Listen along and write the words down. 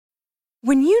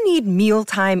When you need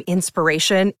mealtime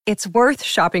inspiration, it's worth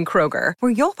shopping Kroger,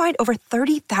 where you'll find over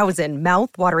 30,000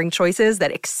 mouth-watering choices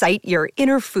that excite your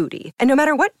inner foodie. And no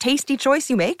matter what tasty choice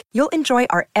you make, you'll enjoy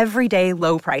our everyday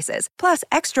low prices, plus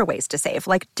extra ways to save,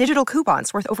 like digital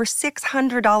coupons worth over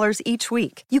 $600 each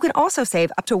week. You can also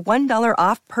save up to $1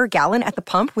 off per gallon at the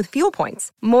pump with fuel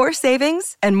points. More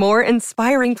savings and more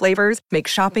inspiring flavors make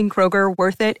shopping Kroger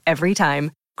worth it every time.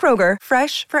 Kroger,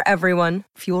 fresh for everyone.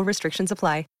 Fuel restrictions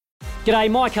apply. G'day,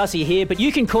 Mike Hussey here, but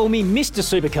you can call me Mr.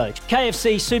 Supercoach.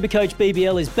 KFC Supercoach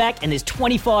BBL is back and there's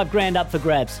 25 grand up for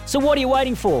grabs. So what are you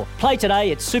waiting for? Play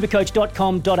today at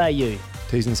supercoach.com.au.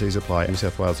 T's and C's apply. New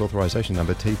South Wales authorisation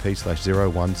number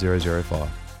TP/01005.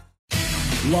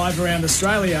 Live around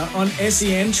Australia on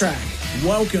SEN Track.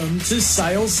 Welcome to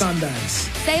Sales Sundays.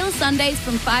 Sale Sundays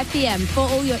from 5 p.m. for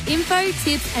all your info,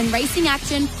 tips and racing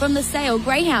action from the Sale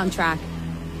Greyhound Track.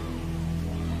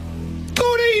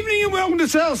 Good evening and welcome to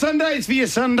Sale Sundays for your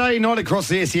Sunday night across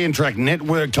the SEN Track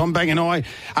Network. Tom Bang and I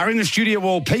are in the studio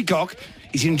while Peacock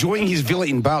is enjoying his villa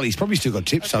in Bali. He's probably still got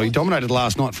tips, so he dominated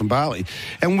last night from Bali.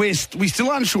 And we're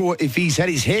still unsure if he's had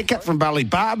his haircut from Bali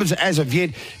Barbers as of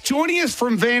yet. Joining us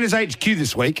from Vander's HQ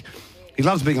this week, he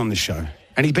loves being on this show.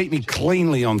 And he beat me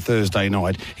cleanly on Thursday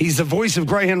night. He's the voice of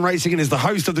Greyhound Racing and is the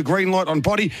host of the Green Light on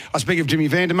Potty. I speak of Jimmy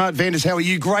Vandermart. Vanders, how are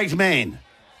you? Great man.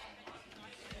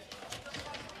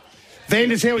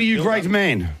 Vanders, how are you? Great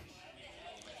man.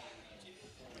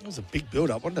 That was a big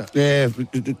build-up, wasn't it? Yeah,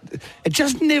 it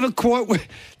just never quite...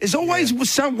 There's always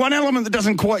one element that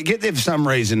doesn't quite get there for some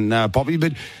reason, Poppy,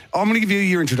 but I'm going to give you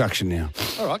your introduction now.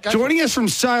 All right, Joining us from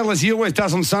Sale, as he always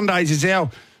does on Sundays, is our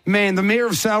man, the Mayor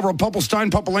of Sale, Rob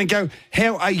Popplestone. Popolenko,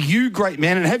 how are you, great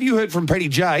man? And have you heard from Petty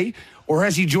J, or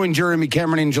has he joined Jeremy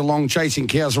Cameron in Geelong chasing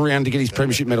cows around to get his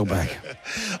premiership medal back?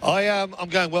 I'm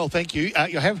going well, thank you. I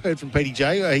have heard from Petty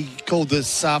J. He called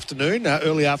this afternoon,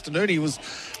 early afternoon. He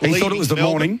thought it was the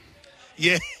morning.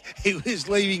 Yeah, he was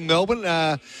leaving Melbourne,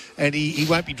 and he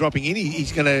won't be dropping in.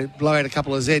 He's going to blow out a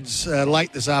couple of Zs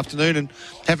late this afternoon and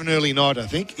have an early night, I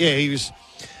think. Yeah, he was...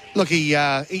 Look,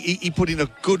 he put in a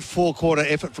good four-quarter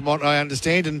effort from what I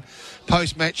understand, and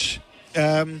post-match...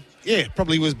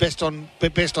 probably was best on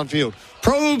field.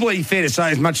 Probably fair to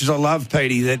say, as much as I love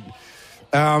Petey, that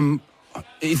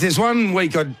if there's one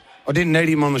week I didn't need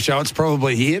him on the show, it's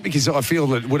probably here, because I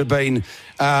feel it would have been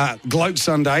Gloat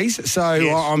Sundays. So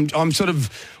yes.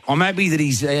 I'm happy that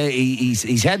he's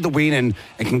had the win, and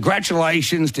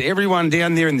congratulations to everyone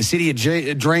down there in the city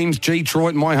of Dreams,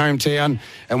 Detroit, my hometown,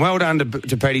 and well done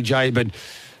to Petty J. But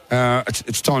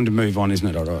it's time to move on, isn't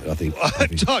it? I think.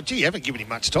 Oh, gee, you haven't given him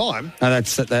much time. No, I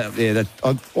think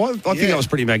I was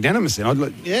pretty magnanimous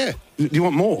then. Yeah. Do you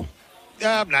want more?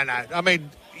 No. I mean,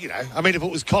 if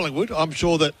it was Collingwood, I'm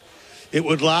sure that it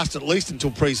would last at least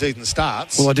until pre-season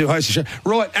starts. Well, I do host a show.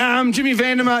 Right, Jimmy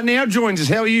Vandermart now joins us.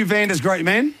 How are you, Vanders? Great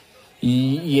man.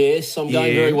 Yes, I'm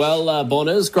going very well,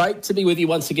 Bonners. Great to be with you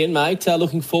once again, mate.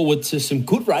 Looking forward to some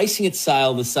good racing at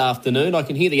Sale this afternoon. I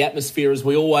can hear the atmosphere, as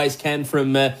we always can,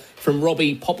 from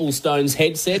Robbie Popplestone's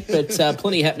headset, but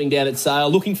plenty happening down at Sale.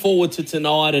 Looking forward to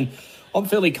tonight, and I'm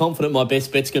fairly confident my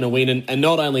best bet's going to win. And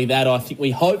not only that, I think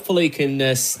we hopefully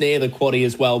can snare the quaddie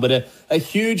as well. But a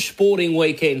huge sporting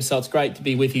weekend, so it's great to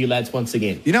be with you lads once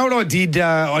again. You know what I did?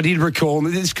 I did recall,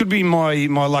 this could be my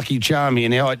lucky charm here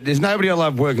now. There's nobody I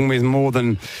love working with more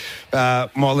than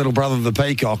my little brother, the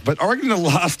Peacock. But I reckon the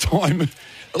last time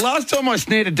I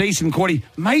snared a decent quaddie,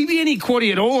 maybe any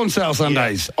quaddie at all on Sale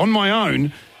Sundays, on my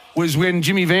own, was when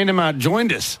Jimmy Vandermart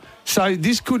joined us. So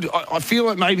I feel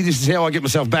like maybe this is how I get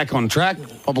myself back on track.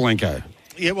 Popolenko.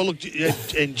 Yeah, well, look,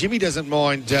 and Jimmy doesn't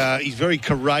mind. He's very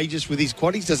courageous with his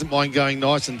quaddies, doesn't mind going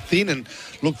nice and thin and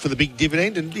look for the big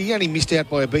dividend. And he only missed out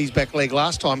by a bee's back leg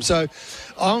last time. So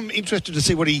I'm interested to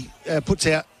see what he puts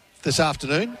out this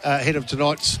afternoon ahead of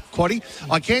tonight's quaddie.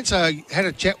 I can say I had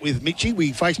a chat with Mitchie.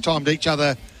 We FaceTimed each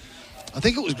other. I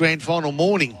think it was grand final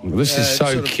morning. Well, this is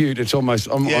so cute. It's almost...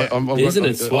 Isn't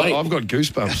it sweet? I've got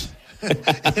goosebumps.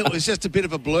 It was just a bit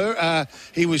of a blur.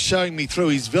 He was showing me through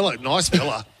his villa. Nice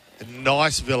villa.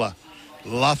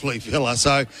 Lovely villa.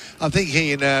 So I think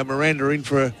he and Miranda are in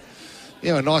for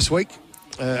a nice week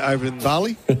over in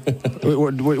Bali.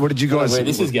 What did you guys... where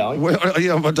this is going. How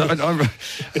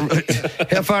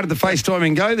far did the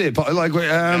FaceTiming go there?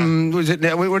 Was it?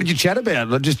 What did you chat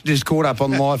about? Just caught up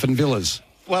on life and villas.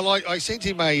 Well, I sent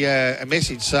him a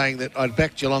message saying that I'd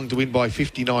backed Geelong to win by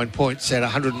 59 points at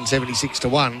 176 to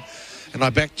 1, and I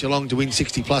backed Geelong to win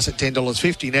 60 plus at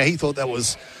 $10.50. Now, he thought that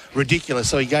was ridiculous,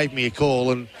 so he gave me a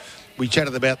call and we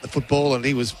chatted about the football, and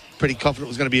he was pretty confident it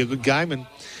was going to be a good game.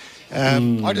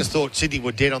 And I just thought Sydney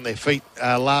were dead on their feet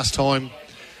last time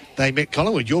they met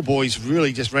Collingwood, your boys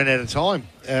really just ran out of time.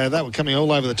 They were coming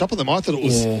all over the top of them. I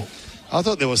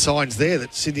thought there were signs there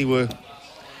that Sydney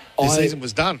season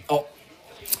was done.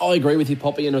 I agree with you,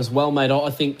 Poppy, and as well, mate, I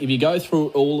think if you go through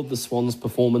all of the Swans'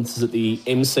 performances at the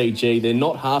MCG, they're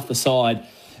not half the side.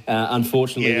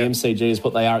 Unfortunately, the MCG is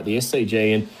what they are at the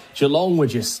SCG, and Geelong were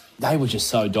just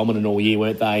so dominant all year,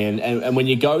 weren't they? And when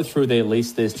you go through their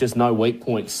list, there's just no weak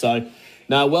points. So,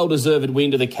 no, well-deserved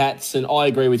win to the Cats, and I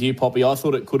agree with you, Poppy. I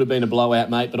thought it could have been a blowout,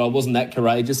 mate, but I wasn't that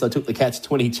courageous. I took the Cats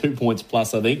 22 points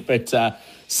plus, I think, but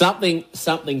something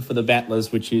for the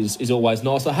Battlers, which is always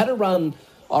nice. I had a run,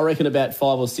 I reckon, about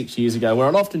 5 or 6 years ago, where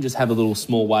I'd often just have a little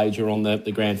small wager on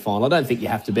the grand final. I don't think you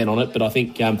have to bet on it, but I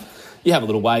think you have a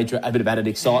little wager, a bit of added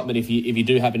excitement if you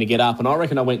do happen to get up. And I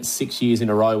reckon I went 6 years in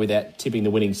a row without tipping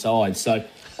the winning side. So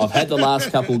I've had the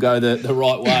last couple go the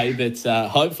right way, but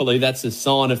hopefully that's a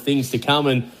sign of things to come.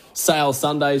 And Sale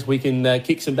Sundays, we can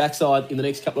kick some backside in the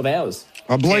next couple of hours.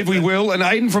 I believe we will. And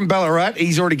Aiden from Ballarat,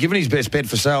 he's already given his best bet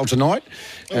for Sale tonight.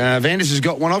 Vanders has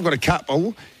got one. I've got a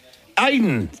couple.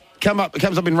 Aiden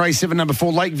comes up in race 7, number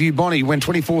 4, Lakeview Bonnie, went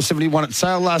 24.71 at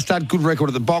Sale last start. Good record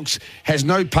at the box. Has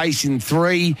no pace in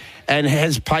 3 and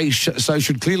has pace, so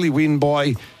should clearly win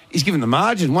by, he's given the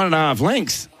margin, 1.5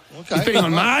 lengths. Okay. He's betting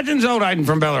on margins, old Aiden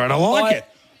from Ballarat. I like it.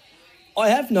 I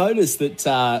have noticed that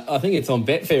I think it's on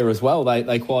Betfair as well.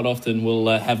 They quite often will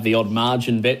have the odd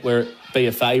margin bet where it be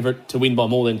a favourite to win by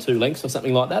more than 2 lengths or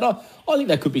something like that. I think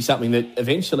that could be something that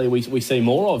eventually we see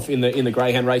more of in the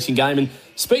greyhound racing game. And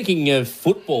speaking of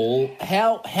football,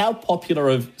 how popular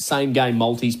have same game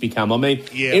multis become? I mean,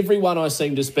 everyone I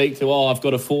seem to speak to, I've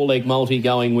got a 4-leg multi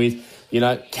going with,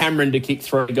 Cameron to kick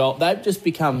 3 goals. They've just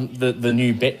become the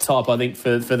new bet type, I think,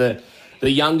 for the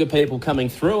younger people coming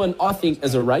through. And I think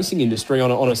as a racing industry,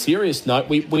 on a serious note,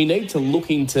 we need to look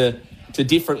into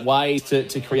different ways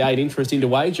to create interest into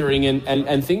wagering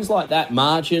and things like that.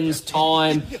 Margins,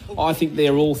 time, I think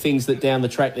they're all things that down the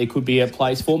track there could be a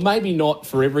place for. Maybe not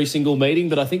for every single meeting,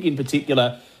 but I think in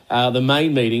particular the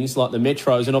main meetings like the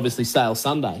Metros and obviously Sale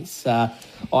Sundays,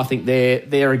 I think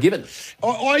they're a given.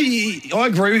 I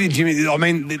agree with you, Jimmy. I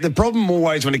mean, the problem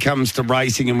always when it comes to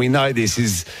racing, and we know this,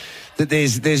 is that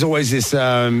there's always this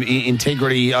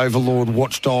integrity overlord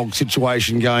watchdog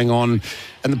situation going on,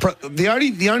 and the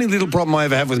only little problem I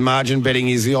ever have with margin betting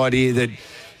is the idea that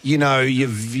you're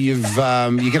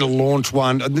going to launch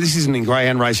one. This isn't in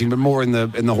greyhound racing, but more in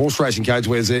the horse racing codes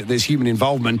where there's human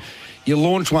involvement. You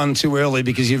launch one too early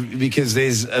because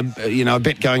there's a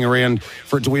bet going around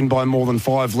for it to win by more than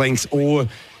 5 lengths, or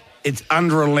it's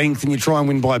under a length and you try and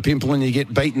win by a pimple and you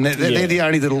get beaten. They're the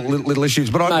only little issues.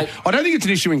 But I don't think it's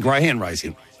an issue in greyhound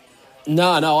racing.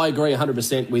 No, I agree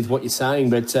 100% with what you're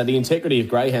saying. But the integrity of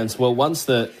greyhounds, well, once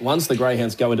the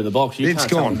greyhounds go into the box, you can't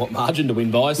tell them what margin to win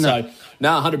by. So, no,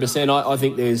 100%. I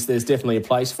think there's definitely a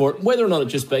place for it. Whether or not it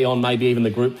just be on maybe even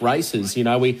the group races.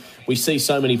 We see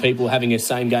so many people having a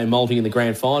same game multi in the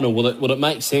grand final. Will it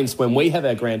make sense when we have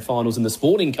our grand finals in the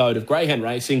sporting code of greyhound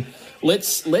racing?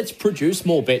 Let's produce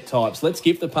more bet types. Let's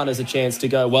give the punters a chance to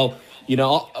go, well,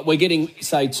 we're getting,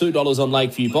 say, $2 on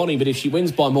Lakeview Bonnie, but if she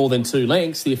wins by more than 2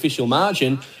 lengths, the official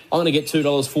margin, I'm going to get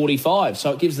 $2.45.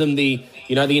 So it gives them the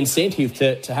incentive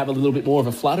to have a little bit more of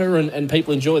a flutter and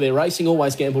people enjoy their racing.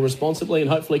 Always gamble responsibly and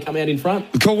hopefully come out in front.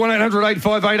 Call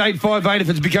 1-800-858-858 if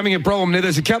it's becoming a problem. Now,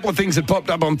 there's a couple of things that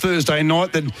popped up on Thursday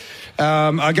night that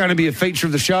are going to be a feature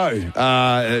of the show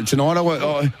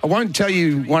tonight. I won't tell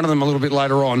you one of them a little bit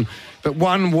later on, but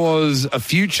one was a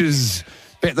futures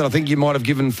bet that I think you might have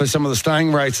given for some of the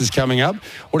staying races coming up.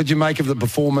 What did you make of the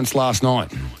performance last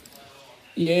night?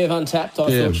 Yeah, Untapped. I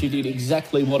thought she did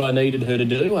exactly what I needed her to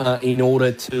do in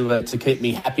order to keep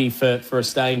me happy for a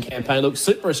staying campaign. Look,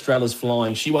 Super Estrella's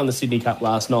flying. She won the Sydney Cup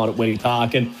last night at Wendy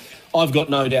Park, and I've got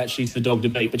no doubt she's the dog to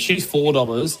beat. But she's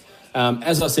 $4.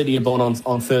 As I said to you, Bon,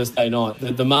 on Thursday night,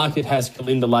 the market has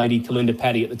Kalinda Lady, Kalinda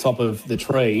Paddy at the top of the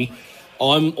tree.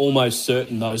 I'm almost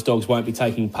certain those dogs won't be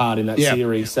taking part in that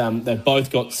series. They've both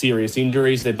got serious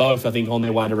injuries. They're both, I think, on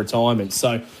their way to retirement.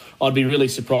 So I'd be really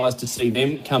surprised to see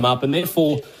them come up. And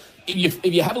therefore, if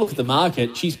you have a look at the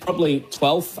market, she's probably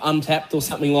 12th Untapped or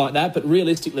something like that. But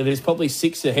realistically, there's probably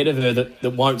 6 ahead of her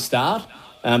that won't start,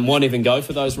 won't even go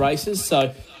for those races.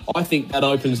 So I think that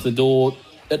opens the door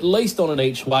at least on an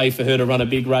each way for her to run a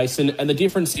big race. And the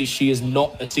difference is she is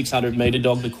not a 600-metre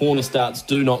dog. The corner starts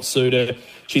do not suit her.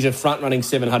 She's a front-running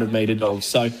 700-metre dog.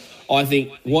 So I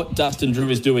think what Dustin Drew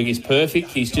is doing is perfect.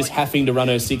 He's just having to run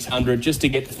her 600 just to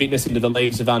get the fitness into the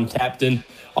leagues of Untapped. And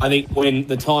I think when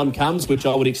the time comes, which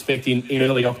I would expect in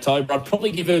early October, I'd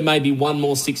probably give her maybe one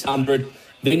more 600.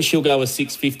 Then she'll go a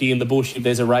 650 in the bush if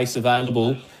there's a race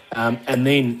available. And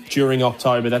then during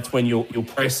October, that's when you'll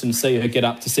press and see her get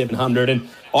up to 700. And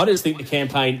I just think the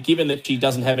campaign, given that she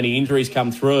doesn't have any injuries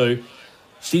come through,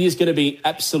 she is going to be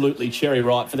absolutely cherry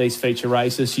ripe for these feature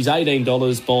races. She's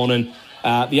 $18, Bon, and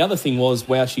the other thing was,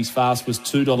 Wow She's Fast was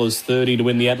 $2.30 to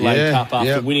win the Adelaide Cup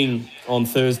after winning on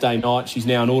Thursday night. She's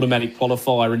now an automatic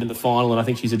qualifier into the final, and I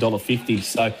think she's $1.50.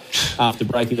 So after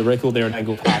breaking the record there at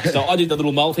Angle Park. So I did the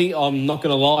little multi. I'm not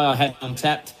going to lie, I had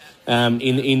untapped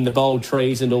in the Bold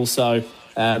Trees and also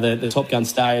the Top Gun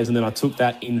Stayers, and then I took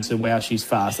that into Wow She's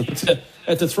Fast.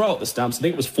 To throw at the stumps, I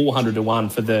think it was 400 to 1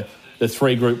 for the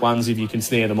 3 Group 1s if you can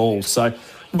snare them all. So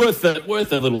worth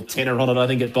a little tenner on it, I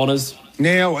think, at Bonners.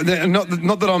 Now, not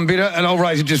that I'm bitter, and I'll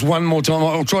raise it just one more time.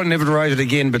 I'll try never to raise it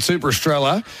again, but Super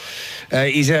Estrella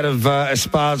is out of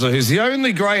Esparza, who's the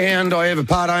only greyhound I ever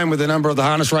part own with a number of the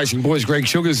harness racing boys, Greg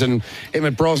Sugars and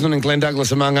Emmett Brosnan and Glenn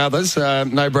Douglas, among others.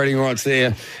 No breeding rights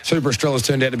there. Super Estrella's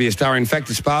turned out to be a star. In fact,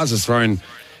 Esparza's thrown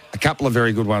a couple of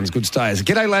very good ones, good stayers.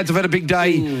 G'day, lads. I've had a big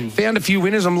day. Found a few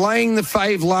winners. I'm laying the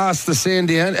fave last at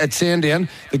Sandown.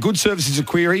 The Good Services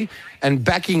Aquari and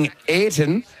backing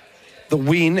Ayrton, the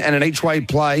win and an each-way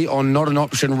play on Not an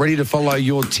Option, ready to follow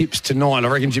your tips tonight. I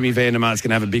reckon Jimmy Vandermart's going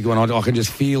to have a big one. I can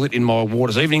just feel it in my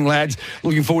waters. Evening, lads.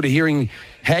 Looking forward to hearing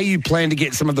how you plan to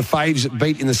get some of the faves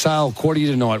beat in the sale quaddy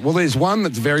tonight. Well, there's one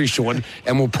that's very short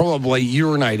and will probably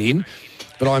urinate in,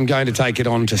 but I'm going to take it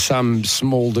on to some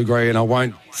small degree, and I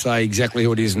won't say exactly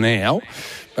who it is now,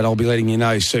 but I'll be letting you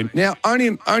know soon. Now,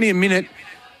 only a minute.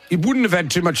 You wouldn't have had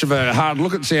too much of a hard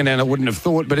look at Sandown, I wouldn't have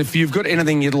thought, but if you've got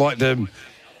anything you'd like to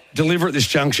deliver at this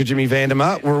juncture, Jimmy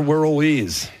Vandermark, we're all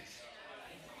ears.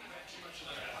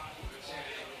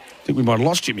 I think we might have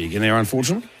lost Jimmy again there,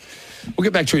 unfortunately. We'll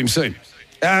get back to him soon.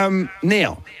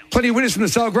 Now, plenty of winners from the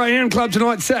Sale Greyhound Club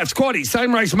tonight. Sats, Quaddy,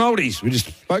 Same Race Multis. We just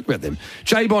spoke about them.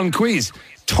 J-Bond Quiz.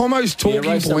 Tomo's talking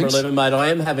race points. Number 11, mate. I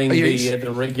am having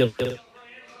the regular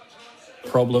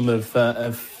problem of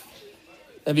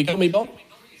have you got me, Bob?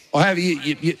 I have.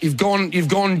 You've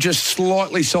gone just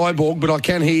slightly cyborg, but I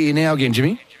can hear you now again,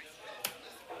 Jimmy.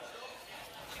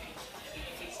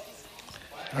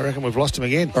 I reckon we've lost him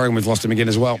again. I reckon we've lost him again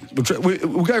as well.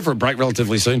 We'll go for a break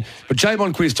relatively soon. But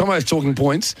J-Bond Quiz, Tomo's talking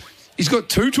points. He's got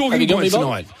 2 talking points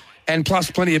tonight, and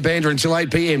plus plenty of banter until 8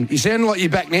 p.m. You sound like you're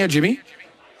back now, Jimmy.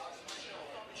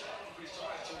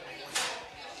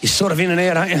 You're sort of in and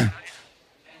out, aren't you?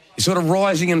 You're sort of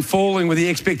rising and falling with the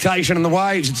expectation and the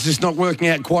waves. It's just not working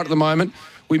out quite at the moment.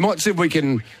 We might see if we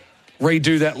can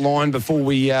redo that line before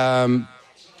we...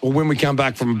 or when we come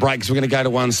back from a break, because we're going to go to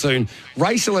one soon.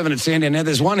 Race 11 at Sandown. Now,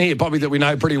 there's one here, Bobby, that we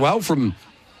know pretty well from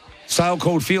sale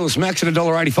called Fearless Max at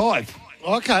 $1.85.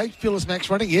 Okay, Fearless Max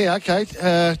running. Yeah,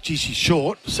 okay. She's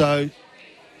short, so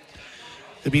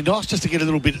it'd be nice just to get a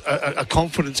little bit a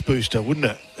confidence booster, wouldn't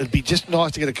it? It'd be just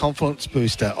nice to get a confidence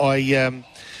booster. I'm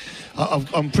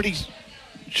pretty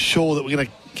sure that we're going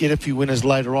to get a few winners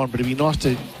later on, but it'd be nice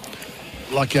to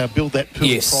build that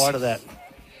pool prior to that.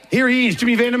 Here he is,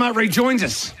 Jimmy Vandermark rejoins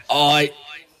us. I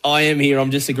am here.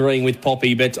 I'm just agreeing with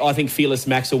Poppy, but I think Fearless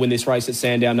Max will win this race at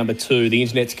Sandown number 2. The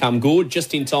internet's come good,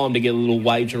 just in time to get a little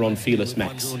wager on Fearless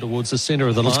Max. Towards the centre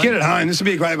of the line. Let's get it home. This will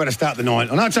be a great way to start the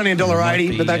night. I know it's only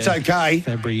 $1.80, but that's okay.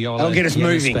 That'll get us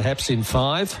moving. Perhaps in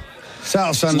 5.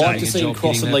 Sale Sunday. I'd like to see him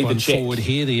cross and lead the check. Forward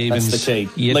here, the evens that's the key.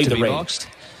 Yet lead to the be red. Boxed.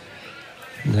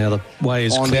 Now the way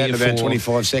is on clear down to about for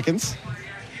 25 seconds.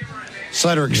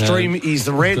 Slater Extreme is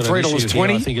the red,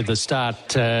 $3.20. I think at the start...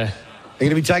 they're going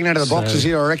to be taken out of the boxes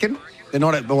here, I reckon. They're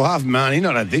not at, well, half money, I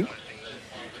don't think.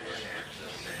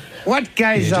 What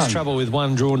goes on? Just trouble with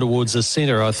one drawn towards the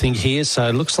centre, I think, here. So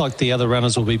it looks like the other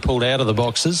runners will be pulled out of the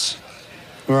boxes.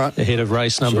 Right. Ahead of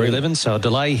race number 11. So a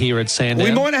delay here at Sandown.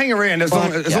 We might hang around as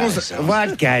long as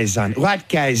what goes on? What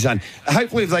goes on?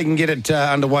 Hopefully, if they can get it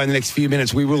underway in the next few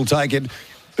minutes, we will take it.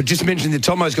 But just mentioned that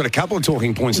Tomo's got a couple of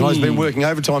talking points and I've been working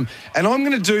overtime. And I'm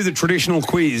going to do the traditional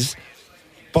quiz,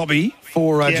 Bobby,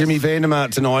 for Jimmy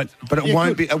Vandermark tonight, but it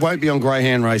won't be on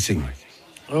greyhound racing.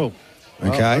 Oh.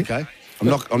 Okay. Okay. I'm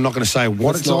not going to say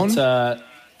what it's on.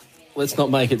 Let's not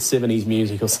make it 70s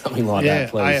music or something like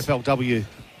that, please. AFLW.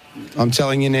 I'm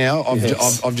telling you now,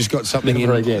 I've just got something in.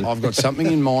 I've got something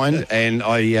in mind, and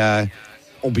I'll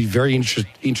be very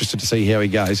interested to see how he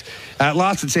goes.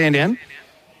 Last at Sandown.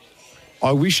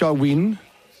 I wish I win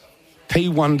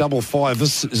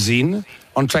P155 Zin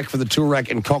on track for the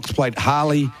Toorak and Cox Plate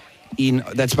Harley in,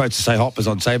 that's supposed to say hoppers,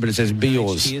 I'd say, but it says be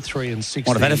yours. Here, 3 and 6.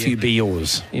 Might have had a few be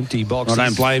yours. Empty boxes. I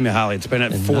don't blame you, Harley. It's been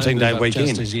a 14-day weekend.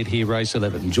 Just as yet here, race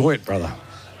 11. Enjoy it, brother.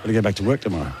 Got to go back to work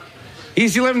tomorrow.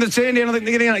 Here's the 11 to 10 down. I think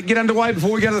they're going to get underway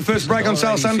before we go to the first break on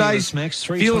sale Sundays.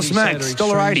 Fearless Max,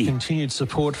 $1.80. Continued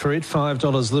support for it,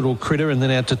 $5 Little Critter, and then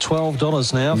out to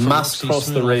 $12 now. Must cross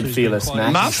the red, Fearless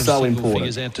Max. Must. So important.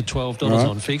 Figures out to $12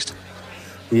 on fixed.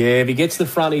 Yeah, if he gets the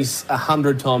front, he's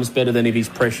 100 times better than if he's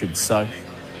pressured. So,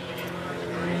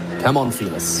 come on,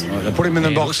 Fearless. Right, they put him in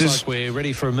the boxes. Looks like we're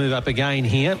ready for a move up again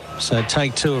here. So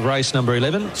take 2 of race number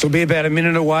 11. So it'll be about a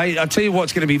minute away. I'll tell you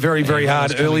what's going to be very, very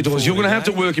hard early doors. You're going to have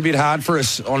to work a bit hard for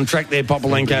us on track there,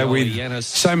 Popolenko, with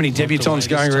so many debutants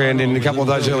going around in a couple of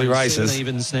those early races.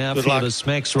 Evens now. Fearless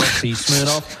Max, Roxy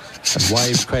Smirnoff, and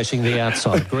Waves crashing the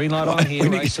outside. Green light on here.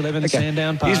 Race 11 at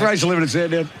Sandown Park. Here's race 11 at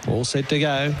Sandown. All set to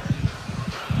go.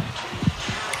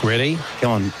 Ready?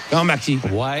 Come on, Maxie.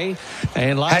 Away.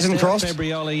 And last hasn't crossed.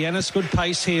 Fabrioli Yanis. Good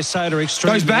pace here. Soda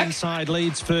Extreme. Goes back. Inside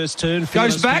leads first turn.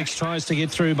 Goes back. Max tries to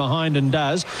get through behind and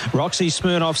does. Roxy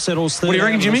Smirnoff settles third. What do you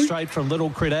reckon, Jimmy? Straight from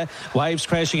Little Critter. Waves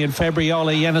crashing and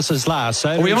Fabrioli Yanis is last.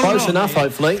 So close enough,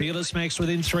 hopefully. Fearless Max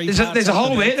within 3. There's a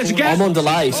hole there. There's a gap. I'm on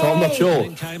delay, so I'm not sure.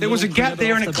 There was a gap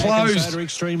there and it closed.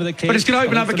 But it's going to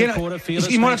open up again.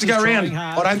 He might have to go around.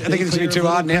 I think it's going to be too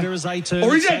hard now. Or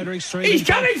is it? He's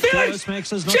coming, Phyllis!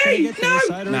 Gee, no!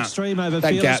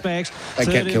 That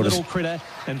gap killed us.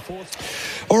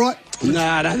 All right. No,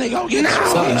 I don't think I'll get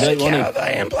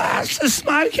the blast of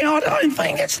smoking. I don't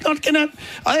think it's not going to...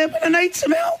 I'm going to need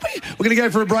some help. We're going to go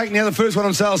for a break now. The first one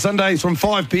on sale Sundays from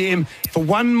 5 p.m. for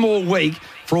one more week.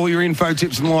 For all your info,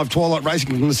 tips and live Twilight Racing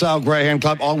from the Sale Greyhound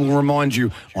Club, I will remind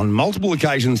you on multiple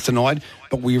occasions tonight,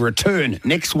 but we return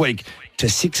next week to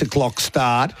 6 o'clock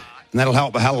start, and that'll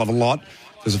help a hell of a lot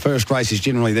because the first race is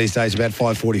generally these days about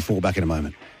 5:44. Back in a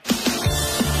moment.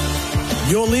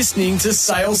 You're listening to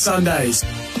Sale Sundays.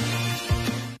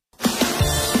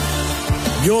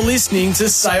 You're listening to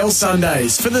Sale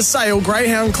Sundays for the Sale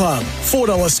Greyhound Club.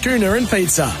 $4 schooner and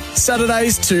pizza.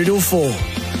 Saturdays 2 till 4.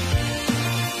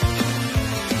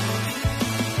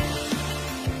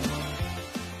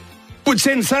 Would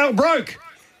send Sale broke.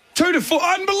 2 to 4.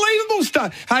 Unbelievable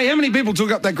stuff. Hey, how many people took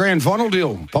up that grand final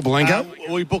deal, Popolenko?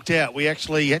 We booked out. We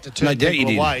actually had to turn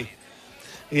people away.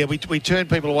 Yeah, we turned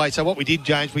people away. So what we did,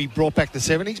 James, we brought back the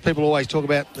 70s. People always talk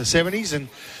about the 70s, and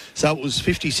so it was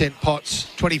 50-cent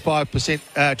pots, 25 cent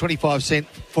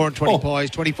 4 and 20 pies,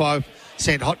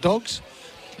 25-cent hot dogs.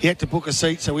 You had to book a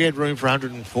seat, so we had room for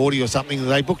 140 or something.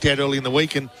 They booked out early in the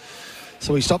week, and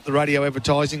so we stopped the radio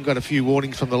advertising, got a few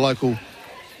warnings from the local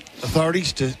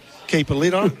authorities to keep a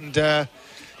lid on it, and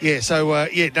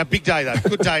big day though,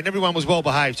 good day, and everyone was well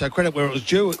behaved. So credit where it was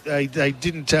due. They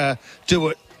didn't do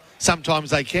it. Sometimes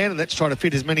they can, and let's try to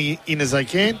fit as many in as they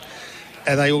can.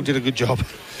 And they all did a good job.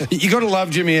 You got to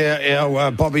love, Jimmy, how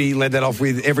Bobby led that off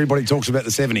with everybody talks about the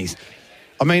 70s.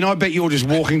 I mean, I bet you're just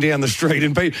walking down the street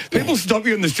and people stop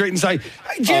you in the street and say,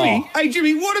 Hey,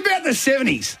 Jimmy, what about the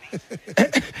 70s?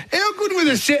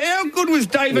 How good was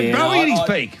David Bowie at his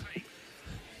peak?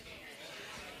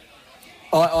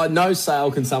 I know Sale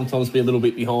can sometimes be a little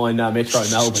bit behind Metro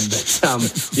Melbourne, but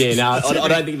I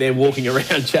don't think they're walking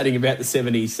around chatting about the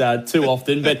 70s too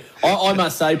often. But I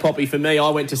must say, Poppy, for me, I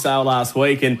went to Sale last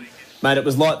week and, mate, it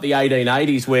was like the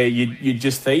 1880s where you'd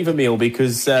just thieve a meal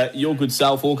because your good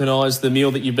self organised the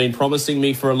meal that you've been promising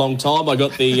me for a long time. I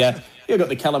got the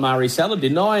calamari salad,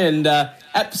 didn't I? And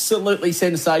absolutely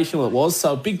sensational it was.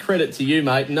 So big credit to you,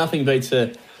 mate. Nothing beats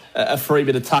a free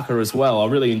bit of tucker as well. I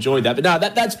really enjoyed that. But no,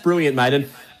 that's brilliant, mate. And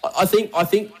I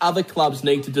think other clubs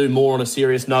need to do more on a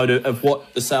serious note of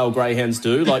what the Sale Greyhounds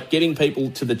do, like getting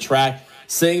people to the track,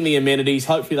 seeing the amenities.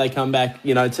 Hopefully they come back,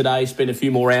 today, spend a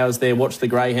few more hours there, watch the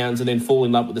Greyhounds and then fall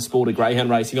in love with the sport of greyhound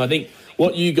racing. I think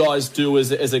what you guys do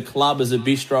as a club, as a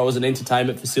bistro, as an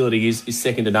entertainment facility is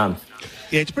second to none.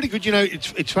 Yeah, it's pretty good.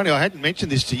 It's funny, I hadn't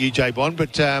mentioned this to you, Jay Bond,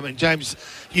 but and James,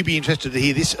 you'd be interested to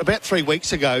hear this. About 3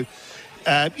 weeks ago,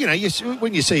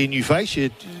 when you see a new face, you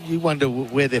wonder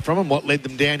where they're from and what led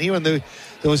them down here. And there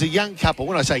was a young couple,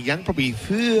 when I say young, probably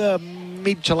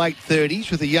mid to late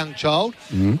 30s with a young child.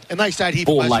 Mm-hmm. And they stayed here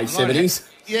for late 70s.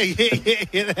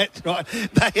 Yeah, that's right.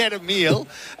 They had a meal.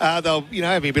 They were,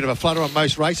 having a bit of a flutter on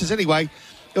most races. Anyway,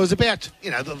 it was about,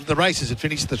 the races had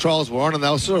finished, the trials were on, and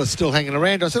they were sort of still hanging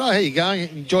around. I said, how you going?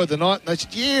 Enjoyed the night? And they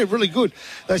said, yeah, really good.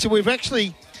 They said,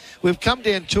 We've come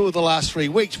down 2 of the last 3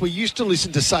 weeks. We used to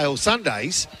listen to Sale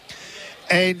Sundays,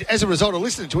 and as a result of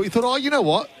listening to it, we thought, you know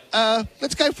what?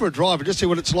 Let's go for a drive and just see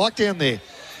what it's like down there.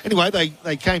 Anyway,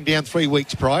 they came down 3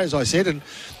 weeks prior, as I said, and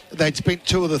they'd spent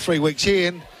 2 of the 3 weeks here,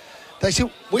 and they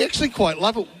said, we actually quite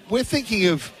love it. We're thinking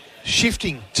of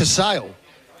shifting to Sale.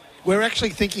 We're actually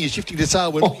thinking of shifting to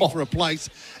Sale. We're looking for a place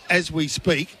as we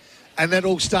speak, and that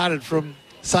all started from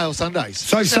Sale Sundays.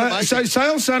 So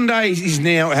Sale Sundays is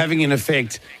now having an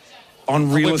effect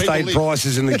on real estate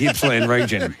prices in the Gippsland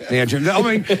region. Now, Jim,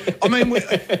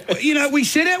 we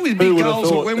set out with big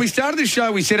goals. When we started the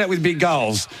show, we set out with big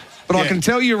goals. But I can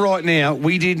tell you right now,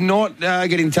 we did not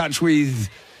get in touch with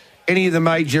any of the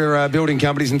major building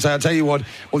companies and say, I'll tell you what,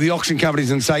 or the auction companies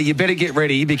and say, you better get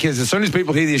ready because as soon as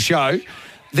people hear this show,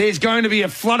 there's going to be a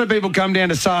flood of people come down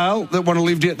to Sale that want to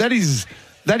live there.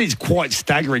 That is quite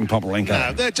staggering,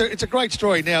 Popolenko. No, it's a great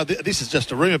story. Now, this is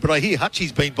just a rumour, but I hear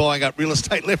Hutchie's been buying up real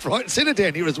estate left, right and centre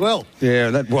down here as well. Yeah,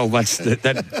 that's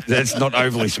not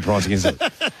overly surprising, is it?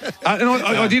 And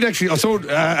I did actually, I saw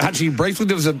Hutchie briefly.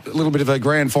 There was a little bit of a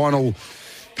grand final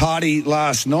party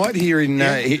last night here in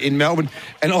Melbourne,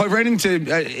 and I ran into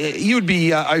you would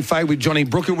be au fait with Johnny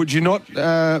Brooker, would you not,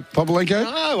 Popolenko?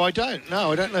 No, I don't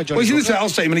know Johnny. Well, he's in the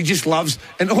sales team and he just loves,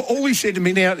 and all he said to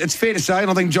me now, it's fair to say,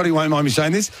 and I think Johnny won't mind me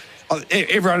saying this,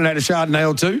 everyone had a Chardonnay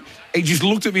or two, he just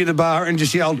looked at me at the bar and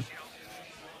just yelled,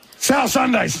 Sale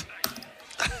Sundays!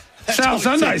 Sale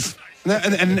Sundays!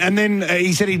 And then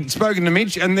he said he'd spoken to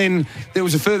Mitch, and then there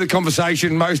was a further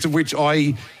conversation, most of which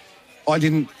I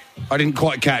didn't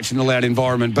quite catch in the loud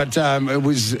environment, but it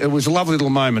was a lovely little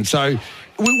moment. So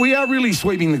we are really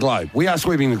sweeping the globe. We are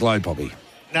sweeping the globe, Poppy.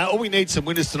 Now, all we need some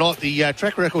winners tonight. The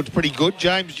track record's pretty good,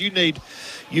 James. You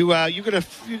got a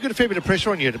fair bit of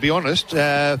pressure on you, to be honest,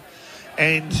 and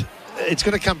it's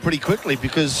going to come pretty quickly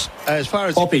because as far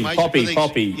as Poppy.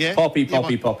 Yeah,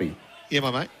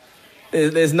 my mate.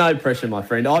 There's no pressure, my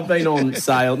friend. I've been on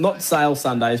not Sale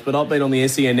Sundays, but I've been on the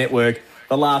SEN network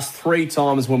the last 3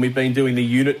 times when we've been doing the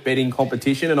unit betting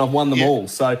competition, and I've won them all.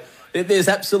 So there's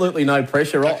absolutely no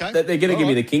pressure. Okay. They're going to give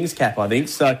me the King's cap, I think.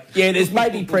 So, yeah, there's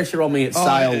maybe pressure on me at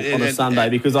Sale on a Sunday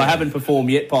because I haven't performed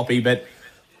yet, Poppy, but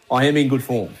I am in good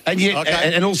form. And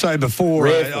and also before,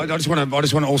 I just want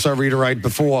to also reiterate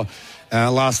before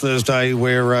last Thursday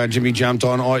where Jimmy jumped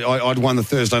on, I'd won the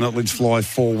Thursday Night Lids Fly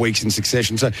 4 weeks in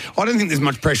succession. So I don't think there's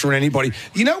much pressure on anybody.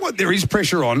 You know what there is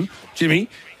pressure on, Jimmy?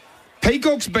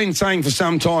 Peacock's been saying for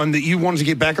some time that you wanted to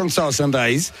get back on Sale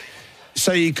Sundays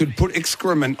so you could put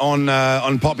excrement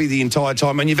on Poppy the entire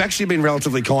time, and you've actually been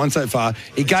relatively kind so far.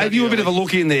 He gave you a bit of a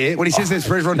look in there. When he says there's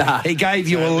pressure on, he gave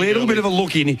you a little bit of a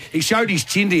look in. He showed his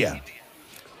chin to you.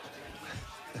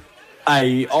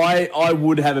 Hey, I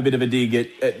would have a bit of a dig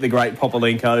at the great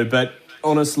Popolenko, but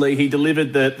honestly, he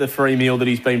delivered the free meal that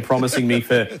he's been promising me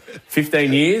for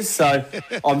 15 years. So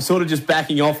I'm sort of just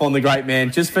backing off on the great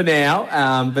man just for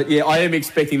now. But yeah, I am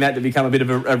expecting that to become a bit of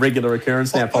a regular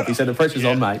occurrence now, Poppy. So the pressure's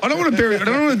on, mate. I don't want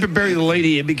to bury the lead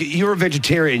here because you're a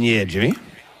vegetarian, yeah, Jimmy.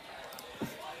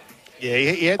 Yeah,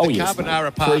 he had the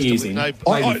carbonara pasta with no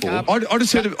I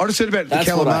just heard about the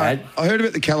calamari. I heard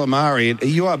about the calamari.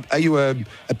 Are you a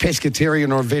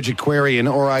pescatarian or a vegetarian,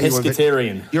 or are you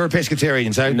pescatarian? You're a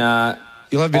pescatarian, so nah.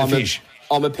 You love a bit of fish.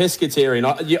 I'm a pescatarian.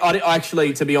 I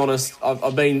actually, to be honest,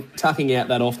 I've been tucking out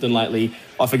that often lately.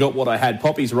 I forgot what I had.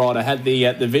 Poppy's right. I had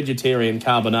the vegetarian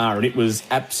carbonara, and it was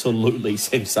absolutely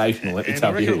sensational. And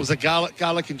I reckon it was a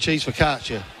garlic and cheese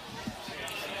focaccia.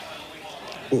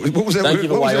 What was that? Don't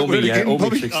give away all my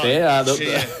tricks there. I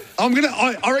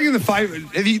reckon the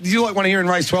favourite. Do you like one here in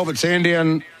race 12 at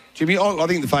Sandown, Jimmy? I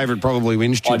think the favourite probably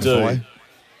wins. I do.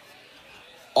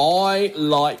 I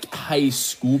like Hey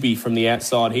Scooby from the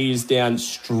outside. He is down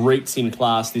streets in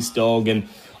class, this dog, and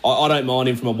I don't mind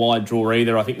him from a wide draw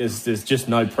either. I think there's just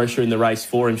no pressure in the race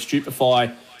for him.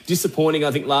 Stupefy, disappointing,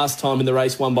 I think, last time in the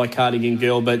race, won by Cardigan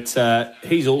Girl, but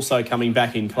he's also coming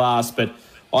back in class. But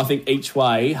I think each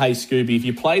way, Hey Scooby, if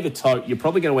you play the tote, you're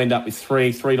probably going to end up with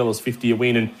 $3.50 a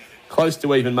win and close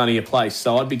to even money a place.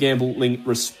 So I'd be gambling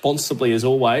responsibly as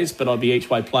always, but I'd be each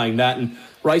way playing that. And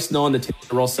race 9, the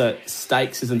Testarossa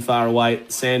Stakes isn't far away.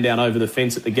 Sandown over the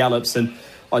fence at the Gallops. And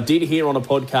I did hear on a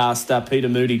podcast Peter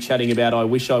Moody chatting about I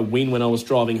wish I win when I was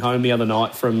driving home the other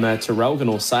night from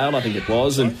Terrelgan or Sale, I think it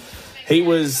was. And he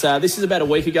was, this is about a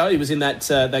week ago, he was in that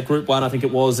Group 1, I think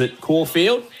it was, at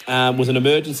Caulfield. Was an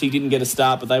emergency, didn't get a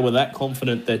start, but they were that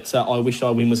confident that I wish I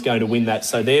win was going to win that.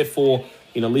 So therefore,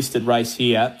 in a listed race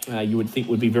here, you would think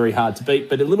would be very hard to beat.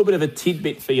 But a little bit of a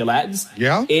tidbit for you lads.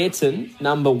 Yeah. Ayrton,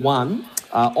 number 1.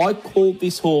 I called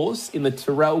this horse in the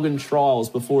Terrelgan trials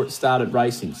before it started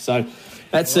racing. So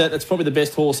that's probably the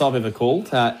best horse I've ever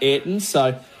called, Ayrton.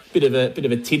 So bit of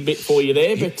a tidbit for you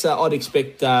there, but I'd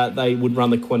expect they would run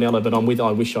the Quinella, but I'm with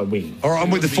I Wish I Win. All right,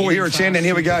 I'm with the 4 here at Sandown.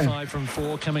 Here we go. 5 from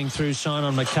 4 coming through. Sign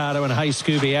on Mikado and Hey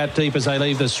Scooby out deep as they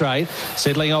leave the straight.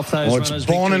 Settling off those runners. It's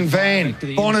Bon and Van.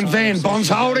 Bon and Van. Bon's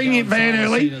holding it, Van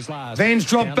early. Van's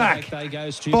dropped back.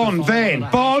 Bon, Van.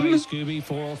 Bon,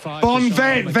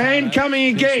 Van. Van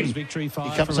coming again. He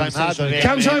comes home hard, the Van.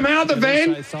 Comes home hard, the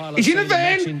Van. He's in a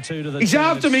van. He's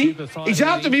after me. He's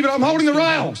after me, but I'm holding the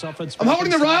rail. I'm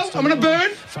holding the rail. No, I'm going to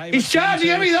burn. He's charging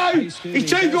at me, though. He's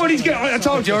too good. I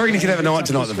told you, I reckon he's going to have a night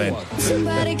tonight, the van.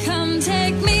 Somebody come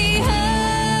take me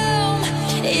home.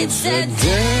 It's a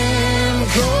damn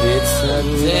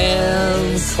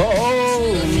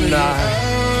cold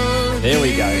night. There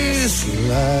we go.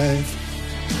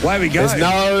 Away we go. There's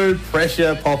no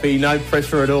pressure, Poppy. No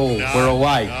pressure at all. No, we're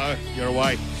away. No, you're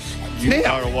away. You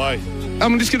are away.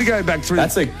 I'm just going to go back through.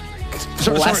 That's a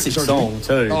classic song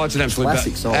too. Oh, it's an absolute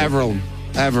classic song. Avril.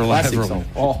 Classic song.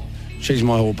 Oh, she's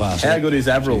my hall pass. How good is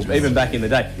Avril? Even back in the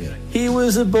day. He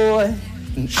was a boy.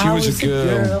 She was a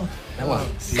girl.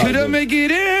 Could I make it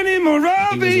any more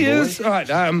obvious? All right.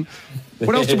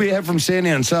 What else do we have from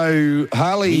Sandown? So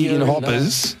Harley in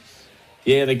Hoppers.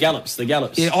 Yeah, the Gallops.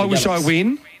 Yeah, I wish I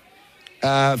win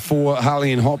for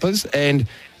Harley and Hoppers. And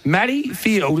Matty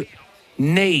Field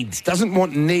doesn't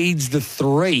want the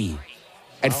 3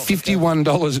 at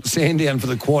 $51 at Sandown for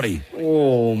the quaddie.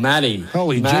 Oh, Matty.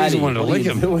 Holy jeez, I wanted to lick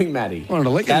him. What are you doing, Matty? I wanted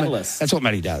to lick him. Catalyst. That's what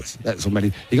Matty does.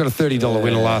 He got a $30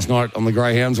 winner last night on the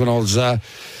Greyhounds when I was on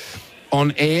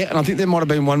air, and I think there might have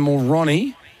been one more.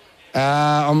 Ronnie.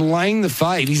 I'm laying the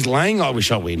fade. He's laying I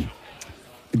wish I win.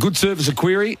 A good service of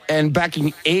query and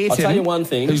backing Ayrton. I'll tell you one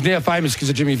thing. Who's now famous because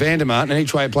of Jimmy Vandermart, and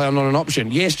each way play I'm not an option.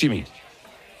 Yes, Jimmy.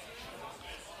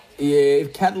 Yeah,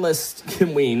 if Catalyst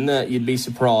can win, you'd be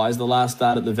surprised. The last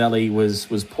start at the Valley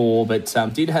was poor, but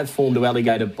did have form to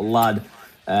Alligator Blood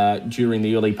during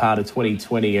the early part of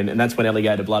 2020, and that's when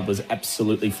Alligator Blood was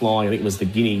absolutely flying. I think it was the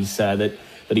Guineas that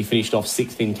he finished off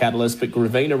 6th in Catalyst, but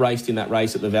Gravina raced in that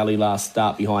race at the Valley last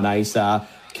start behind ASAR,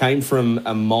 came from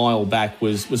a mile back,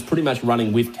 was pretty much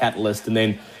running with Catalyst, and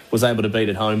then was able to beat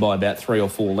it home by about 3 or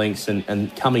 4 lengths,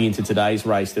 and coming into today's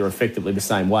race, they're effectively the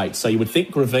same weight. So you would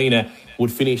think Gravina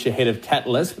would finish ahead of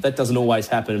Catalyst, but that doesn't always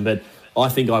happen. But I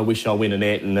think I wish I win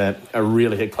and are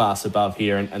really a class above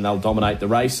here, and they'll dominate the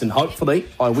race. And hopefully,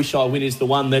 I wish I win is the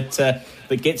one that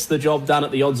gets the job done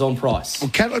at the odds-on price. Well,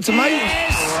 it's amazing.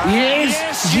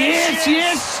 Yes.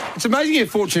 It's amazing how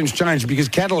fortunes change, because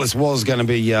Catalyst was going to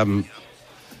be a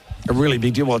really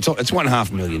big deal. Well, it's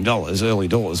 $500,000 early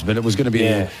doors, but it was going to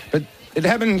be. But it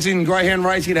happens in greyhound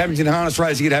racing, it happens in harness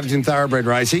racing, it happens in thoroughbred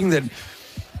racing, that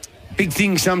big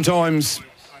things sometimes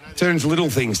turns little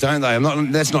things, don't they?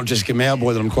 That's not just Gamal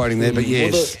Boy that I'm quoting there, but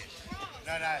yes.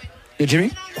 Yeah,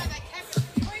 Jimmy?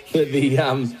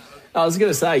 I was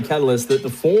going to say, Catalyst, that the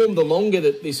form, the longer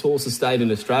that this horse has stayed in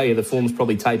Australia, the form's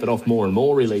probably tapered off more and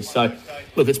more, really. So,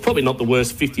 look, it's probably not the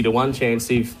worst 50-1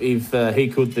 chance if he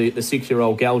could, the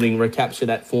 6-year-old gelding, recapture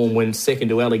that form when second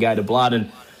to Alligator Blood. And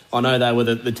I know they were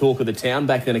the talk of the town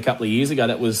back then a couple of years ago.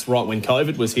 That was right when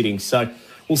COVID was hitting. So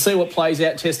we'll see what plays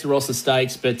out, Testarossa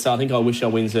Stakes, but I think I Wish I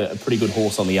Win's a pretty good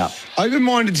horse on the up.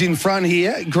 Open-minded's in front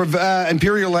here.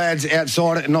 Imperial Lads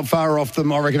outside it and not far off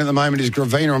them, I reckon, at the moment, is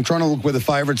Gravina. I'm trying to look where the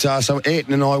favourites are. So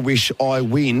Ayrton and I Wish I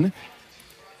Win.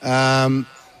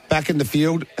 Back in the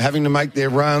field, having to make their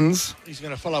runs. He's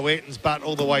going to follow Ayrton's butt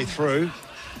all the way through.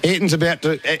 Ayrton's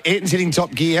hitting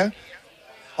top gear.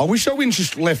 I Wish I Win's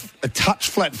just left a touch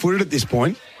flat-footed at this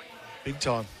point. Big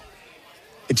time.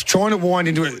 It's trying to wind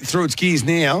into it through its gears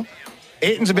now.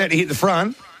 Ayrton's about to hit the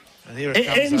front. And here it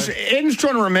comes. Ayrton's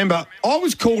trying to remember. I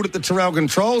was called at the Traralgon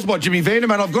Trials by Jimmy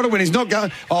Vandermart. I've got to win. He's not going.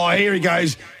 Oh, here he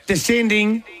goes.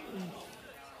 Descending.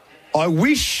 I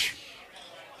wish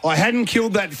I hadn't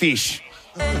killed that fish.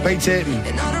 Beats Ayrton.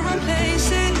 Nobody compares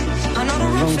to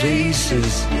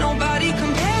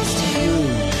you.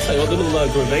 So your little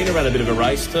Gravina ran a bit of a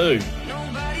race too.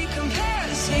 Nobody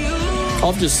compares to you.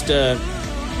 I've just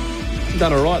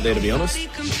done all right there, to be honest.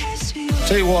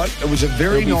 Tell you what, it was a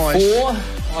very nice... 4,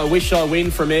 I Wish I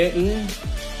Win from Ayrton.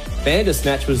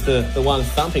 Bandersnatch was the one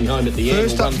thumping home at the end.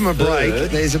 First up from a break,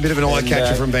 there's a bit of an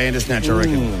eye-catcher from Bandersnatch, I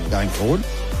reckon, going forward.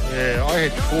 Yeah, I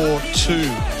had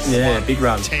 4-2. Yeah, big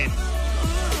run. 10.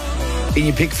 And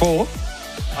you pick 4?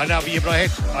 I know, but I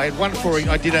had 1 for...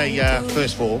 I did a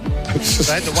first 4.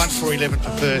 So I had the 1 for 11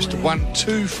 for first, 1,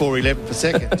 2 for 11 for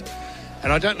second.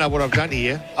 And I don't know what I've done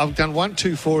here. I've done 1,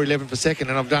 2, 4, 11 for second,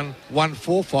 and I've done 1,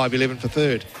 4, 5, 11 for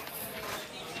third.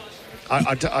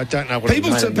 I don't know what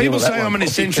people say I'm an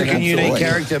eccentric and unique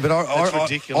character, but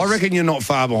I reckon you're not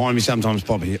far behind me sometimes,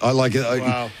 Poppy. I like it.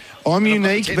 Wow. I'm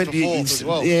unique, but it's,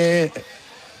 well. Yeah.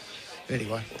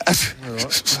 Anyway, all right.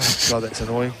 Oh, God, that's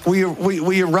annoying. Were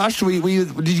you rushed? Did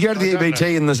you go to the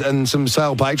EBT and some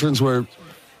sale patrons were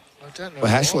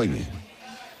hassling you?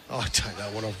 I don't know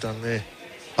what I've done there.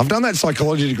 I've done that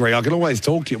psychology degree. I can always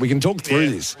talk to you. We can talk through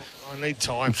this. I need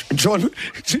time. John, I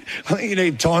think you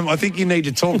need time. I think you need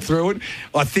to talk through it.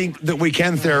 I think that we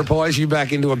can therapise you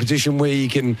back into a position where you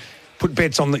can put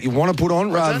bets on that you want to put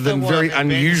on rather than very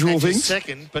unusual things?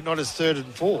 Second, but not as third and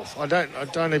fourth. I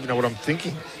don't even know what I'm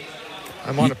thinking.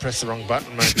 I might have pressed the wrong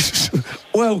button, maybe.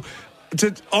 Well,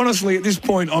 honestly, at this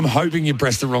point, I'm hoping you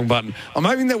pressed the wrong button. I'm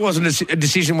hoping that wasn't a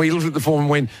decision where you looked at the form and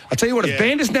went, I tell you what, if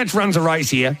Bandersnatch runs a race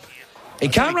here, he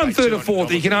can't run third or fourth,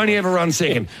 he can only ever run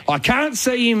second. I can't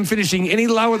see him finishing any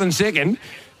lower than second,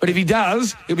 but if he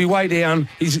does, he'll be way down.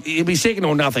 He'll be second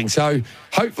or nothing. So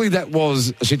hopefully that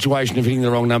was a situation of hitting the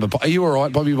wrong number. Are you all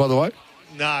right, Bobby, by the way?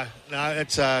 No,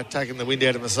 it's taking the wind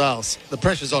out of my sails. The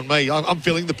pressure's on me. I'm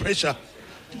feeling the pressure.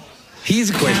 Here's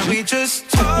a question. We just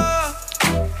talk.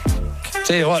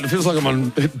 Tell you what, it feels like I'm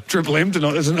on Triple M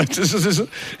tonight, isn't it?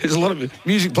 There's a lot of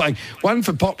music playing. One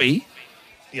for Poppy.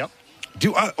 Yep.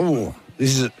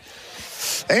 This is it.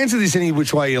 Answer this any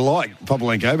which way you like,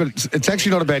 Popolenko, but it's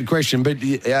actually not a bad question. But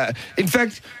in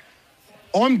fact,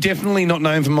 I'm definitely not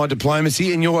known for my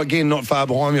diplomacy, and you're, again, not far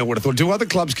behind me, I would have thought. Do other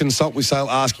clubs consult with Sale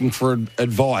asking for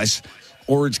advice,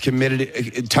 or it's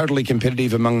totally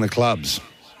competitive among the clubs?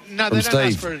 No, they don't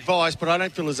ask for advice, but I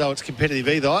don't feel as though it's competitive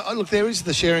either. Look, there is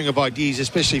the sharing of ideas,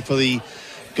 especially for the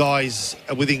guys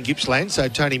within Gippsland. So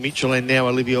Tony Mitchell and now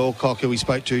Olivia Alcock, who we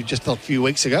spoke to just a few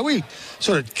weeks ago. We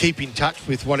sort of keep in touch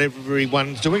with what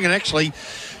everyone's doing. And actually,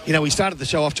 we started the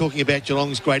show off talking about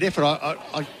Geelong's great effort.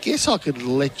 I guess I could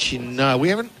let you know. We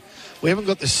haven't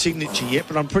got the signature yet,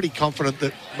 but I'm pretty confident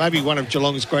that maybe one of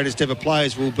Geelong's greatest ever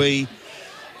players will be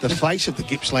the face of the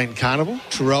Gippsland Carnival,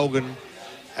 Traralgon,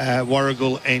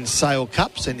 Warragul and Sale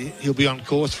Cups, and he'll be on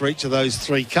course for each of those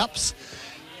 3 cups.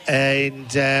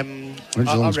 And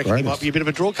I reckon he might be a bit of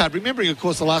a draw card. Remembering, of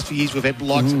course, the last few years we've had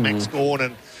likes of Max Gawn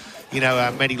and,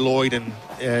 Matty Lloyd and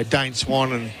Dane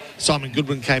Swan, and Simon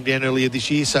Goodwin came down earlier this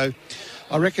year. So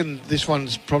I reckon this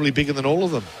one's probably bigger than all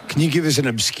of them. Can you give us an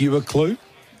obscure clue?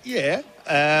 Yeah.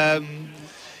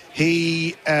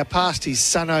 He passed his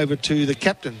son over to the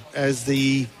captain as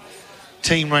the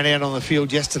team ran out on the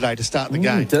field yesterday to start the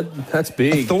game. That's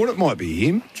big. I thought it might be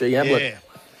him. Gee, Ablett. Yeah.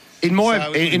 In my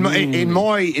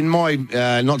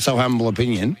not so humble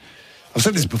opinion, I've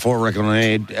said this before, I reckon, on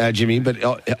air, Jimmy, but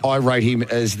I rate him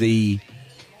as the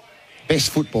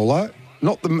best footballer,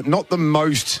 not the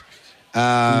most.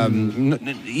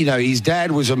 His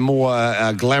dad was a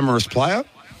more glamorous player,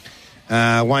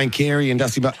 Wayne Carey and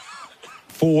Dusty, but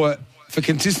for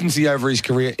consistency over his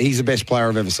career, he's the best player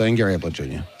I've ever seen, Gary Ablett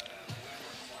Jr.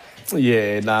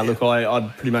 Yeah, look,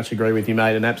 I'd pretty much agree with you,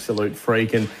 mate. An absolute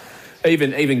freak. And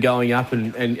even going up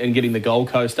and getting the Gold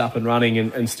Coast up and running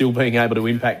and still being able to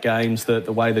impact games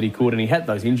the way that he could. And he had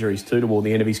those injuries too toward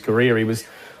the end of his career.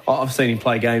 I've seen him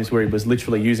play games where he was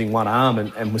literally using one arm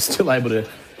and was still able to,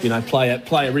 play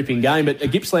a ripping game. But a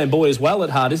Gippsland boy as well at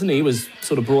heart, isn't he? He was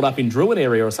sort of brought up in Druin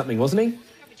area or something, wasn't he?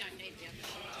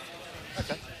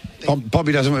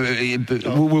 Bobby doesn't.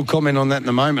 We'll comment on that in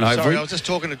a moment, hopefully. Sorry, I was just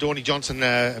talking to Dawny Johnson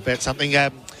about something.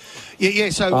 So.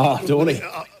 Dawny.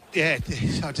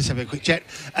 I'll just have a quick chat.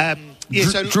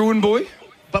 Druin boy?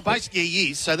 But basically he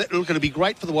is. So that's going to be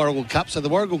great for the Warragul Cup. So the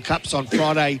Warragul Cup's on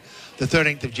Friday, the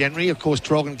 13th of January. Of course,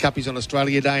 Traralgon Cup is on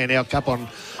Australia Day and our Cup on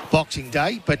Boxing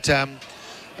Day. But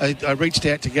I reached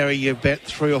out to Gary about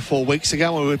 3 or 4 weeks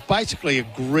ago and we've basically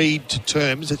agreed to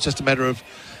terms. It's just a matter of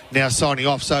now signing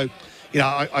off. So,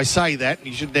 I say that, and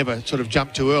you should never sort of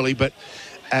jump too early, but,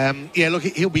 look,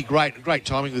 he'll be great. Great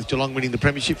timing with Geelong winning the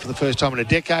premiership for the first time in a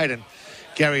decade, and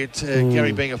Gary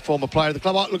being a former player of the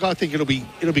club. I think it'll be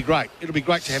great. It'll be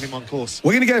great to have him on course.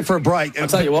 We're going to go for a break. I'll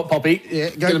tell you what, Poppy. Yeah,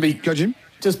 go, Jim.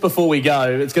 Just before we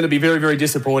go, it's going to be very, very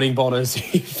disappointing, Bonners,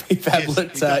 if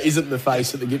Ablett isn't the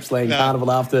face of the Gippsland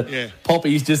Carnival after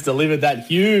Poppy's just delivered that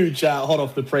huge hot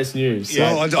off the press news. So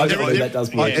hopefully that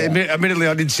does work out. Admittedly,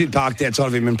 I did sit parked outside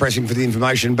of him and press him for the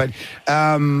information, but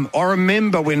I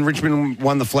remember when Richmond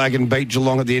won the flag and beat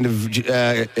Geelong at the end of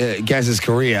Gaz's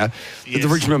career, the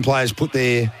Richmond players put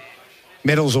their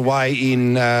medals away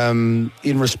in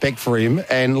respect for him.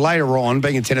 And later on,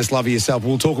 being a tennis lover yourself,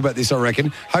 we'll talk about this, I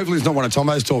reckon. Hopefully it's not one of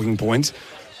Tomo's talking points,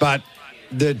 but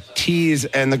the tears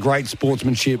and the great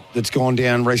sportsmanship that's gone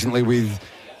down recently with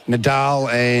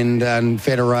Nadal and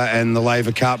Federer and the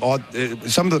Laver Cup.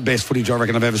 Some of the best footage I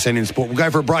reckon I've ever seen in sport. We'll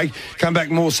go for a break, come back,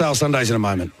 more Sale Sundays in a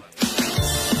moment.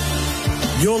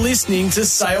 You're listening to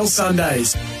Sale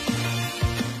Sundays.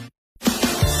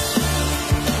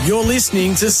 You're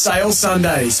listening to Sale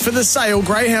Sundays for the Sale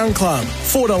Greyhound Club.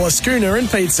 $4 schooner and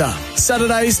pizza.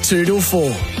 Saturdays 2 till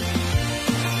 4.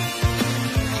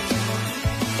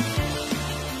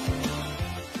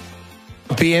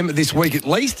 PM this week at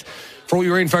least. For all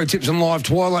your info, tips and live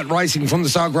twilight racing from the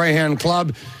Sale Greyhound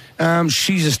Club.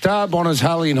 She's a star, Bonners,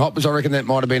 Harley and Hoppers. I reckon that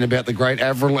might have been about the great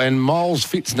Avril and Miles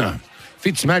Fitzner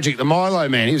Fitzmagic, the Milo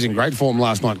man, he was in great form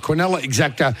last night. Quinella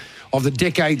Exacta of the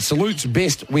decade salutes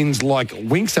best, wins like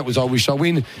winks. That was I Wish I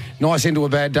Win. Nice end to a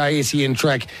bad day, SEN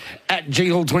track. At G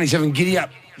Hall 27, giddy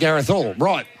up, Gareth Hall.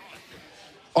 Right.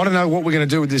 I don't know what we're going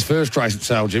to do with this first race at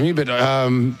Sale, Jimmy, but... Do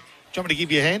you want me to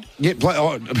give you a hand? Yeah,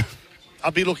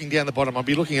 I'll be looking down the bottom. I'll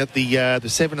be looking at the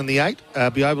 7 and the 8.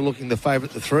 I'll be overlooking the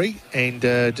favourite, the 3, and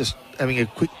just having a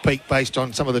quick peek based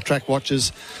on some of the track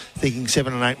watches, thinking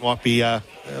 7 and 8 might be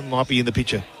in the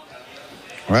picture.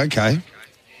 Okay.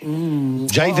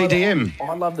 JVDM.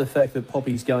 I love the fact that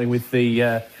Poppy's going with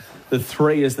the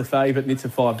 3 as the favourite, and it's a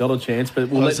 $5 chance, but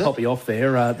we'll let Poppy off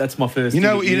there. That's my first. Sorry,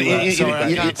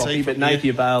 I can't Poppy, but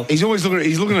Napier Vale. He's always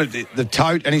looking at the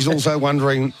tote, and he's also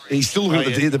wondering. He's still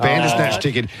looking at the Bandersnatch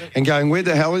ticket and going, "Where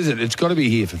the hell is it? It's got to be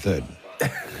here for third."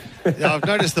 Yeah, I've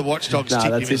noticed the Watchdogs.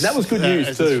 That's it. That was good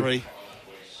news too.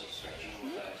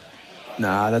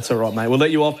 Nah, that's all right, mate. We'll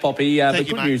let you off, Poppy. But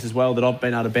good news as well that I've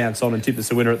been able to bounce on and tip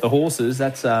us a winner at the horses.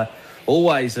 That's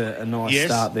always a nice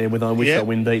start there with I Wish I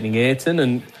Win beating Ayrton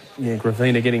and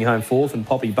Gravina getting home fourth and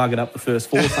Poppy buggered up the first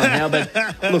four somehow. But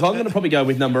look, I'm going to probably go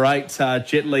with number 8,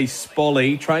 Jet Li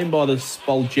Spolly, trained by the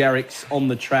Spoljarics on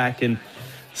the track. And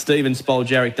Stephen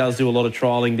Spoljaric does do a lot of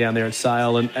trialling down there at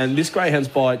Sale. And this greyhound's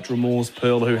by Dremor's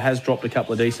Pearl, who has dropped a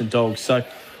couple of decent dogs. So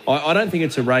I don't think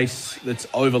it's a race that's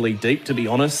overly deep, to be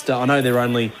honest. I know they're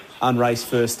only unraced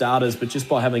first starters, but just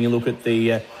by having a look at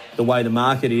the way the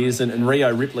market is, and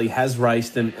Rio Ripley has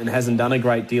raced and hasn't done a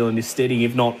great deal and is steady,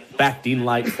 if not backed in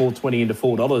late, $4.20 into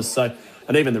 $4. So,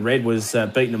 and even the Red was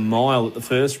beaten a mile at the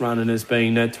first run and has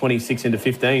been 26 into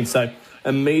 15. So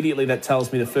immediately that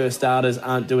tells me the first starters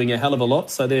aren't doing a hell of a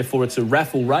lot. So therefore it's a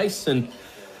raffle race. And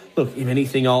look, if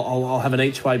anything, I'll have an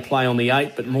each-way play on the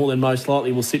 8, but more than most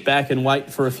likely we'll sit back and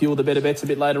wait for a few of the better bets a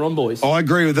bit later on, boys. I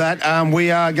agree with that.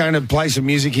 We are going to play some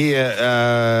music here,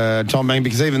 Tom Bang,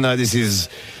 because even though this is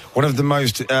one of the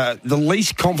most, the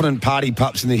least confident party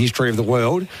pups in the history of the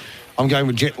world, I'm going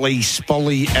with Jet Li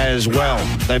Spolly as well.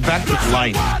 They backed it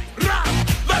late.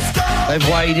 They've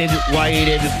waited.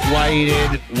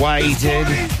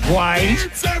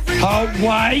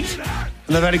 And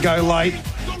they've had to go late.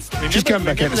 Just come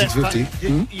back out to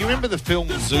 6:50. You remember the film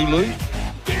Zulu?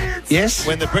 Yes.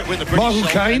 When the British Michael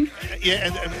Caine. Yeah,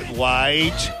 and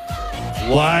wait,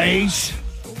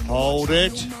 hold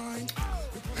it.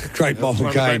 Great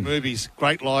Michael Caine. Great movies,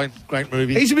 great line, great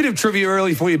movie. Here's a bit of trivia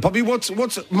early for you, Poppy. What's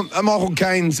Michael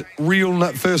Caine's real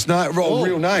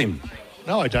name?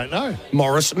 No, I don't know.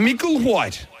 Morris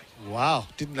Micklewhite. Wow,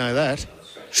 didn't know that.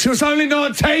 She was only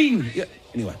 19. Yeah.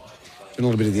 Anyway, doing a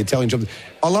little bit of the Italian job.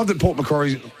 I love that Port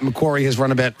Macquarie has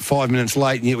run about 5 minutes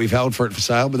late, and yet we've held for it for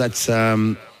sale. But that's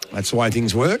the way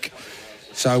things work.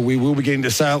 So we will be getting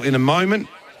to sale in a moment.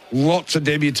 Lots of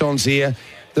debutants here.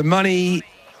 The money.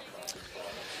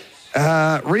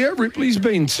 Rio Ripley's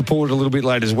been supported a little bit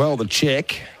late as well. The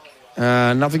check.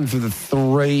 Nothing for the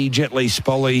 3. Jet Li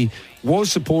Spolly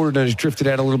was supported and has drifted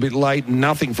out a little bit late.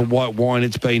 Nothing for White Wine.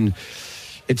 It's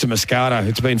a Moscato.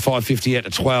 It's been $5.50 out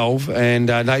to 12, and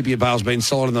Napier Vale's been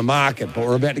solid in the market. But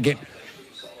we're about to get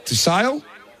to sale.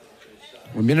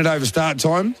 We're a minute over start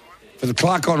time for the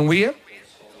Clark on Weir.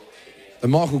 The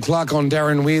Michael Clark on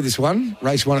Darren Weir, this one.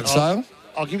 Race 1 at Sale.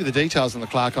 I'll give you the details on the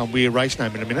Clark on Weir race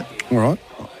name in a minute. All right.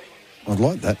 I'd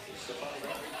like that.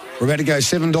 We're about to go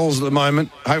 $7 at the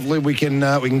moment. Hopefully we can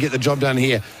get the job done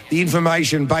here. The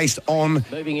information based on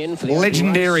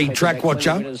legendary track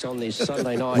watcher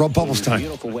Rob Popplestone.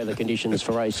 Beautiful weather conditions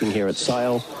for racing here at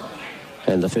Sale,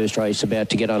 and the first race about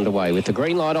to get underway with the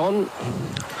green light on.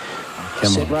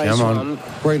 Come on.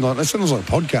 Green light. That sounds like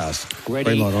a podcast.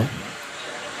 Ready. Green light on.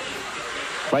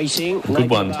 Racing. Good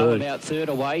one too. About third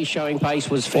away. Showing pace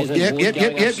was Pheasant. Yep.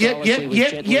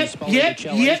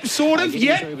 Sort of.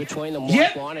 Yep. Between them,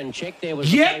 White Wine and Check. There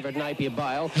was the favourite Napier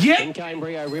Vale. Then came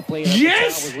Rio Ripley.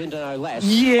 Yes. Was Lyndon O'Lass. On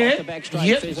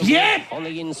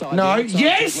the inside. No.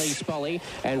 Yes.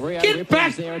 And Rio Get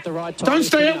back. There at the right time. Don't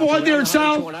stay out wide there at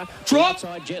Sale. Drop.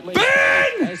 Burn.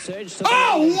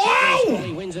 Oh, wow.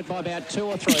 Wins it by about 2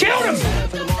 or 3. Killed him.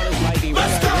 For the Miners, maybe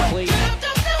Rio Ripley.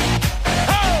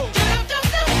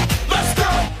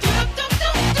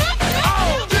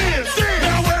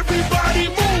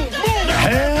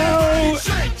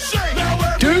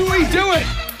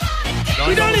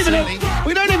 We don't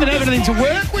even have anything to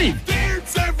work with.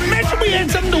 Imagine we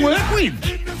had something to work with.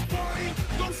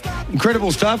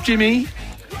 Incredible stuff, Jimmy.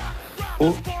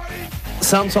 Well,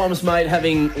 sometimes, mate,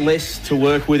 having less to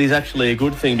work with is actually a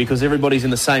good thing because everybody's in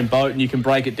the same boat and you can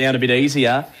break it down a bit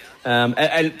easier.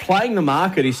 And playing the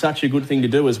market is such a good thing to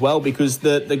do as well because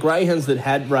the greyhounds that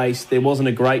had raced, there wasn't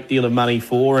a great deal of money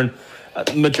for, and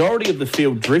majority of the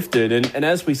field drifted. And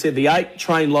as we said, the 8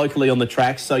 trained locally on the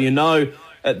track, so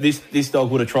this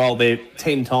dog would have trialled there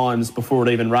 10 times before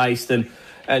it even raced.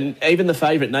 And even the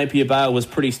favourite, Napier Bale, was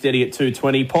pretty steady at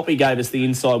 220. Poppy gave us the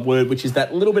inside word, which is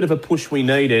that little bit of a push we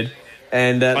needed.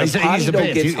 And the party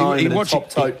dog gets home in a top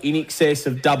tote in excess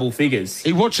of double figures.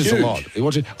 He watches a lot.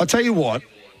 I'll tell you what.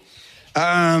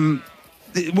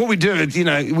 What we do is,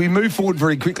 we move forward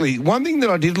very quickly. One thing that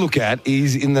I did look at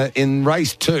is in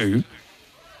race 2,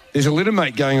 there's a little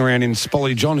mate going around in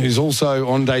Spolly John who's also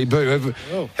on debut.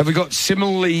 Have we got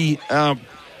similarly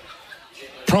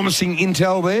promising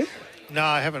intel there? No,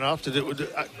 I haven't. I have to do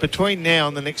between now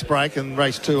and the next break and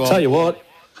race 2. Tell you what.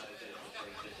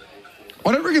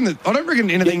 I don't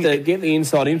reckon anything. Get the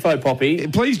inside info, Poppy.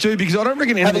 Please do, because I don't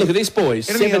reckon anything. Have a look at this, boys.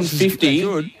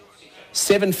 $7.50.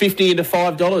 $7.50 into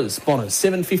 $5, Bonners.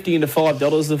 $7.50 into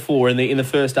 $5 the 4 in the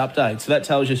first update. So that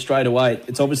tells you straight away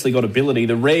it's obviously got ability.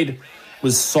 The red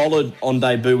was solid on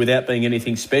debut without being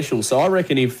anything special. So I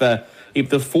reckon if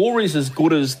the 4 is as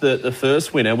good as the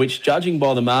first winner, which judging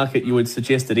by the market you would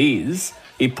suggest it is,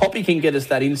 if Poppy can get us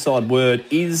that inside word,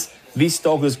 is this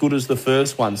dog as good as the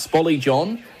first one? Spolly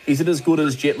John, is it as good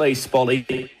as Jet Li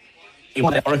Spolly? I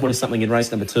reckon it's something in race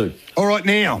number 2. All right,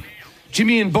 now,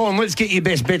 Jimmy and Bond, let's get your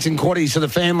best bets and quaddies so the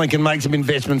family can make some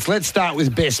investments. Let's start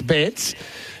with best bets.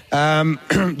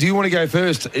 Do you want to go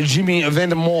first, Jimmy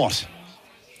Vandermort?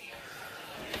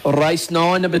 Race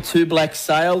 9, number 2, Black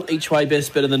Sail. Each way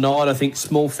best bet of the night. I think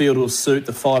Smallfield will suit.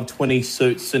 The 520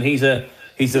 suits. And he's a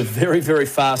very, very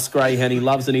fast greyhound. He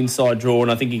loves an inside draw,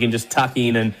 and I think he can just tuck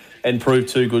in and prove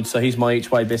too good. So he's my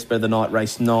each way best bet of the night,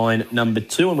 race 9, number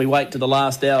 2. And we wait to the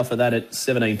last hour for that at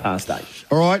 8:17.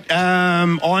 All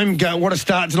right. What a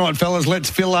start tonight, fellas.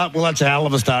 Let's fill up. Well, that's a hell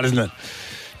of a start, isn't it?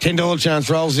 $10 chance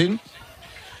rolls in.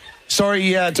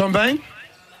 Sorry, Tom Bain?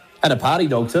 And a party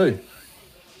dog too.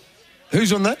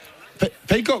 Who's on that?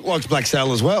 Peacock likes Black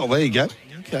Sail as well. There you go.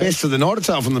 Okay. Best of the night. It's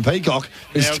out from the Peacock,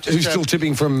 who's still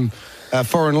tipping from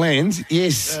foreign lands.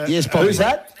 Yes, Poppy. Who's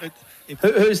that?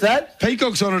 Who's that?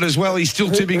 Peacock's on it as well. He's still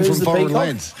tipping from foreign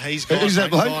lands. He's gone. Who's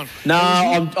that bloke? No,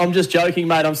 I'm just joking,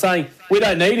 mate. I'm saying we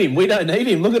don't need him.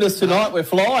 Look at us tonight. We're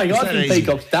flying. I think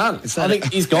Peacock's done. I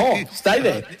think he's gone. Stay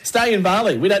there. Stay in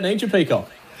Bali. We don't need your Peacock.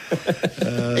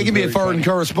 He can be a foreign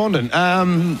correspondent.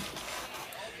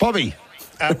 Bobby.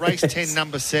 Race 10,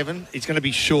 number 7. It's going to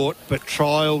be short, but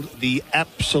trialled the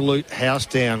absolute house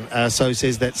down. So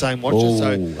says that same watcher. Ooh.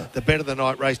 So the bet of the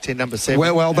night, race 10, number 7.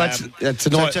 Well, that's a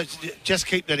nice. So just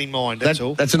keep that in mind. That's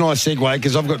all. That's a nice segue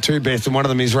because I've got 2 bets, and one of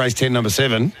them is race 10, number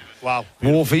 7. Wow.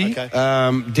 Wharfie.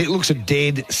 Okay. It looks a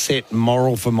dead set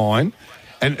moral for mine.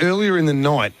 And earlier in the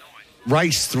night,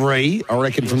 race 3, I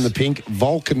reckon from the pink,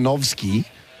 Volkanovski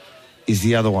is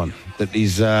the other one that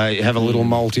is have a little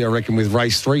multi, I reckon, with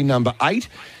race 3, number 8,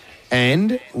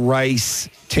 and race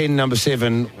 10, number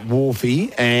 7,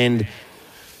 Wharfie. And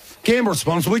gamble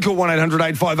responsibly. Call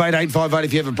 1-800-858-858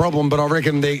 if you have a problem. But I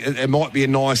reckon it might be a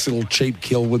nice little cheap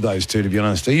kill with those two, to be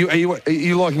honest. Are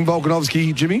you liking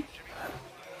Volkanovski, Jimmy?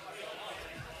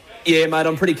 Yeah, mate,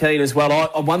 I'm pretty keen as well.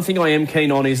 One thing I am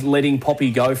keen on is letting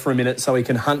Poppy go for a minute so he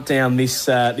can hunt down this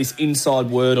inside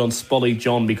word on Spolly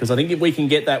John, because I think if we can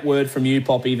get that word from you,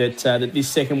 Poppy, that this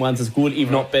second one's as good,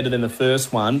 if not better than the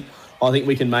first one, I think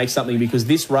we can make something, because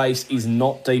this race is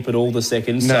not deep at all, the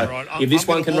second. No. So if this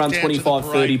one can run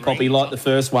 25-30, Poppy, like the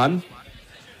first one,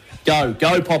 go,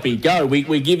 Poppy, go.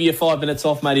 We give you 5 minutes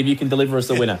off, mate, if you can deliver us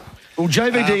the winner. Well,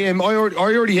 JVDM, I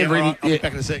already had written. I'll be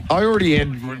back in a sec. I already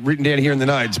had written down here in the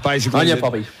notes, basically. On you,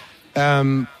 Poppy.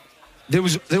 There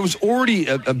was already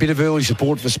a bit of early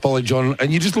support for Spolly John,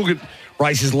 and you just look at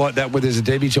races like that where there's a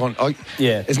debutante.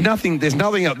 There's nothing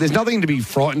to be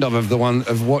frightened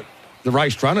of what the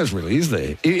race runners really is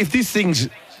there. If this thing's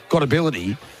got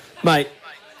ability, mate.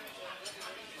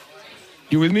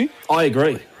 You with me? I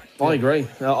agree.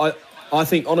 I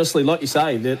think, honestly, like you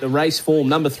say, the race form,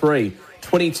 number 3,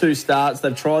 22 starts.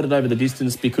 They've tried it over the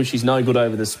distance because she's no good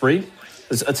over the sprint.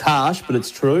 It's harsh, but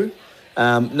it's true.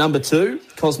 Number 2,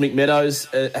 Cosmic Meadows,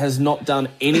 has not done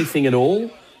anything at all.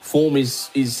 Form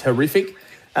is horrific.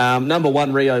 Number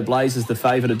 1, Rio Blaze, is the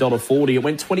favourite, $1.40. It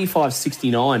went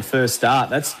 25.69 first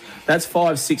start. That's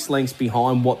 5-6 lengths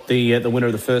behind what the winner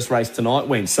of the first race tonight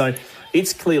went. So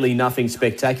it's clearly nothing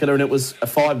spectacular, and it was a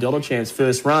 $5 chance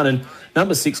first run. And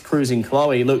number 6, Cruising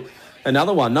Chloe, look,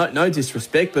 another one, no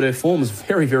disrespect, but her form is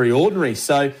very, very ordinary.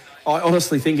 So I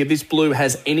honestly think if this blue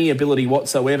has any ability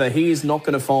whatsoever, he is not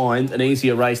going to find an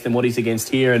easier race than what he's against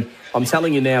here. And I'm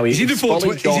telling you now, he's into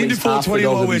 420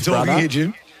 while we're talking here,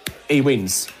 Jim. He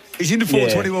wins. He's into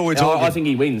 420 while we're talking. I think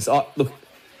he wins. Look,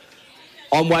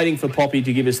 I'm waiting for Poppy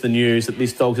to give us the news that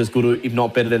this dog's as good, if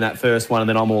not better than that first one, and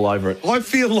then I'm all over it. I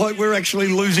feel like we're actually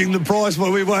losing the price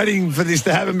while we're waiting for this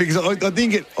to happen because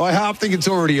I half think it's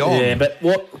already on. Yeah, but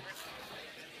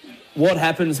what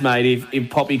happens, mate, if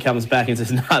Poppy comes back and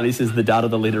says, no, this is the dud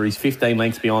of the litter, he's 15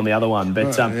 lengths behind the other one.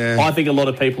 But I think a lot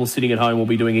of people sitting at home will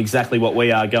be doing exactly what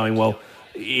we are, going, well,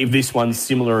 if this one's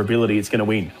similar ability, it's going to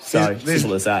win. So,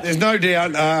 simple as that. There's no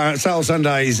doubt Sale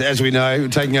Sundays, as we know,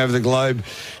 taking over the globe,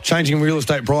 changing real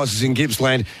estate prices in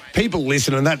Gippsland. People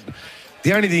listen, and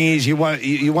the only thing is you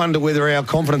wonder whether our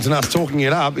confidence in us talking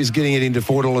it up is getting it into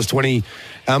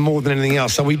 $4.20 more than anything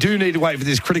else. So we do need to wait for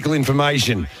this critical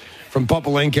information from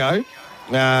Popolenko,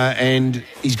 and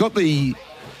he's got the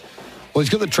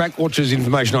track watchers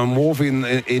information on Wharf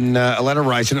in a ladder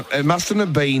race, and it mustn't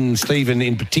have been Stephen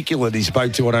in particular that he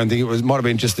spoke to. I don't think might have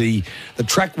been just the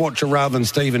track watcher rather than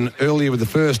Stephen earlier with the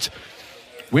first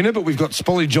winner. But we've got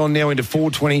Spolly John now into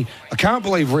 $4.20. I can't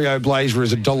believe Rio Blazer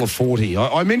is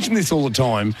 $1.40. I mention this all the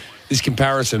time, this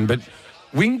comparison, but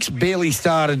Winks barely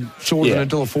started shorter than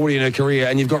 $1.40 in her career,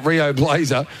 and you've got Rio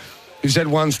Blazer, who's had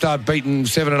one start beaten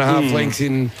 7.5 lengths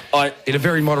in a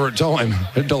very moderate time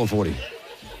at $1.40.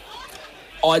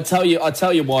 I tell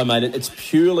you why, mate. It's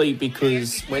purely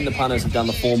because when the punters have done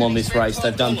the form on this race,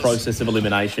 they've done process of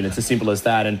elimination. It's as simple as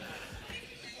that. And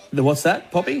what's that,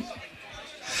 Poppy?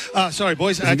 Sorry,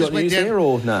 boys. Have you got news there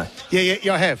or no?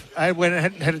 Yeah, I have. I went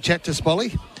and had a chat to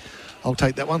Spolly. I'll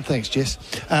take that one. Thanks, Jess.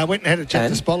 Went and had a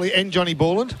chat to Spolly and Johnny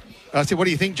Borland. I said, what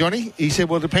do you think, Johnny? He said,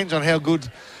 well, it depends on how good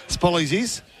Spolly's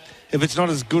is. If it's not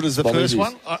as good as the first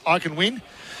one, I can win.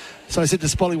 So I said to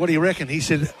Spolly, what do you reckon? He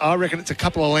said, I reckon it's a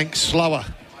couple of lengths slower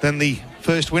than the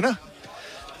first winner.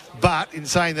 But in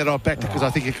saying that, I've backed it because I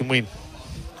think it can win.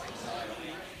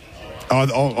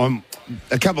 I'm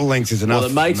a couple of lengths is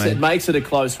enough. Well, it makes it a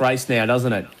close race now,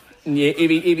 doesn't it? Yeah,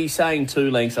 if he's saying 2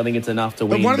 lengths, I think it's enough to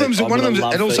win. But one of them's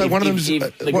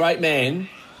the great man.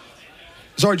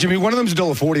 Sorry, Jimmy. One of them's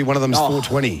 $1.40. One of them's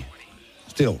 $4.20.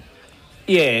 Still.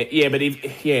 Yeah, but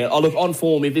look, on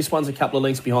form, if this one's a couple of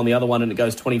lengths behind the other one and it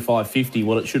goes 25.50,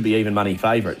 well, it should be even money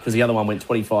favourite because the other one went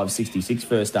 25.66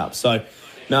 first up. So,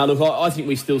 no, look, I think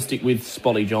we still stick with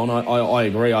Spolly John. I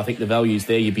agree. I think the value's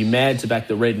there. You'd be mad to back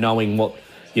the red knowing what,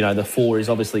 the 4 is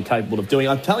obviously capable of doing.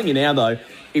 I'm telling you now, though,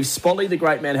 if Spolly, the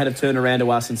great man, had to turn around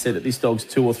to us and said that this dog's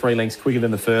 2 or 3 lengths quicker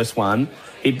than the first one,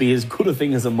 he'd be as good a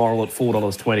thing as a moral at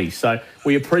 $4.20. So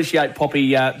we appreciate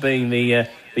Poppy being the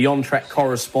on-track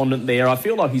correspondent there. I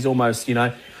feel like he's almost,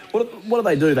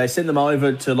 what do? They send them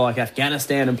over to, like,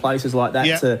 Afghanistan and places like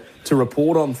that to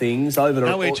report on things over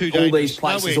to all these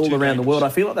places all around the world. I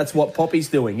feel like that's what Poppy's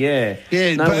doing, yeah.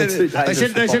 Yeah, but they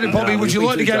said to Poppy, would you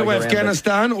like to go to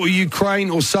Afghanistan or Ukraine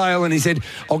or Sale? And he said,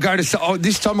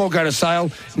 this time I'll go to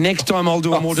Sale. Next time I'll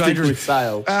do a more dangerous.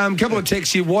 Sale. Couple of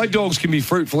texts here. Why dogs can be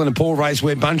fruitful in a poor race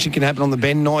where bunching can happen on the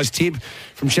bend. Nice tip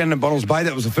from Shannon at Bottles Bay.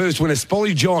 That was the first winner.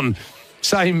 Spolly John,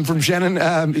 same from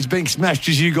Shannon, is being smashed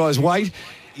as you guys wait.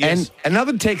 Yes. And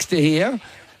another texter here,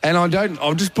 and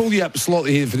I'll just pull you up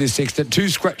slightly here for this texter. 2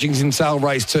 scratchings in Sale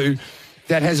Race 2.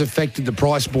 That has affected the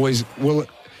price, boys. Well,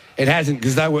 it hasn't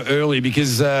because they were early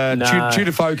because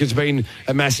Tudor Folk has been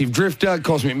a massive drifter.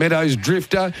 Cosmic Meadows,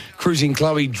 drifter. Cruising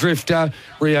Chloe, drifter.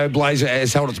 Rio Blazer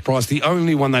has held its price. The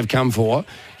only one they've come for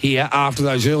here after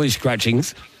those early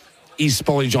scratchings is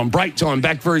Spolly John. Break time.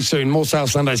 Back very soon. More Sale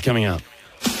Sundays coming up.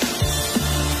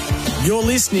 You're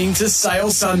listening to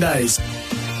Sale Sundays.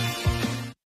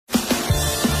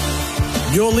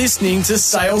 You're listening to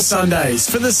Sale Sundays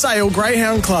for the Sale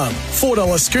Greyhound Club.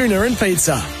 $4 schooner and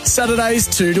pizza. Saturdays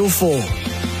 2 till 4.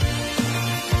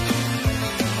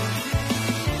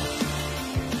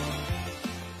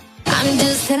 I'm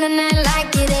just telling it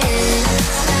like it is.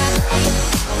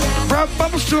 Rob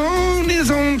Bubblestone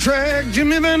is on track.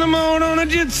 Jimmy Vandermoot on a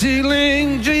Jitsi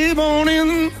Ling. Jib on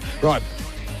in. Right.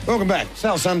 Welcome back.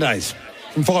 Sale Sundays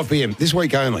from 5 p.m. this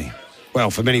week only.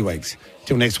 Well, for many weeks.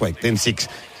 Till next week, then 6.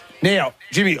 Now,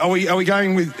 Jimmy, are we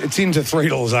going with... It's into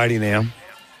 $3.80 now.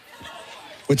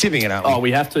 We're tipping it, aren't we? Oh,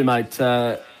 we have to, mate.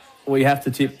 We have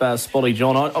to tip Spolly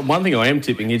John. One thing I am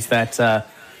tipping is that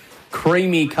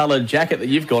creamy coloured jacket that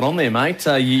you've got on there, mate.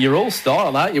 You're all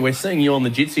style, aren't you? We're seeing you on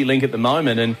the Jitsi link at the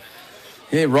moment and...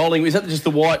 Yeah, rolling. Is that just the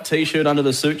white T-shirt under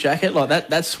the suit jacket? Like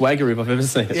that's swagger if I've ever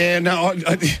seen it. Yeah, no,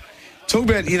 talk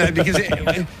about,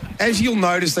 because as you'll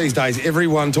notice these days,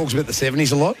 everyone talks about the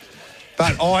 70s a lot.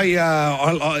 But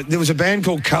I there was a band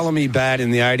called Colour Me Bad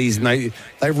in the 80s, and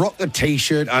they rocked the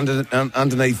T-shirt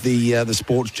underneath the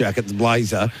sports jacket, the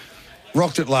blazer.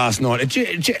 Rocked it last night.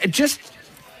 It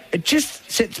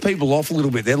just sets people off a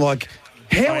little bit. They're like,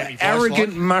 how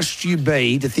arrogant must you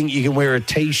be to think you can wear a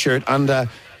T-shirt under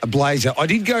a blazer. I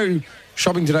did go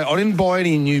shopping today. I didn't buy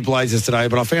any new blazers today,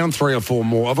 but I found 3 or 4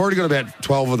 more. I've already got about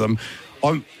 12 of them.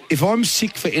 If I'm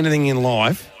sick for anything in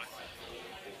life,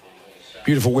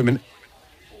 beautiful women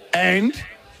and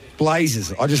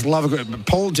blazers. I just love it.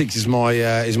 Politics is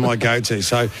my go-to.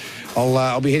 So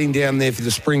I'll be heading down there for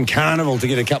the Spring Carnival to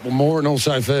get a couple more, and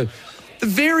also for the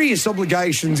various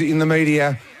obligations in the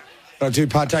media that I do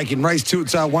partake in. Race 2,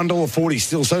 it's $1.40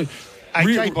 still. So, hey,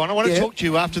 J-Bon, I want to talk to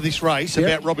you after this race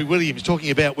about Robbie Williams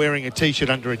talking about wearing a T-shirt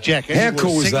under a jacket. How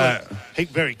cool is that?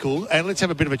 Very cool. And let's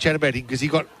have a bit of a chat about him, because he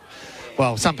got...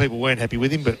 Well, some people weren't happy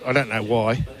with him, but I don't know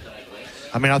why.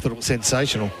 I mean, I thought it was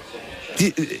sensational.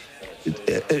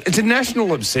 It's a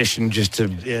national obsession just to...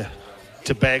 Yeah,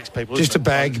 to bags people. Just to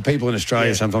bag people in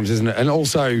Australia sometimes, isn't it? And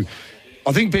also...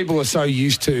 I think people are so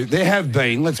used to... There have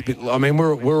been...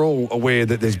 we're all aware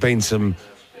that there's been some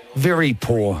very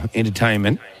poor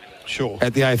entertainment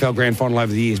at the AFL Grand Final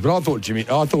over the years. But I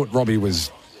thought Robbie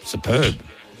was superb.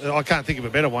 I can't think of a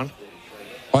better one.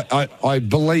 I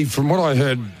believe, from what I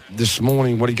heard this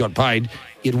morning, what he got paid,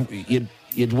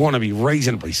 you'd want to be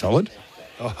reasonably solid.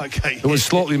 Oh, okay. It was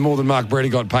slightly more than Mark Brady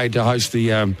got paid to host the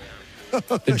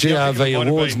GRV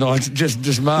Awards night, just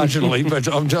marginally. But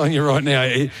I'm telling you right now,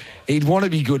 he'd want to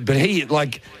be good. But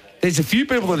there's a few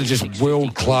people that are just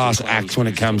world-class acts when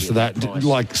it comes to that,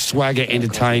 like swagger,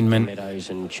 entertainment,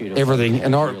 everything.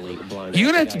 And you're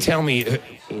going to have to tell me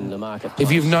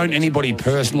if you've known anybody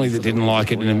personally that didn't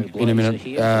like it in a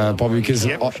minute, Bobby, because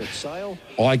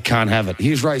I can't have it.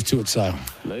 Here's race 2 at Sale.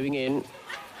 Moving in.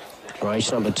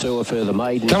 Race number 2, a further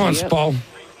maiden. Come on, Spol.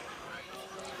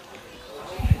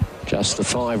 Just the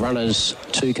 5 runners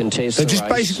to contest. They just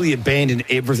basically abandoned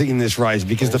everything in this race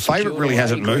because the favourite really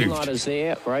hasn't moved.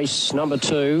 There. Race number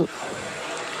 2.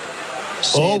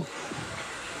 Oh.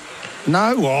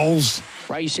 No walls.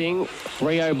 Racing.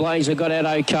 Rio Blazer got out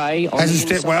okay. Hasn't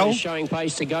stepped well. Showing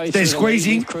pace to go. They're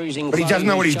squeezing, but he doesn't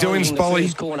know what he's doing,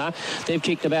 Spolly. They've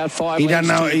kicked about 5. He doesn't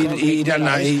know. He doesn't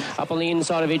know. Up on the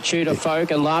inside of it, Tudor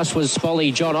Folk, and last was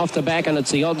Spolly John off the back, and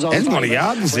it's the odds on. There's not a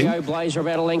yard in sync. Rio Blazer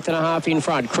about a length and a half in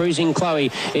front. Cruising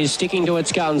Chloe is sticking to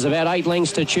its guns. About 8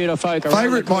 lengths to Tudor Folk.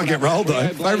 Favourite might get rolled though.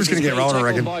 Favourite's going to get rolled, I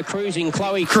reckon. By Cruising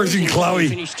Chloe. Cruising Chloe.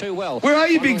 Finished too well. Where are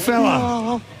you, big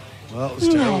fella? Well, it was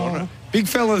terrible, wasn't it? Big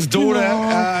fella's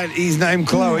daughter is named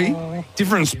Chloe.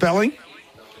 Different spelling.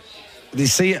 The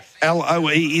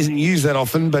C-L-O-E isn't used that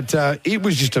often, but it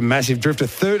was just a massive drifter.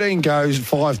 13 goes,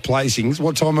 5 placings.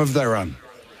 What time have they run?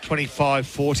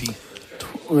 25:40.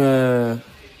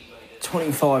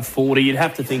 25:40. You'd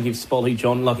have to think if Spolly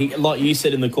John, like you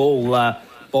said in the call,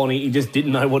 Bonnie, he just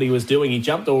didn't know what he was doing. He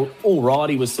jumped all right.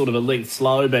 He was sort of a length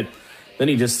slow, but then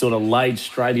he just sort of laid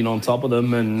straight in on top of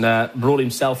them and brought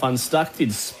himself unstuck. Did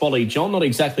Spolly John. Not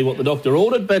exactly what the doctor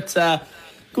ordered, but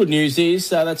good news is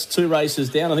that's 2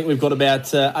 races down. I think we've got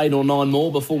about 8 or 9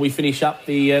 more before we finish up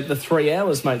the 3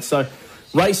 hours, mate. So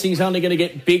racing's only going to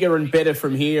get bigger and better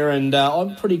from here, and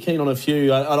I'm pretty keen on a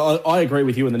few. I agree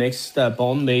with you in the next,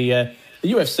 Bond, the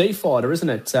UFC fighter, isn't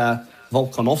it?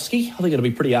 Volkanovski. I think it'll be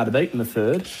pretty hard to beat in the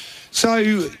 3rd.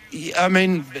 So, I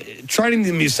mean, training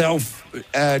them yourself,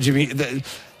 Jimmy,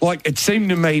 it seemed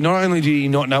to me, not only did he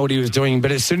not know what he was doing, but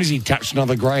as soon as he touched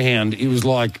another greyhound, he was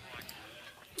like,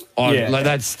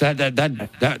 that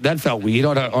felt weird.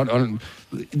 I don't,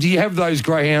 do you have those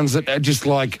greyhounds that are just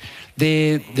like,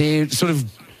 they're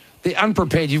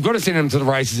unprepared? You've got to send them to the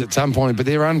races at some point, but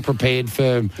they're unprepared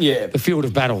for the field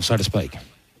of battle, so to speak.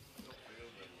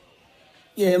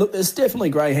 Yeah, look, there's definitely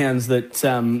greyhounds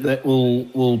that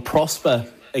will prosper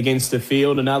against the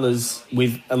field, and others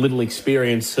with a little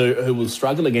experience who will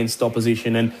struggle against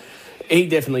opposition. And he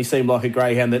definitely seemed like a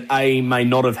greyhound that may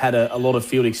not have had a lot of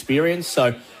field experience.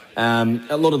 So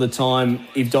a lot of the time,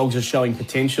 if dogs are showing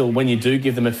potential, when you do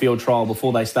give them a field trial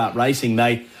before they start racing,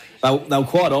 they'll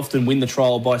quite often win the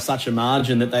trial by such a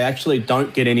margin that they actually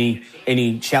don't get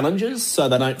any challenges, so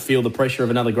they don't feel the pressure of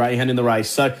another greyhound in the race.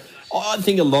 So I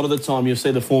think a lot of the time you'll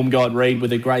see the form guide read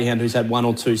with a greyhound who's had 1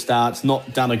 or 2 starts,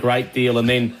 not done a great deal, and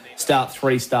then start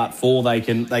 3, start 4, they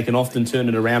can often turn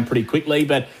it around pretty quickly.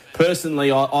 But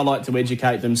personally, I like to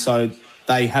educate them so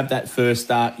they have that first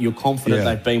start. You're confident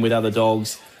they've been with other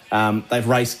dogs. They've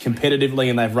raced competitively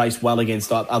and they've raced well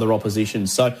against other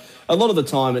oppositions. So a lot of the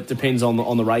time it depends on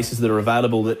the races that are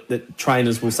available that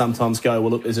trainers will sometimes go,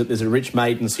 well, look, there's a rich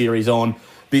maiden series on.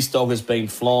 This dog has been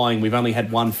flying. We've only had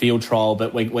 1 field trial,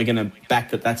 but we're going to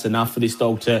back that's enough for this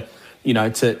dog to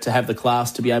have the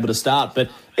class to be able to start. But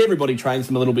everybody trains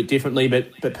them a little bit differently.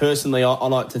 But personally, I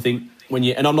like to think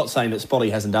and I'm not saying that Spotty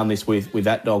hasn't done this with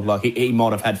that dog. Like he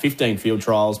might have had 15 field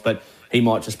trials, but he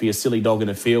might just be a silly dog in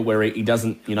a field where he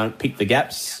doesn't, pick the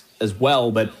gaps as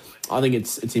well. But I think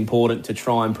it's important to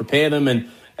try and prepare them and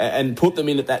put them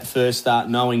in at that first start,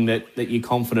 knowing that you're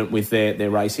confident with their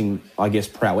racing, I guess,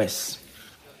 prowess.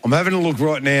 I'm having a look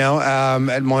right now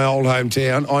at my old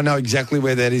hometown. I know exactly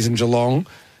where that is in Geelong,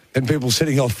 and people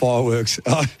setting off fireworks.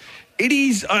 It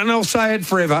is, and I'll say it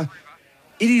forever,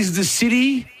 it is the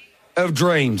city of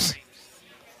dreams.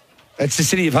 It's the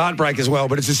city of heartbreak as well,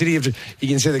 but it's the city of... You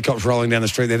can see the cops rolling down the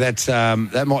street there. That's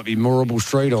that might be Moorabool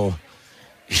Street or...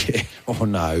 Yeah. Oh,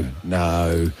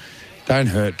 no. Don't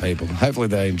hurt people. Hopefully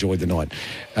they enjoyed the night.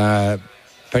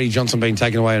 Petty Johnson being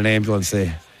taken away in an ambulance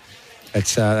there.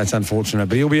 That's unfortunate,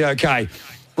 but he'll be okay.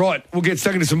 Right, we'll get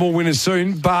stuck into some more winners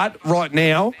soon, but right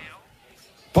now,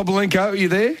 Popolenko, are you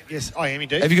there? Yes, I am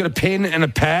indeed. Have you got a pen and a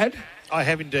pad? I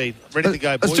have indeed. Ready to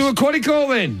go, boys. Let's do a quaddie call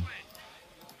then.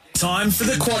 Time for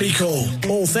the Quaddie Call.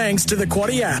 All thanks to the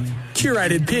Quaddie app.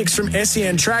 Curated picks from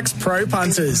SEN Track's pro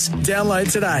punters. Download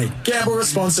today. Gamble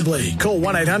responsibly. Call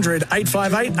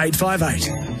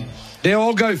 1-800-858-858. Now,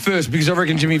 I'll go first because I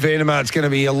reckon Jimmy Vandermart's going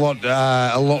to be a lot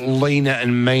leaner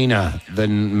and meaner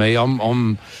than me. I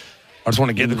just want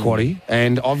to get the quaddie,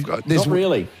 and I've got... Not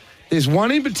really. There's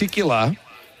one in particular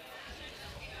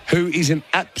who is an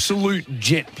absolute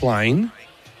jet plane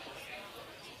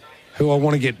who I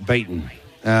want to get beaten.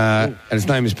 And his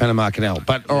name is Panama Canal.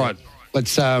 But, all right,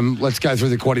 let's go through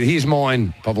the quaddie. Here's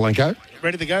mine, Popolenko.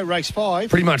 Ready to go, race 5.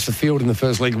 Pretty much the field in the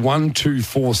first leg. 1, 2,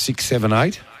 4, 6, 7,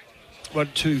 8. 1,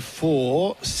 2,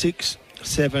 4, 6,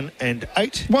 7, and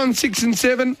 8. 1, 6, and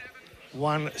 7.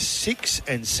 1, 6,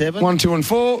 and 7. 1, 2, and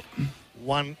 4.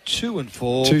 1, 2, and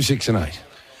 4. 2, 6, and 8.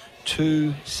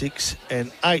 2, 6,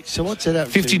 and 8. So what's that up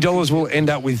to? $50 will end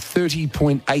up with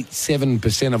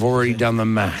 30.87%. I've already done the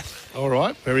math. All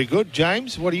right, very good.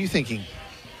 James, what are you thinking?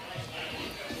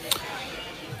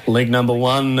 Leg number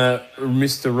 1,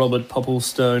 Mr. Robert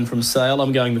Popplestone from Sale.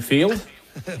 I'm going the field.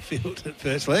 Field at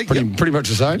first leg. Pretty much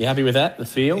the same. You happy with that? The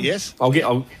field? Yes. I'll get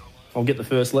the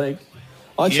first leg.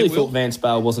 I actually thought Vance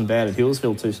Bale wasn't bad at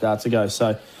Hillsville 2 starts ago,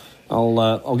 so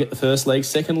I'll get the first leg.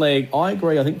 Second leg, I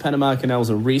agree. I think Panama Canal's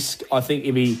a risk. I think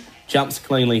if he jumps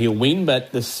cleanly, he'll win,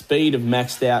 but the speed of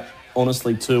Maxed Out,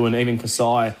 honestly, too, and even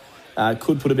Kasai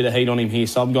could put a bit of heat on him here.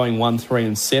 So I'm going 1, 3,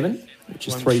 and 7, which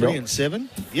is $3. 1, 3, and 7.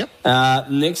 Yep.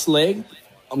 Next leg,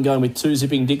 I'm going with 2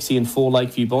 Zipping Dixie and 4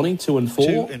 Lakeview Bonnie. 2 and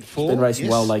 4. 2 and 4. Been racing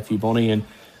well, Lakeview Bonnie, and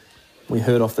we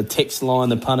heard off the text line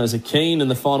the punters are keen.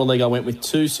 And the final leg, I went with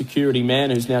 2 Security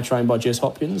Man, who's now trained by Jess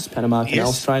Hopkins, Panama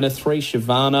Canal's trainer. 3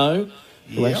 Shivano,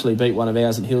 who actually beat one of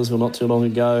ours at Hillsville not too long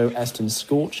ago, Aston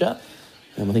Scorcher.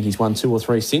 I think he's won 2 or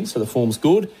 3 since, so the form's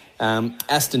good.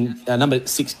 Aston, number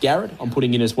 6 Garrett, I'm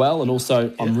putting in as well. And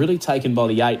also, I'm really taken by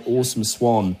the 8 Awesome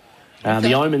Swan.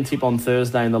 The Omen tip on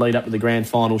Thursday in the lead up to the grand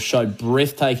final showed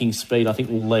breathtaking speed. I think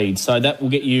will lead. So that will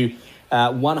get you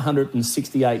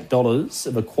 $168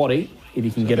 of a quaddie if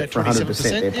you can get it for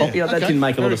 100% there. Poppy, that didn't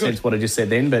make a lot of sense what I just said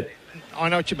then, but... I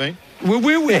know what you mean. Well,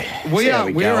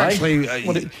 we're actually...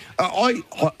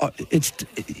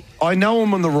 I know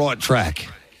I'm on the right track,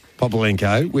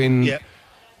 Popolenko,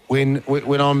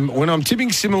 when I'm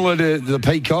tipping similar to the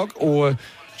Peacock or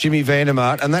Jimmy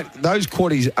Vandermart, and those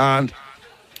quaddies aren't...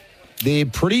 They're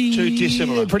pretty too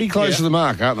dissimilar. Pretty close to the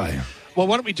mark, aren't they? Well,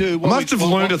 why don't we do... I must have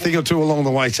learned a thing or two along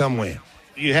the way somewhere.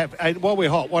 You have. While we're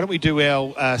hot, why don't we do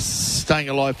our Staying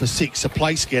Alive for 6, a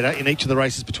place getter in each of the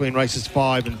races between races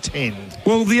 5 and 10?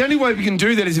 Well, the only way we can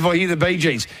do that is if I hear the Bee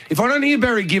Gees. If I don't hear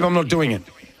Barry Gibb, I'm not doing it.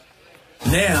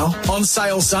 Now, on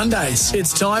Sale Sundays,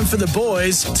 it's time for the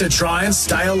boys to try and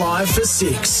stay alive for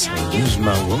 6. Use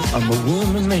my woman. I'm a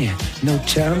woman man. No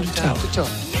time to talk.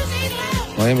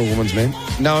 I am a woman's man.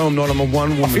 No, I'm not. I'm a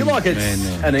one-woman man. I feel like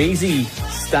it's an easy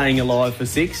Staying Alive for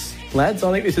 6, lads.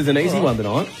 I think this is an easy one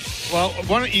tonight. Well,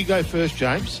 why don't you go first,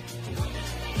 James?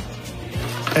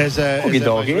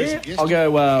 I'll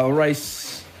go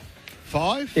race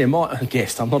 5. Yeah, my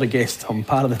guest. I'm not a guest. I'm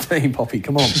part of the team, Poppy.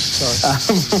 Come on.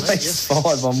 Sorry. Race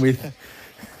 5. I'm with.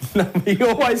 He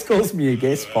always calls me a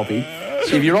guest, Poppy.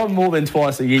 So if you're on more than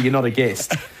twice a year, you're not a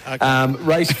guest. Okay.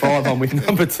 Race 5. I'm with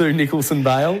number 2, Nicholson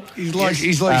Vale. He's like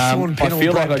Sean Penn. I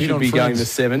feel like I should be going the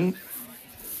 7.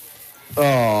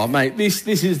 Oh, mate, this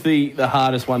is the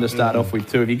hardest one to start off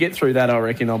with, too. If you get through that, I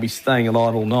reckon I'll be staying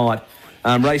alive all night.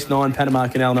 Race 9, Panama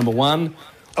Canal, number 1.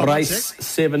 Race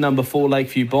 7, number 4,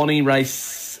 Lakeview Bonnie.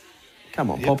 Come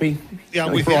on, Poppy. Yeah,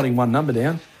 I'm writing one number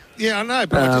down. Yeah, I know,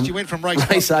 but you went from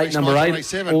race 8, number 8, race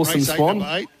 7, Awesome race 8, Swan.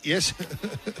 number 8, yes.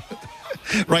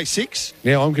 Race 6.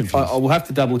 Yeah, I'm confused. I will have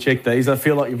to double-check these. I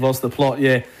feel like you've lost the plot,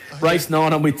 yeah. Race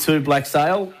 9, I'm with 2, Black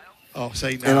Sail. Oh,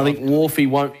 see, no, and I think Wharfie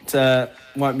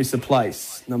won't miss a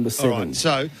place, number 7. All right,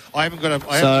 so I haven't got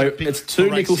a... So it's 2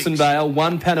 Nicholson Vale,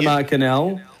 1 Panama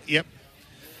Canal. Yep.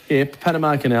 Yeah,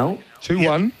 Panama Canal.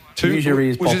 2-1. Use your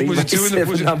ears, Poppy. Was it 2 in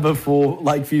the... number 4,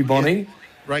 Lakeview Bonnie.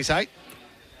 Race 8.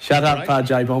 Shut up,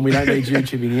 J-Bond. We don't need you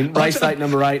chipping in. Race 8,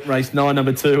 number 8. Race 9,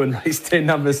 number 2. And race 10,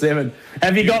 number 7.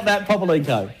 Have you got that,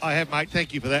 Popolico? I have, mate.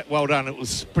 Thank you for that. Well done. It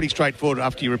was pretty straightforward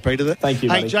after you repeated it. Thank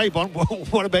you, Hey, buddy. J-Bond,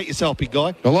 what about yourself, big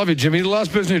guy? I love you, Jimmy. The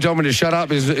last person who told me to shut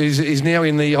up is now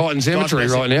in the Highton Cemetery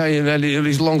right now. And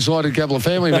he's alongside a couple of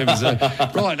family members.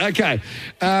 Right, okay.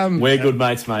 We're good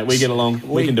mates, mate. We get along.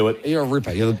 We can do it. You're a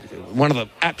ripper. You're one of the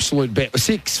absolute best.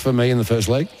 6 for me in the first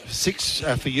leg. 6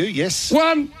 for you, yes.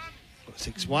 1.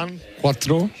 6-1.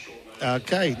 4.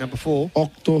 Okay, number 4.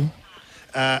 8.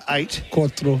 8.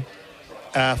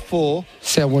 4. 4.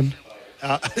 7.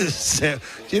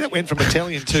 Gee, that went from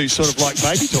Italian to sort of like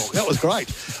baby talk. That was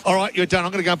great. All right, you're done.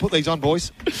 I'm going to go and put these on,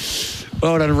 boys.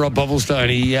 Well done, Rob Bubblestone.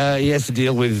 He has to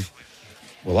deal with,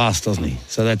 us, doesn't he?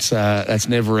 So that's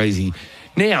never easy.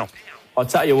 Now, I'll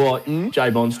tell you what,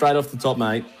 J-Bond, straight off the top,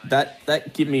 mate,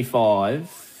 that Give Me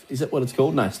 5, is that what it's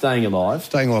called? No, Staying Alive.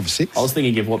 Staying Alive for 6. I was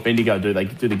thinking of what Bendigo do. They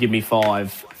do the Give Me 5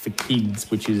 for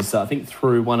kids, which is, I think,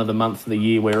 through one of the months of the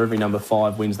year where every number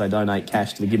 5 wins, they donate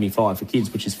cash to the Give Me 5 for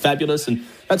kids, which is fabulous. And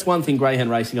that's one thing greyhound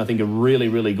racing, I think, are really,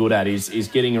 really good at is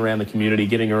getting around the community,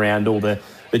 getting around all the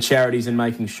charities and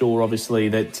making sure, obviously,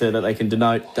 that they can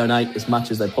donate as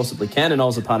much as they possibly can. And I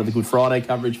was a part of the Good Friday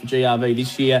coverage for GRV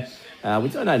this year. We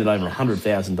donated over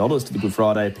 $100,000 to the Good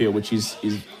Friday Appeal, which is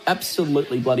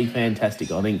absolutely bloody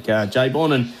fantastic. I think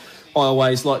J-Bon, and I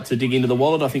always like to dig into the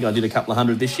wallet. I think I did a couple of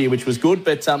hundred this year, which was good.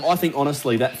 But I think,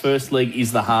 honestly, that first leg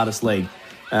is the hardest leg.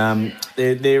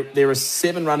 There are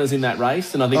 7 runners in that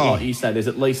race, and I think, like you say, there's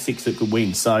at least 6 that could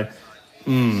win. So it's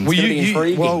going to be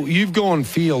intriguing. You've gone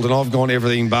field, and I've gone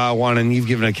everything bar one, and you've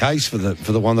given a case for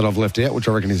the one that I've left out, which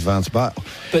I reckon is Vance Bale.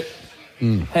 But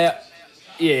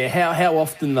how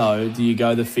often, though, do you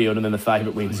go the field and then the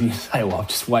favourite wins and you say, well, I've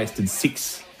just wasted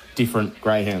 6 different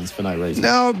greyhounds for no reason?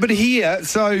 No, but here,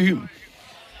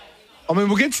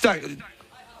 we'll get stuck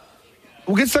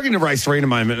into race 3 in a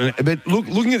moment. But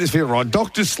looking at this field, right,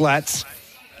 Dr. Slats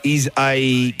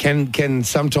can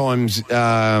sometimes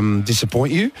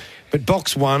disappoint you. But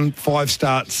box 1, 5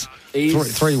 starts,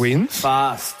 3 wins.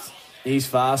 He's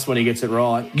fast when he gets it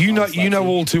right. You know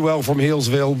all too well from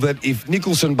Healesville that if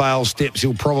Nicholson Bale steps,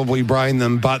 he'll probably brain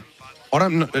them. But I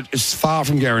don't know. It's far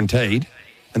from guaranteed,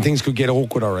 and things could get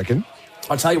awkward, I reckon.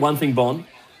 I'll tell you one thing, Bon.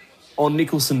 On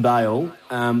Nicholson Bale,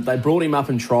 they brought him up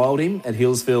and trialled him at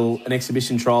Healesville, an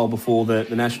exhibition trial before the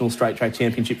National Straight Track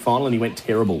Championship final, and he went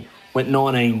terrible. Went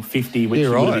 19.50, which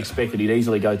you would have expected he'd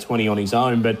easily go 20 on his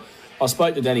own, but I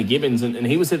spoke to Danny Gibbons, and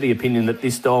he was of the opinion that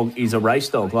this dog is a race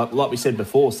dog. Like we said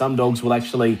before, some dogs will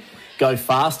actually go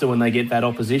faster when they get that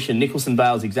opposition. Nicholson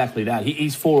Bale's exactly that.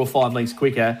 He's 4 or 5 lengths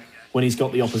quicker when he's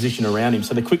got the opposition around him.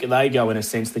 So the quicker they go, in a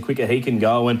sense, the quicker he can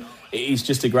go. And he's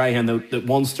just a greyhound that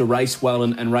wants to race well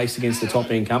and race against the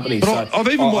top-end companies. So I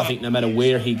think no matter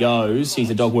where he goes, he's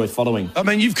a dog worth following. I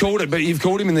mean, you've called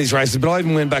him in these races, but I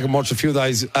even went back and watched a few of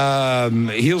those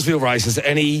Healesville races,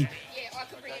 and he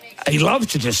loves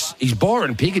to he's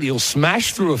Byron Pickett. He'll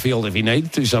smash through a field if he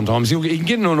needs to sometimes. He can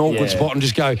get into an awkward spot and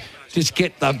just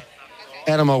get out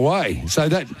of my way. So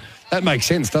that makes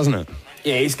sense, doesn't it?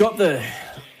 Yeah, he's got the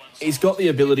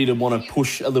ability to want to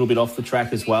push a little bit off the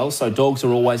track as well. So dogs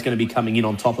are always going to be coming in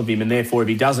on top of him, and therefore if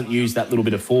he doesn't use that little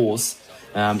bit of force,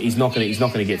 he's not going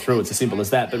to get through. It's as simple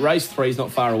as that. But race 3 is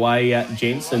not far away,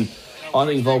 gents, and I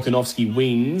think Volkanovski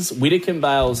wins. Whittaker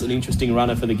Bale's an interesting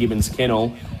runner for the Gibbons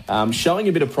Kennel, showing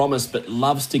a bit of promise but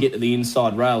loves to get to the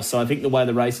inside rail. So I think the way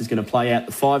the race is going to play out,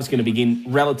 the 5 is going to begin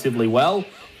relatively well,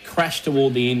 crash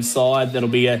toward the inside. That'll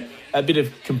be a bit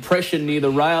of compression near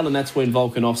the rail, and that's when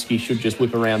Volkanovski should just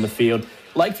whip around the field.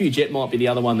 Lakeview Jet might be the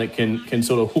other one that can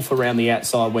sort of hoof around the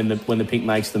outside when the pink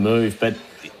makes the move. But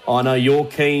I know you're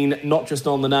keen, not just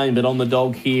on the name, but on the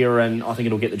dog here, and I think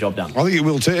it'll get the job done. I think it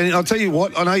will too. And I'll tell you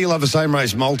what, I know you'll have the same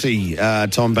race multi,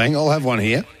 Tom Bang. I'll have one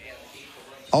here.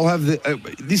 I'll have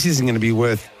this isn't going to be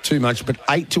worth too much, but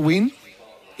 8 to win.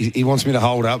 He wants me to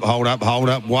hold up,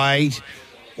 wait.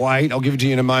 I'll give it to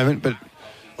you in a moment, but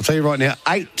I'll tell you right now,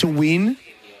 8 to win,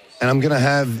 and I'm going to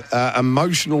have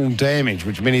emotional damage,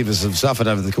 which many of us have suffered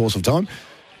over the course of time,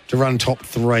 to run top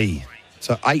 3.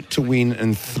 So 8 to win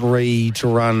and 3 to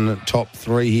run top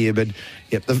 3 here. But,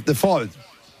 yep, the 5,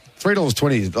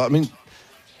 $3.20. I mean,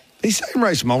 these same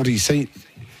race multis,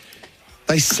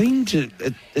 they seem to,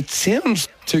 it sounds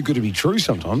too good to be true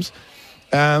sometimes.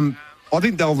 I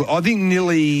think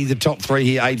nearly the top 3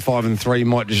 here, 8, 5 and 3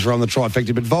 might just run the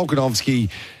trifecta. But Volkanovski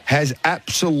has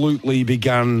absolutely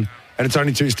begun, and it's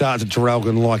only 2 starts at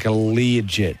Traralgon, like a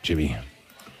Learjet, Jimmy.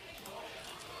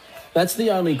 That's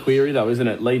the only query, though, isn't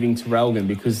it, leaving Traralgon?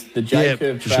 Because the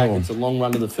J-curve track, It's a long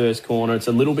run to the first corner. It's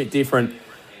a little bit different.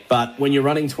 But when you're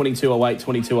running 22.08,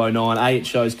 22.09, A, it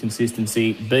shows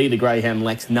consistency. B, the greyhound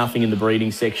lacks nothing in the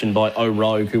breeding section by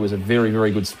O'Rogue, who was a very,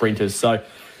 very good sprinter. So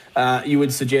you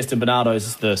would suggest that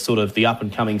Bernardo's the sort of the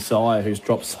up-and-coming sire who's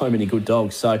dropped so many good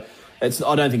dogs. So I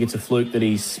don't think it's a fluke that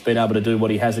he's been able to do what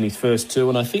he has in his first two.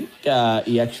 And I think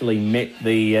he actually met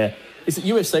the... is it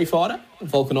UFC fighter,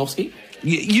 Volkanovski?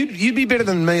 You'd be better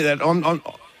than me that on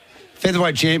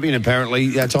featherweight champion,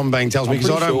 apparently, Tom Bang tells me,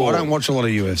 because I don't watch a lot of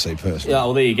UFC personally. Yeah,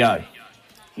 well, there you go.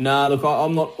 No, look,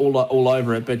 I'm not all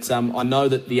over it, but I know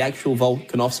that the actual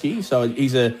Volkanovski, so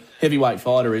he's a heavyweight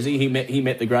fighter, is he? He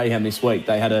met the greyhound this week.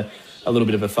 They had a little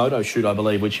bit of a photo shoot, I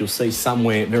believe, which you'll see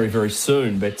somewhere very, very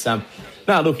soon. But,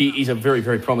 no, look, he's a very,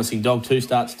 very promising dog. 2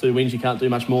 starts, 2 wins. You can't do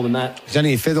much more than that. He's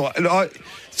only a featherweight.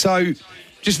 So...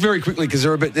 Just very quickly, because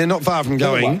they're not far from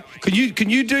going. Can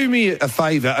you do me a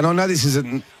favour? And I know this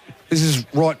is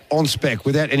right on spec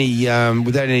without any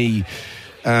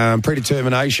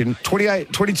predetermination. 22.08,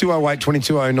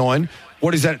 22.09.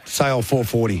 What is that sale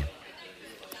 440?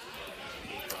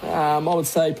 I would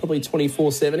say probably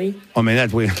 24.70. I mean,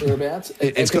 that's weird. Thereabouts.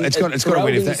 It's got to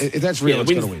win. If that's real,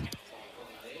 it's got to win.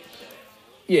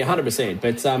 Yeah, 100%.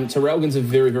 But Traralgon's a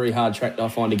very, very hard track, I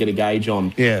find, to get a gauge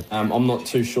on. Yeah. I'm not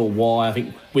too sure why. I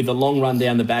think with the long run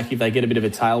down the back, if they get a bit of a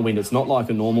tailwind, it's not like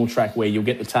a normal track where you'll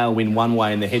get the tailwind one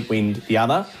way and the headwind the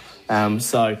other.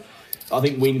 So I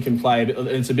think wind can play a bit.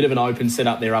 It's a bit of an open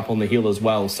setup there up on the hill as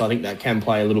well. So I think that can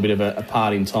play a little bit of a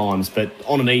part in times. But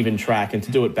on an even track, and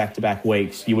to do it back-to-back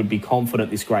weeks, you would be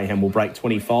confident this greyhound will break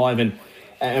 25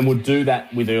 and would do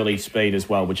that with early speed as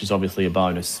well, which is obviously a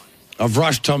bonus. I've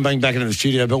rushed Tom Bang back into the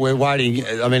studio, but we're waiting.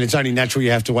 I mean, it's only natural you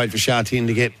have to wait for Sha-Tin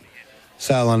to get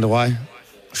sale underway.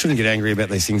 I shouldn't get angry about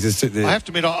these things. I have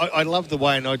to admit, I love the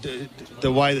way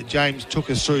the way that James took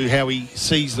us through how he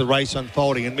sees the race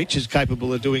unfolding, and Mitch is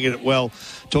capable of doing it well,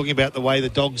 talking about the way the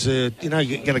dogs are,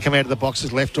 going to come out of the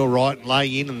boxes left or right and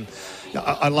lay in, and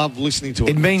I love listening to it.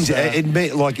 It means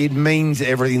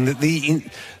everything.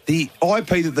 The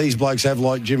IP that these blokes have,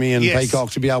 like Jimmy and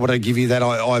Peacock, to be able to give you that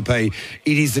IP,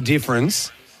 it is the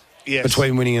difference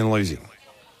between winning and losing.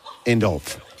 End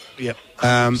of. Yep.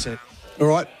 All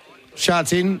right.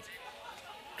 Sha-Tin.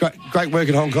 Great work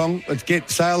in Hong Kong. Let's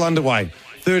get sale underway.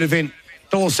 Third event,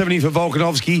 $1.70 for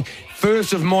Volkanovski.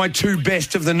 First of my 2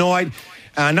 best of the night.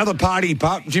 Another party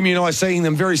pup. Jimmy and I seeing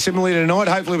them very similarly tonight.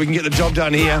 Hopefully we can get the job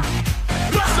done here.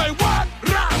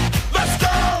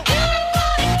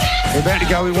 We're about to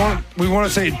go. We want to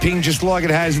see it ping just like it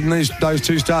has in those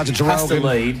 2 starts at Traralgon. Has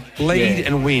to lead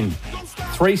and win.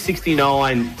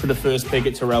 369 to the first peak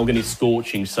at Traralgon is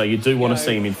scorching, so you do want to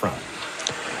see him in front.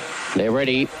 They're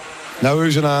ready. No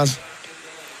oohs and ahs.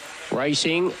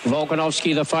 Racing.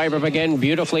 Volkanovski, the favourite again,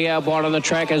 beautifully out wide on the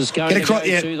track, is going to go to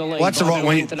the lead. Well, that's the right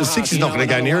one. The 6 is not going to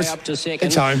go near us.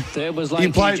 It's home. You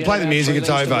can play the music, it's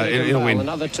over. It'll win.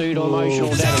 Another 2 to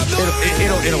Emotional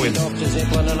Daddy. It'll win. Dr.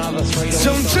 Zeppelin, another 3 to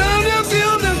Sometimes I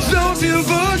feel that don't you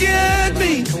forget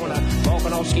me.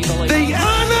 Volkanovski, the lead. They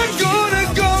are not going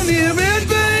to go near it,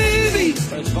 baby.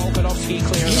 Volkanovski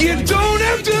clear. You don't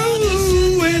have to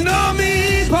ooh and ah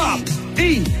me. Pop.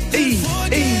 E.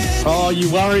 Oh, you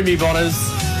worry me, Bonners.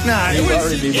 No, it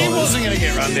wasn't going to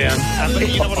get run down. But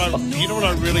you know what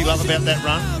I really love about that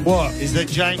run? What? Is that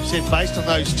James said, based on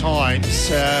those times,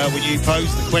 when you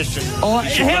posed the question...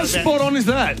 how spot on is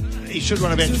that? He should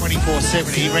run about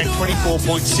 24.70. He ran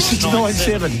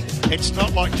 24.697. It's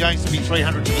not like James to be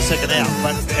 300 to the second out,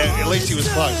 but at least he was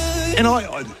close. And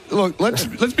look,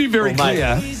 let's be very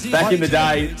clear. Mate, back in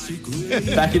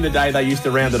the day, they used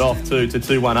to round it off to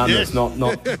 2-1 under. It's not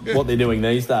what they're doing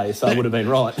these days. So it would have been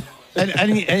right.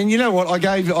 And you know what? I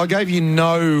gave you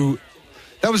no.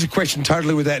 That was a question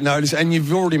totally without notice, and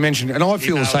you've already mentioned, and I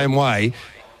feel the same way.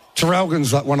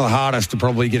 Traralgon's like one of the hardest to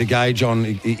probably get a gauge on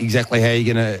exactly how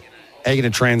you're going to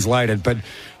translate it. But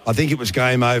I think it was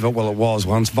game over. Well, it was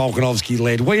once Volkanovski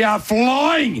led. We are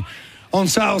flying on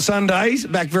Sale Sundays.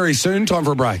 Back very soon. Time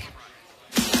for a break.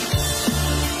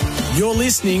 You're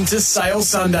listening to Sale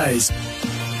Sundays.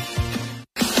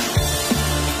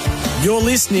 You're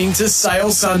listening to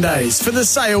Sale Sundays for the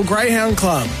Sale Greyhound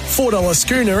Club. $4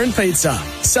 schooner and pizza.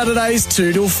 Saturdays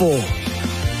 2 till 4.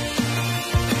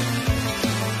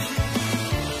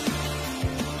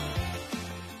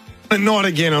 Not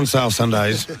again on Sale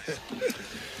Sundays.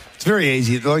 It's very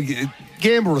easy.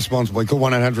 Gamble responsibly. Call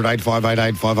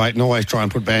 1-800-858-858 and always try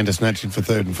and put Bandersnatch in for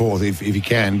third and fourth if you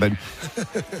can. But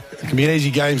it can be an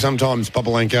easy game sometimes,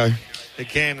 Popolenko. It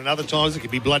can, and other times it can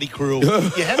be bloody cruel.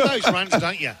 You have those runs,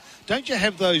 don't you? don't you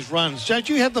have those runs? Don't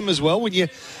you have them as well when you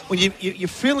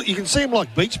feel it? You can see them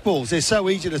like beach balls. They're so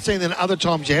easy to see. And then other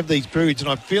times you have these periods, and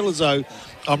I feel as though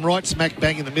I'm right smack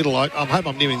bang in the middle. I hope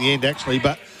I'm nearing the end actually,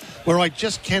 but where I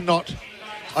just cannot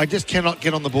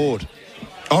get on the board.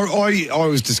 I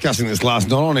was discussing this last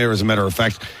night on air. As a matter of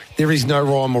fact, there is no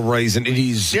rhyme or reason. It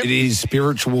is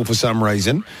spiritual for some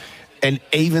reason. And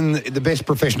even the best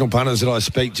professional punters that I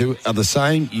speak to are the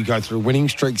same. You go through winning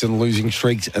streaks and losing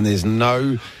streaks, and there's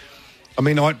no... I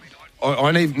mean, I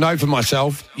know for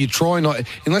myself, you try not...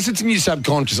 Unless it's in your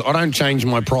subconscious, I don't change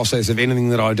my process of anything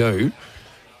that I do.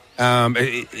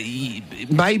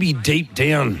 Maybe deep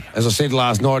down, as I said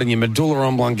last night, in your medulla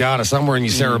oblongata, somewhere in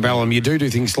your cerebellum, you do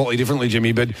things slightly differently,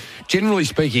 Jimmy. But generally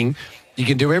speaking, you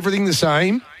can do everything the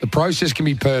same. The process can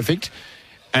be perfect.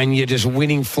 And you're just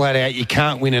winning flat out. You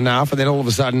can't win enough. And then all of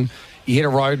a sudden, you hit a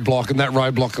roadblock, and that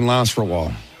roadblock can last for a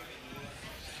while.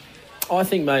 I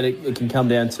think, mate, it can come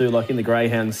down to, like in the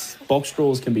greyhounds, box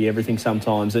draws can be everything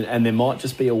sometimes. And there might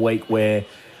just be a week where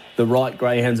the right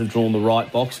greyhounds have drawn the right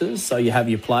boxes. So you have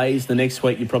your plays. The next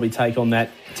week, you probably take on that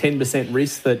 10%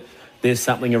 risk that there's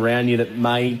something around you that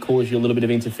may cause you a little bit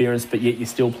of interference, but yet you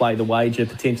still play the wager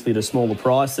potentially at a smaller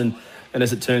price. And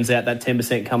as it turns out, that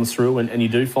 10% comes through and you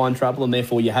do find trouble, and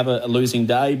therefore you have a losing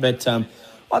day. But I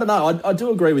don't know. I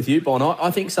do agree with you, Bon.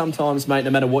 I think sometimes, mate, no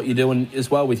matter what you're doing,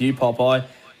 as well with you, Pop,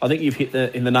 I think you've hit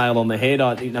the nail on the head.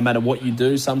 I think no matter what you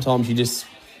do, sometimes you just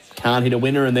can't hit a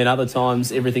winner, and then other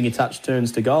times everything you touch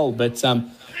turns to gold. But I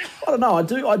don't know.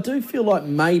 I do feel like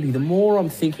maybe the more I'm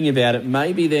thinking about it,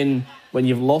 maybe then when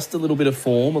you've lost a little bit of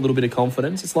form, a little bit of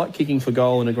confidence, it's like kicking for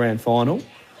goal in a grand final.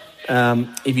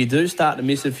 If you do start to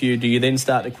miss a few, do you then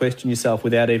start to question yourself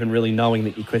without even really knowing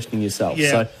that you're questioning yourself?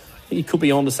 Yeah. So you could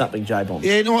be onto something, J-Bomb.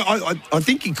 Yeah, no, I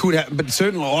think it could happen, but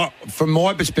certainly from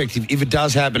my perspective, if it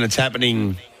does happen, it's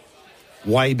happening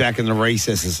way back in the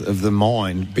recesses of the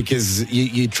mind, because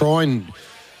you try and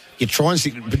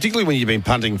particularly when you've been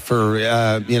punting for,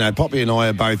 Poppy and I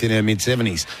are both in our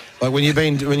mid-70s. Like when you've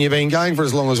been going for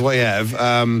as long as we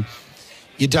have,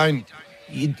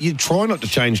 You try not to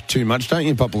change too much, don't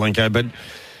you, Popolenko? But,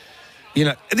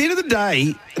 at the end of the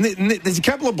day, and there's a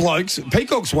couple of blokes,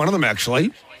 Peacock's one of them,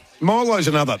 actually. Milo's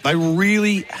another. They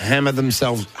really hammer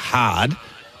themselves hard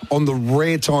on the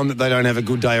rare time that they don't have a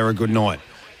good day or a good night.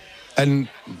 And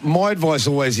my advice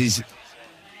always is,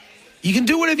 you can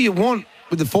do whatever you want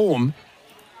with the form,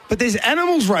 but there's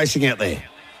animals racing out there.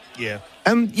 Yeah.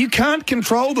 And you can't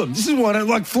control them. This is why I don't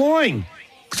like flying.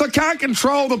 Because I can't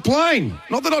control the plane.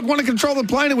 Not that I'd want to control the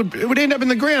plane. It would end up in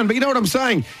the ground. But you know what I'm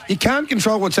saying? You can't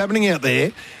control what's happening out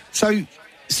there. So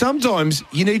sometimes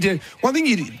you need to... One thing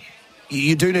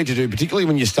you do need to do, particularly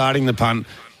when you're starting the punt,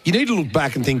 you need to look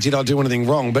back and think, did I do anything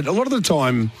wrong? But a lot of the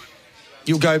time,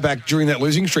 you'll go back during that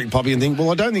losing streak, Poppy, and think,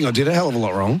 well, I don't think I did a hell of a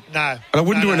lot wrong. No. And I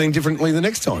wouldn't do anything differently the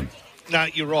next time. No,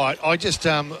 you're right. I just...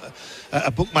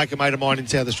 a bookmaker mate of mine in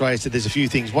South Australia said there's a few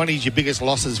things. One is your biggest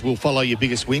losses will follow your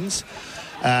biggest wins.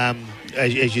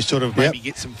 As you sort of maybe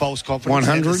get some false confidence.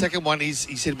 100. And the second one is,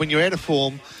 he said, when you're out of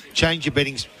form, change your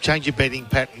betting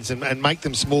patterns and make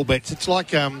them small bets. It's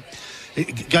like going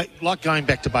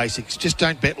back to basics. Just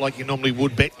don't bet like you normally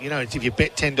would bet. If you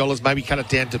bet $10, maybe cut it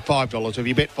down to $5. Or if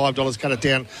you bet $5, cut it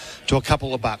down to a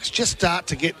couple of bucks. Just start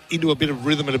to get into a bit of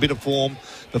rhythm and a bit of form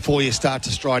before you start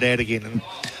to stride out again. And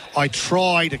I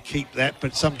try to keep that,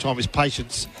 but sometimes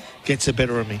patience gets the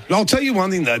better of me. I'll tell you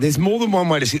one thing, though. There's more than one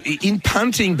way to skin... In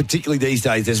punting, particularly these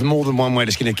days, there's more than one way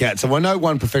to skin a cat. So I know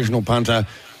one professional punter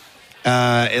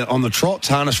on the trots,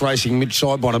 harness racing,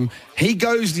 mid-side bottom, he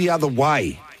goes the other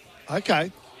way.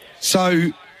 Okay.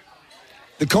 So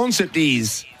the concept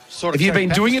is, if you've been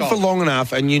doing it for long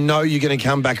enough and you know you're going to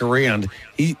come back around,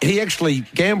 he actually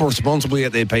gamble responsibly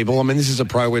out there, people. I mean, this is a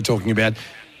pro we're talking about.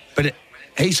 But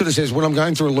he sort of says, when I'm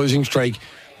going through a losing streak,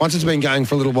 once it's been going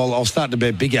for a little while, I'll start to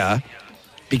bet bigger,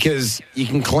 because you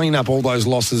can clean up all those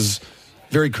losses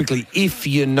very quickly if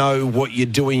you know what you're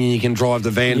doing and you can drive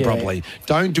the van properly.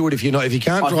 Don't do it if you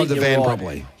can't drive the van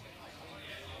properly.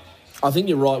 I think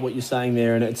you're right what you're saying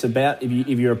there, and it's about if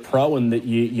you're a pro and that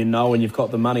you know and you've got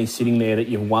the money sitting there that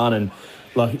you've won, and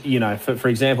for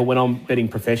example, when I'm betting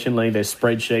professionally, there's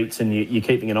spreadsheets and you're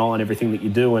keeping an eye on everything that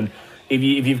you do, and if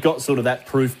you've got sort of that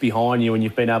proof behind you and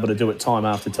you've been able to do it time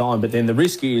after time, but then the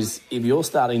risk is if you're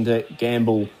starting to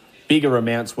gamble bigger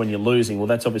amounts when you're losing, well,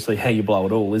 that's obviously how you blow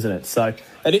it all, isn't it? So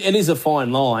it is a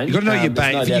fine line. You've got to know your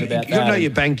bank. No doubt about You've got to know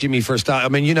your bank, Jimmy, for a start. I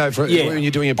mean, when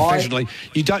you're doing it professionally,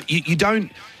 you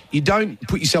don't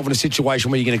put yourself in a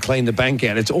situation where you're going to clean the bank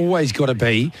out. It's always got to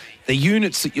be the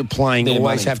units that you're playing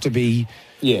have to be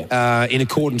in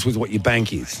accordance with what your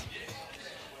bank is.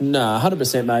 No,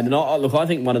 100%, mate. And I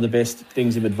think one of the best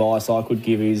things of advice I could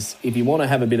give is if you want to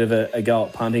have a bit of a go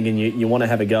at punting and you want to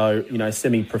have a go,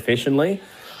 semi-professionally,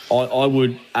 I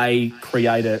would,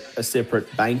 create a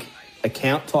separate bank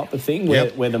account type of thing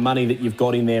where the money that you've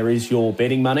got in there is your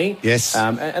betting money. Yes.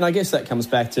 And I guess that comes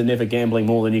back to never gambling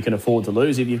more than you can afford to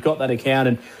lose. If you've got that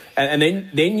account and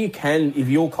then you can, if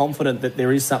you're confident that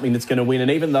there is something that's going to win,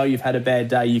 and even though you've had a bad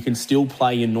day, you can still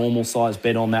play your normal size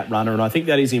bet on that runner. And I think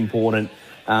that is important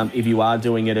if you are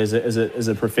doing it as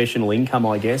a professional income,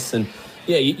 I guess. And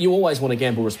yeah, you always want to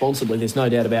gamble responsibly. There's no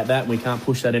doubt about that. And we can't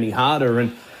push that any harder.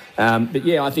 But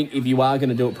yeah, I think if you are going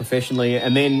to do it professionally,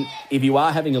 and then if you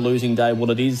are having a losing day,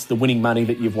 well, it is the winning money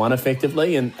that you've won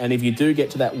effectively. And if you do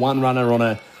get to that one runner on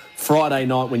a Friday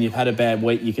night when you've had a bad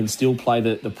week, you can still play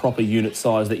the proper unit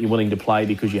size that you're willing to play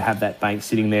because you have that bank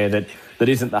sitting there that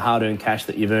isn't the hard-earned cash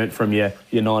that you've earned from your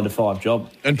 9-to-5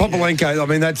 job. And Popolenko, I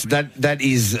mean, that's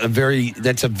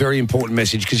a very important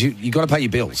message because you got to pay your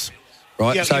bills,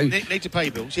 right? Yeah, so you need to pay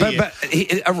your bills. But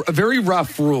a very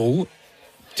rough rule.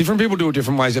 Different people do it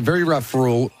different ways. A very rough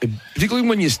rule, particularly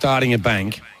when you're starting a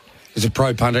bank as a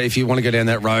pro punter, if you want to go down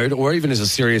that road, or even as a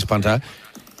serious punter,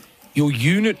 your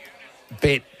unit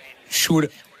bet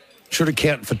should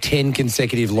account for 10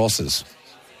 consecutive losses.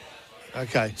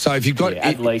 Okay. So if you've got...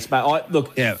 at least, mate.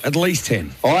 Yeah, at least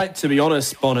 10. To be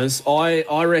honest, Bonners,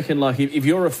 I reckon, like, if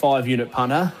you're a 5-unit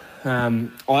punter, I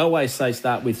always say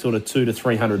start with sort of 200 to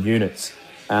 300 units.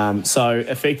 So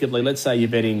effectively, let's say you're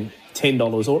betting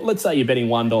 $10, or let's say you're betting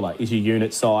 $1 is your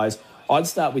unit size. I'd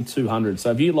start with 200.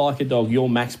 So if you like a dog, your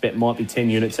max bet might be 10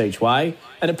 units each way.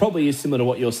 And it probably is similar to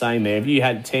what you're saying there. If you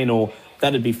had 10, or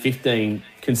that'd be 15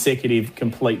 consecutive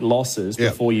complete losses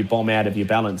before you bomb out of your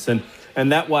balance. And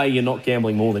that way you're not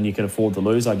gambling more than you can afford to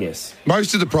lose, I guess.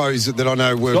 Most of the pros that I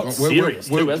know were... Got serious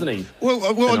too, hasn't he?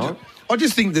 Well, I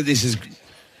just think that this is...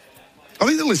 I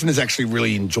think the listeners actually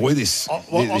really enjoy this.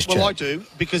 This chat. I do,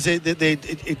 because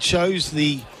it shows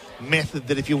the method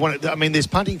that if you want it... I mean, there's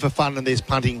punting for fun and there's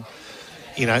punting,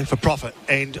 for profit.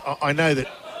 And I know that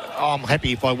I'm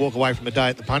happy if I walk away from a day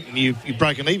at the punt and you've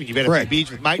broken even, you've had a few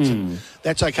beers with mates, and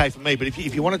that's okay for me. But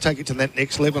if you want to take it to that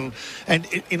next level,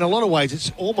 and in a lot of ways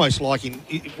it's almost like,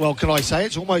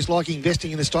 it's almost like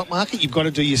investing in the stock market. You've got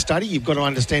to do your study, you've got to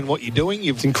understand what you're doing.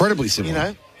 It's incredibly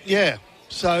similar. Yeah.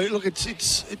 So, look,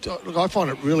 look, I find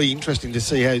it really interesting to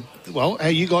see how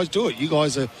you guys do it. You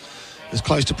guys are as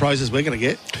close to pros as we're going to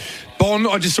get. Bon,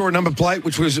 I just saw a number plate,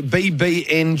 which was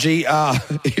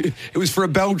BBNGR. It was for a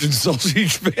Belgian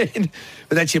sausage fan.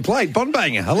 But that's your plate. Bon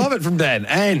banger. I love it from Dan.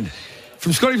 And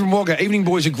from Scotty from Wagga, evening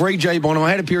boys, agree, J. Bon. I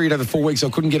had a period over 4 weeks I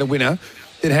couldn't get a winner.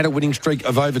 Then had a winning streak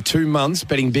of over 2 months,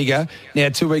 betting bigger. Now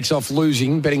 2 weeks off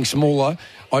losing, betting smaller.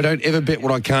 I don't ever bet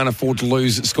what I can't afford to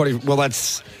lose. Scotty, well,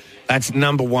 that's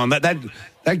number one.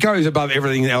 That goes above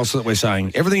everything else that we're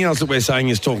saying. Everything else that we're saying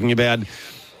is talking about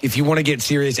if you want to get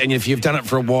serious and if you've done it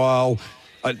for a while,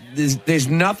 there's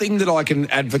nothing that I can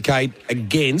advocate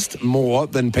against more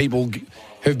than people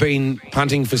who've been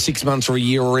punting for 6 months or a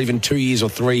year or even 2 years or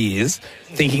 3 years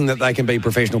thinking that they can be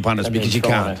professional punters, because you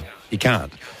can't. You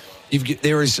can't.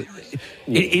 It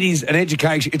is an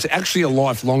education. It's actually a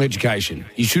lifelong education.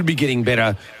 You should be getting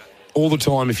better all the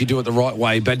time if you do it the right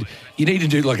way, but you need to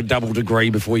do like a double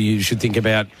degree before you should think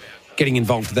about getting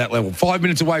involved at that level. 5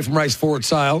 minutes away from race 4 at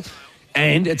Sale,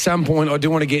 and at some point I do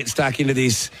want to get stuck into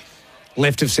this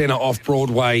left of centre off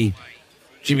Broadway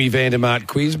Jimmy Vandermart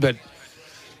quiz, but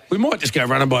we might just go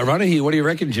runner by runner here. What do you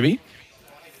reckon, Jimmy?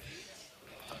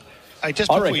 I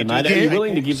reckon, mate. Are you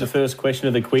willing to give the first question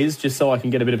of the quiz just so I can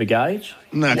get a bit of a gauge?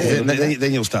 No,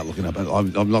 then you'll start looking up.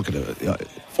 I'm not going to.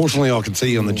 Fortunately, I can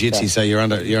see you on the jitsy, so you're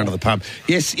under the pump.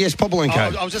 Yes,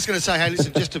 Popolenko. I was just going to say, hey,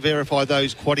 listen, just to verify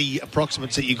those quaddie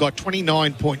approximates that you got,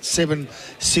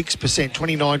 29.76%,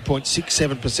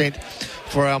 29.67%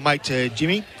 for our mate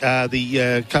Jimmy,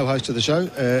 the co-host of the show,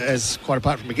 as quite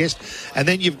apart from a guest. And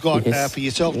then you've got for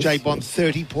yourself, Jay Bond,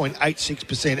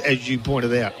 30.86%, as you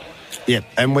pointed out. Yeah,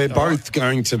 and we're both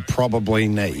going to probably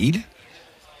need,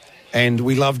 and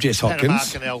we love Jess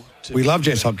Hopkins. We love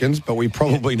Jess Hopkins, but we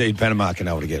probably need Panama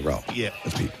Canal to get rolled. Yeah.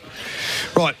 That's big.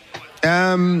 Right.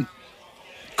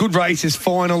 Good races,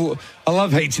 final. I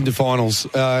love heats into finals.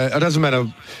 It doesn't matter.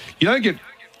 You don't get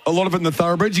a lot of it in the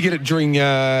thoroughbreds. You get it during,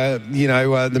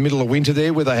 the middle of winter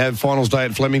there where they have finals day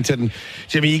at Flemington.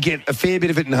 Jimmy, you get a fair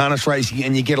bit of it in harness racing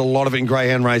and you get a lot of it in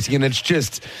greyhound racing, and it's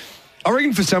just... I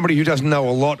reckon for somebody who doesn't know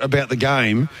a lot about the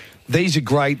game, these are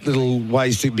great little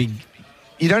ways to be...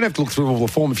 You don't have to look through all the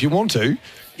form if you want to.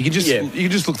 You can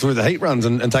just look through the heat runs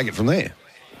and take it from there.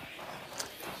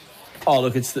 Oh,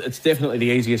 look, it's definitely the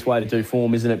easiest way to do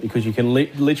form, isn't it? Because you can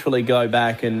literally go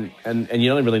back and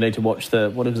you only really need to watch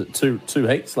two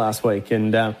heats last week,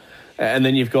 and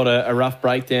then you've got a rough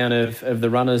breakdown of the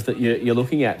runners that you're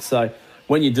looking at. So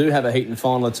when you do have a heat and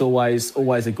final, it's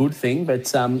always a good thing.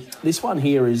 But this one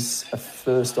here is a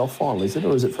first off final, is it,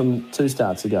 or is it from 2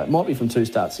 starts ago? It might be from 2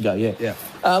 starts ago. Yeah.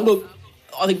 Look,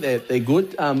 I think they're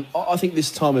good. I think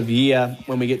this time of year,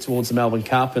 when we get towards the Melbourne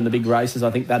Cup and the big races, I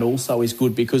think that also is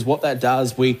good, because what that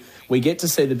does, we get to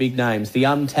see the big names, the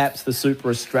Untaps, the Super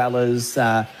Australas,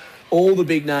 all the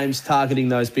big names targeting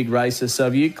those big races. So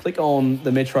if you click on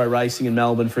the Metro Racing in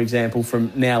Melbourne, for example,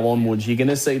 from now onwards, you're going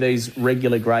to see these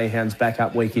regular greyhounds back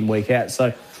up week in, week out.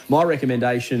 So my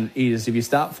recommendation is, if you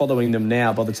start following them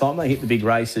now, by the time they hit the big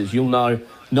races, you'll know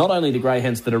not only the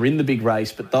greyhounds that are in the big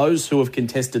race, but those who have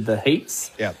contested the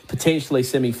heats, potentially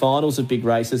semi-finals of big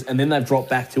races, and then they've dropped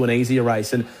back to an easier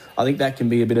race. And I think that can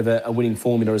be a bit of a winning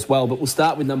formula as well. But we'll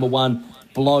start with number 1,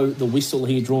 Blow the Whistle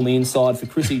here, drawn the inside for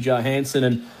Chrissy Johansson.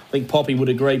 And I think Poppy would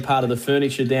agree, part of the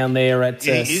furniture down there at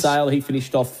Sale. He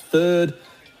finished off 3rd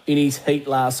in his heat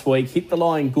last week. Hit the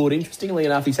line good. Interestingly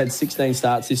enough, he's had 16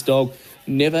 starts, this dog.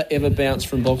 Never, ever bounced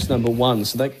from box number 1.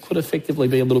 So that could effectively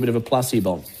be a little bit of a plus here,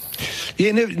 Bon.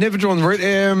 Yeah, never drawn the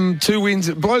route. 2 wins.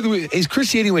 Is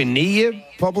Chrissy anywhere near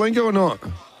Poplenko or not?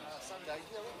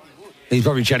 He's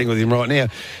probably chatting with him right now.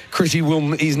 Chrissy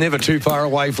he's never too far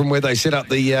away from where they set up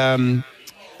the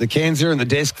cans there and the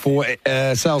desk for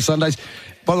Sale Sundays.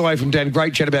 By the way, from Dan,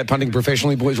 great chat about punting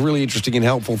professionally, boys. Really interesting and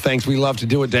helpful. Thanks. We love to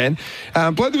do it, Dan.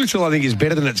 Blow the Whistle, I think, is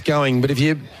better than it's going. But I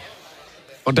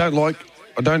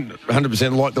don't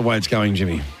 100% like the way it's going,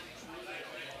 Jimmy.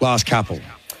 Last couple.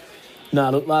 No,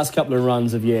 look, last couple of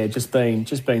runs have just been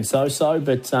so-so.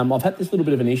 But I've had this little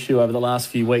bit of an issue over the last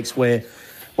few weeks where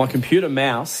my computer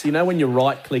mouse, when you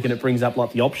right-click and it brings up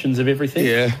like the options of everything.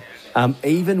 Yeah.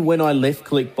 Even when I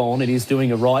left-click Bon, it is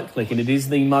doing a right-click, and it is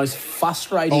the most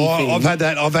frustrating thing. I've had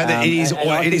that.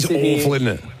 It is awful, isn't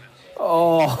it?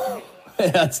 Oh,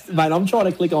 mate, I'm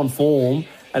trying to click on form,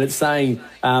 and it's saying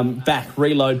back,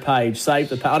 reload page, save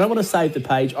the page. I don't want to save the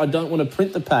page. I don't want to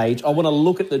print the page. I want to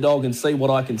look at the dog and see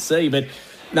what I can see. But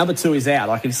number 2 is out.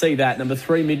 I can see that. Number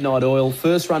 3, Midnight Oil.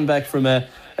 First run back from a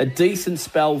decent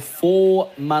spell,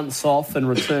 4 months off, and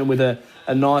return with a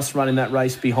nice run in that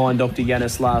race behind Dr.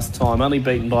 Yanis last time. Only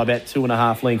beaten by about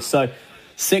 2.5 lengths. So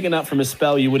second up from a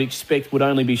spell you would expect would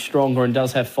only be stronger, and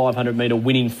does have 500-metre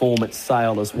winning form at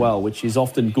Sale as well, which is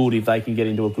often good if they can get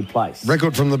into a good place.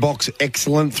 Record from the box,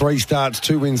 excellent. 3 starts,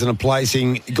 2 wins and a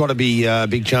placing. Got to be a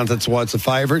big chance. That's why it's a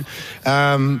favourite.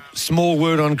 Small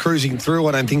word on Cruising Through.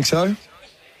 I don't think so.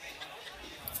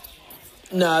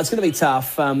 No, it's going to be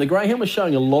tough. The greyhound was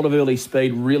showing a lot of early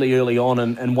speed really early on,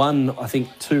 and won, I think,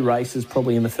 2 races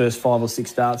probably in the first 5 or 6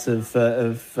 starts of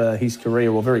his career,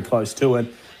 or very close to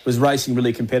it. Was racing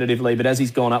really competitively, but as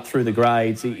he's gone up through the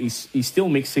grades, he's still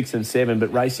mixed 6 and 7,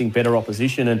 but racing better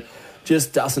opposition and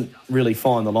just doesn't really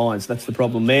find the lines. That's the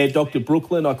problem there. Dr.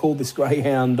 Brooklyn, I called this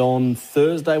greyhound on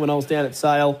Thursday when I was down at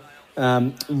Sale.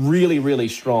 Really, really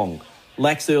strong.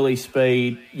 Lacks early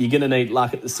speed. You're going to need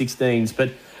luck at the 16s,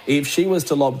 but if she was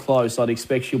to lob close, I'd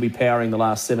expect she'll be powering the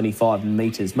last 75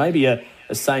 metres. Maybe a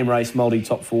same race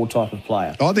multi-top 4 type of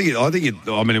player. I think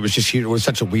it was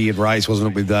such a weird race,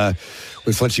 wasn't it,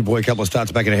 with Fletchy Boy a couple of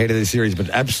starts back and ahead of the series, but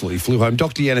absolutely flew home.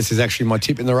 Dr. Yanis is actually my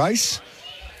tip in the race.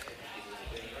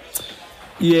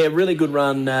 Yeah, really good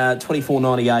run,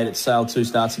 24.98 at Sale 2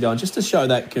 starts ago. And just to show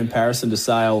that comparison to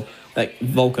Sale, that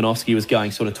Volkanovski was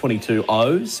going sort of 22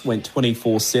 O's, went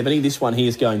 24.70. This one here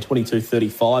is going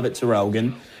 22.35 at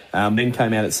Terrelgan. Then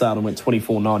came out at Sale and went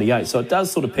 24.98. So it does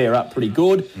sort of pair up pretty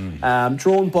good.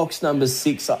 Drawn box number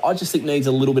 6, I just think needs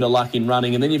a little bit of luck in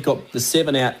running. And then you've got the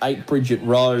 7 out, 8 Bridget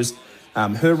Rose.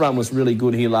 Her run was really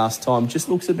good here last time. Just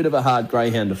looks a bit of a hard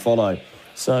greyhound to follow.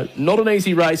 So not an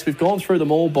easy race. We've gone through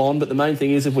them all, Bond, but the main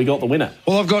thing is if we got the winner.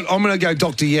 Well, I'm going to go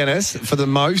Dr. Yanis for the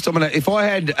most. If I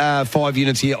had 5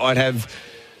 units here, I'd have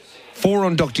 4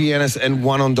 on Dr. Yanis and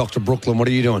 1 on Dr. Brooklyn. What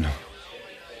are you doing?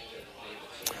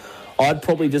 I'd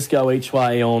probably just go each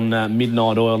way on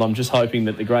Midnight Oil. I'm just hoping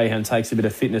that the greyhound takes a bit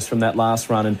of fitness from that last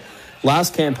run. And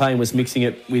last campaign was mixing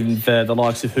it with the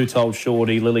likes of Who Told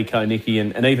Shorty, Lily Konicki,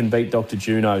 and even beat Dr.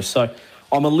 Juno. So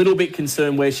I'm a little bit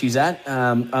concerned where she's at.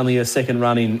 Only her second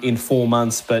run in 4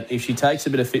 months. But if she takes a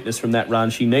bit of fitness from that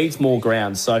run, she needs more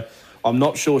ground. So I'm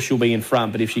not sure she'll be in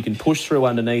front. But if she can push through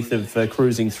underneath of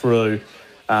Cruising Through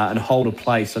and hold a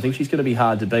place, I think she's going to be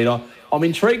hard to beat. I'm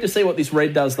intrigued to see what this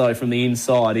Red does, though, from the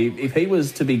inside. If he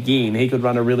was to begin, he could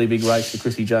run a really big race for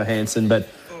Chrissy Johansson, but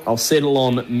I'll settle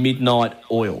on Midnight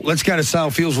Oil. Let's go to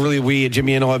sale. Feels really weird.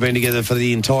 Jimmy and I have been together for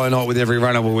the entire night with every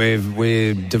runner.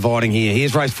 We're dividing here.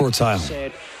 Here's race 4 at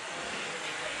sale.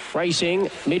 Racing,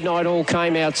 Midnight All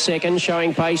came out second,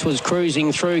 showing pace, was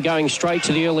cruising through, going straight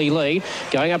to the early lead.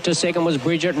 Going up to second was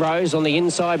Bridget Rose. On the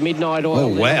inside, Midnight Oil. Oh,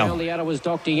 wow. Then on the outer was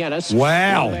Dr. Yanis.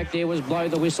 Wow. Back there was Blow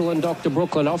the Whistle and Dr.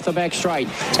 Brooklyn off the back straight.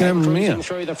 Cruising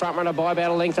through the front runner by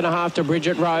about a length and a half to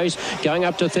Bridget Rose. Going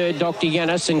up to third, Dr.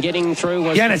 Yanis, and getting through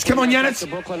was... Yanis, come on, Yanis.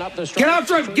 Get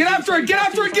after it, get after it, get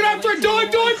after it, get after it.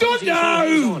 Dive.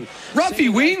 No.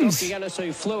 Ruffy wins.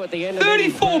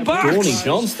 34 bucks. Dawny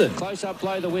Johnston. Close up,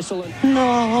 Blow the Whistle.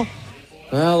 No.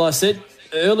 Well, I said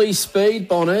early speed,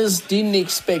 Bonners. Didn't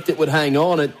expect it would hang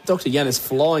on. Dr. Yanis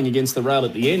flying against the rail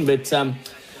at the end, but there's a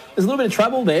little bit of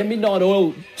trouble there. Midnight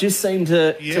Oil just seemed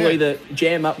to either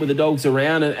jam up with the dogs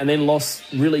around and then lost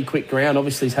really quick ground.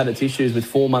 Obviously, he's had its issues with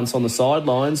 4 months on the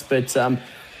sidelines, but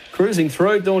cruising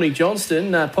through, Dawny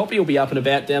Johnston. Poppy will be up and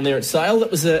about down there at Sale.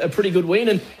 That was a pretty good win.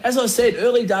 And as I said,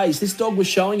 early days, this dog was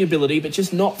showing ability, but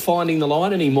just not finding the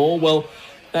line anymore. Well,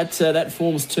 that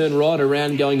form's turned right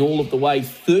around, going all of the way.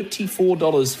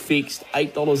 $34 fixed,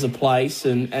 $8 a place,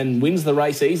 and wins the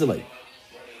race easily.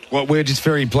 Well, we're just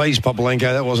very pleased, Popolenko.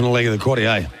 That wasn't a leg of the quaddy,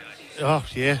 eh? Oh,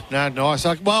 yeah. No, nice.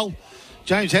 Well,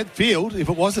 James had field if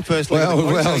it was the first leg of the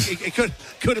quaddy. So it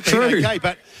could have been okay,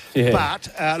 but... Yeah.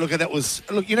 But, look, that was...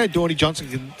 Look, you know, Dawny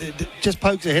Johnson just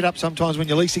pokes her head up sometimes when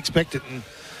you least expect it, and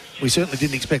we certainly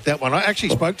didn't expect that one. I actually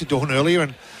spoke to Dawn earlier,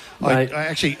 and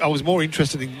I was more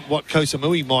interested in what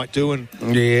Kosamui might do, and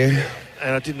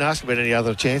I didn't ask about any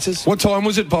other chances. What time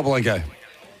was it, Popolenko?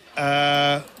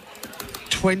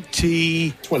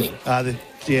 20.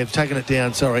 Taking it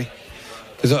down, sorry.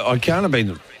 Because I can't have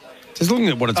been... Just looking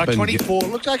at what it's been... 24.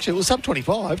 Look, actually, it was sub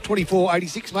 25.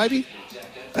 24.86 maybe.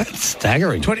 That's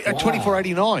staggering.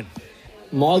 24.89.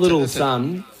 My little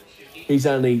son, he's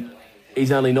only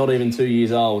not even 2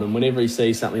 years old, and whenever he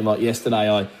sees something like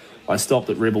yesterday, I stopped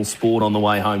at Rebel Sport on the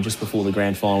way home just before the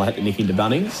grand final. I had to nick into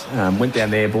Bunnings. Went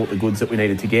down there, bought the goods that we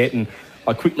needed to get, and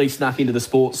I quickly snuck into the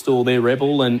sports store there,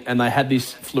 Rebel, and they had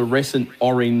this fluorescent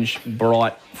orange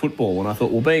bright football, and I thought,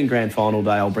 well, being grand final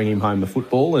day, I'll bring him home the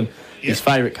football, and his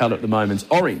favourite colour at the moment's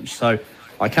orange. So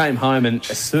I came home, and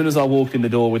as soon as I walked in the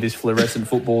door with this fluorescent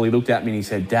football, he looked at me and he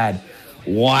said, "Dad,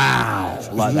 wow,"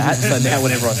 like that. So now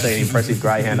whenever I see an impressive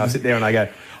greyhound, I sit there and I go,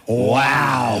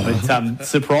 wow. But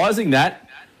surprising that,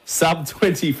 sub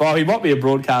 25. He might be a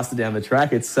broadcaster down the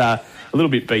track. It's a little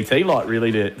bit BT-like, really,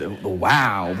 the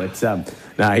wow. But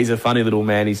no, he's a funny little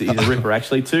man. He's a ripper,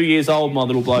 actually. 2 years old, my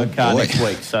little bloke, next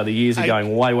week. So the years are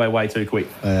going way, way, way too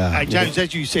quick. Hey, James,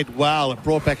 as you said, wow, it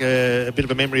brought back a bit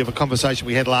of a memory of a conversation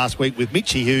we had last week with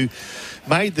Mitchie, who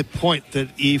made the point that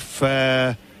if...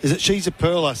 is it She's a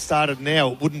Pearler started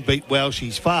now, it wouldn't beat Well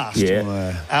She's Fast.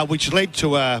 Yeah. Which led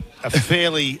to a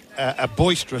fairly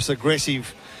boisterous,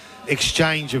 aggressive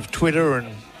exchange of Twitter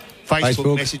and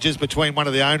Facebook messages between one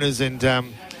of the owners and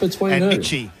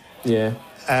Mitchie. Yeah.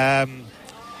 And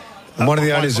one of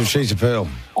the owners of She's a Pearl.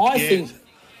 I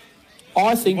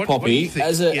think Poppy,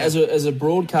 as a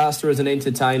broadcaster, as an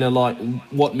entertainer, like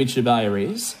what Mitch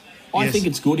Abaya is, I think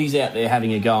it's good he's out there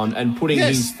having a go and putting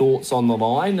his thoughts on the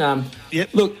line.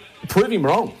 Look, prove him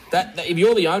wrong. That if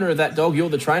you're the owner of that dog, you're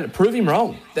the trainer. Prove him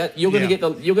wrong. That you're going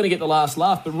to get the last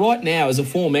laugh. But right now, as a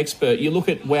form expert, you look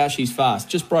at Wow She's Fast.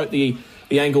 Just broke the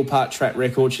Angle Park track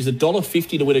record. She's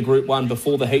 $1.50 to win a Group 1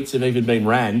 before the heats have even been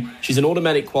ran. She's an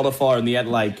automatic qualifier in the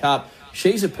Adelaide Cup.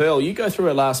 She's a Pearl. You go through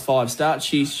her last 5 starts,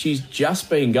 she's just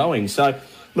been going. So,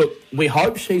 look, we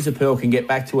hope She's a Pearl can get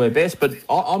back to her best, but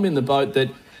I'm in the boat that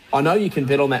I know you can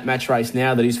bet on that match race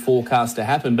now that is forecast to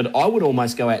happen, but I would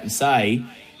almost go out and say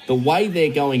the way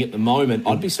they're going at the moment,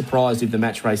 I'd be surprised if the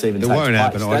match race even takes place. It won't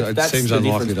happen. It seems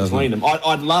unlikely, doesn't it?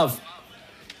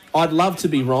 I'd love to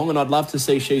be wrong, and I'd love to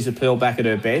see She's a Pearl back at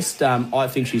her best. I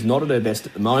think she's not at her best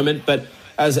at the moment, but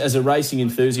as a racing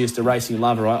enthusiast, a racing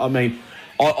lover,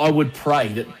 I would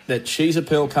pray that She's a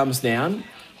Pearl comes down,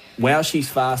 Wow She's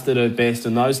Fast at her best,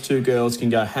 and those two girls can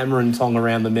go hammer and tong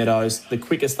around the meadows the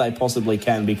quickest they possibly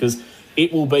can, because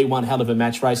it will be one hell of a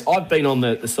match race. I've been on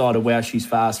the side of Wow She's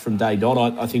Fast from day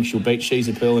dot. I think she'll beat She's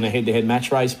a Pearl in a head-to-head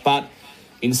match race, but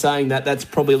in saying that, that's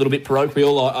probably a little bit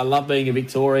parochial. I love being a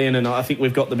Victorian, and I think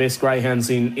we've got the best greyhounds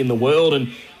in the world, and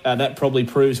that probably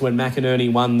proves when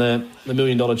McInerney won the $1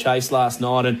 million chase last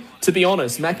night. And to be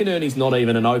honest, McInerney's not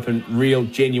even an open, real,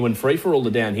 genuine free-for-all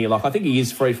down here. Like, I think he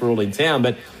is free-for-all in town,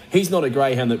 but he's not a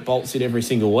greyhound that bolts it every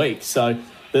single week. So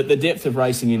the depth of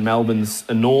racing in Melbourne's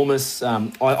enormous.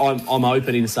 I'm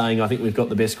open in saying I think we've got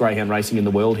the best greyhound racing in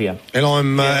the world here. And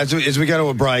I'm, as we go to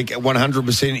a break,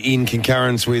 100% in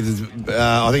concurrence with,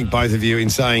 I think, both of you in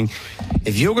saying,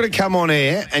 if you're going to come on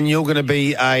air and you're going to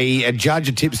be a judge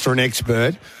of tips for an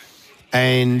expert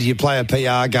and you play a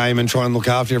PR game and try and look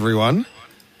after everyone,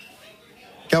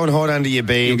 go and hide under your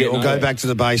bed or go back to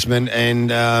the basement and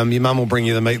your mum will bring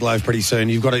you the meatloaf pretty soon.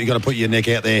 You've got to put your neck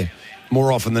out there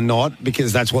more often than not,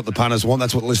 because that's what the punters want,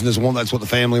 that's what the listeners want, that's what the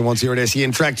family wants here at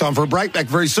SEN Track. Time for a break. Back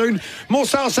very soon. More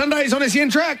Sale Sundays on SEN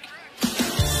Track.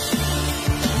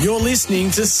 You're listening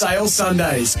to Sale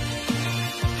Sundays.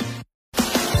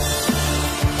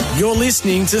 You're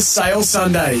listening to Sale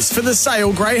Sundays for the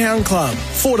Sale Greyhound Club.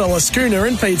 $4 schooner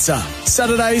and pizza.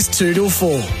 Saturdays 2 till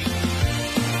 4.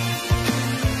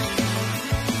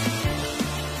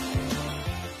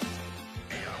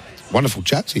 Wonderful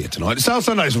chats here tonight. Sale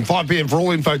Sundays from 5 p.m. for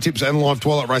all info, tips and live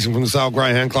twilight racing from the Sale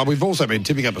Greyhound Club. We've also been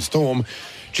tipping up a storm.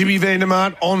 Jimmy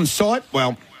Vandermart on site,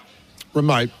 well,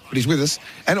 remote, but he's with us.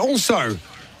 And also,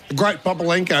 the great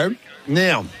Popolenko.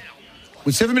 Now,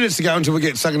 with 7 minutes to go until we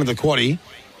get stuck into the quaddie,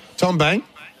 Tom Bang,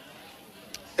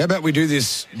 how about we do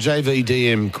this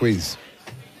JVDM quiz?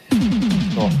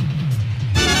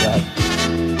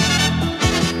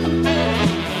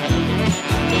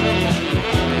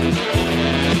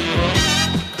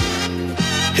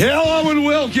 Hello and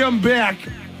welcome back.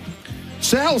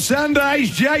 Sale Sundays,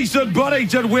 Jason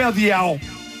Boddington with you.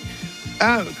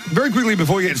 Very quickly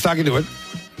before we get stuck into it,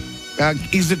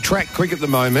 is the track quick at the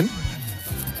moment?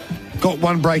 Got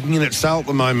one breaking in at Sale at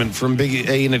the moment from Big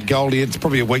Ian at Goldie. It's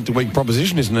probably a week-to-week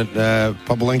proposition, isn't it,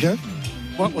 Popolenko?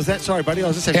 What was that? Sorry, buddy. I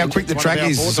was just having how quick the track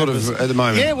is sort of at the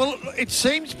moment. Yeah, well, it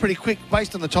seems pretty quick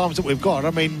based on the times that we've got.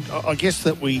 I mean, I guess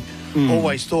that we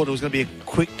always thought it was going to be a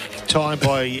quick time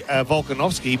by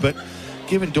Volkanovski, but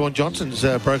given Dawn Johnson's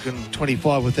broken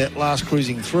 25 with that last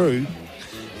cruising through,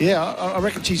 yeah, I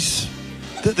reckon she's...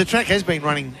 The track has been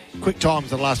running quick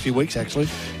times the last few weeks, actually.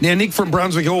 Now, Nick from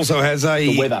Brunswick also has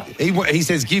the weather. He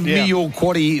says, give me your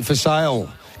quaddie for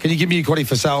sale. Can you give me your quaddie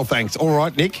for sale? Thanks. All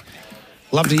right, Nick.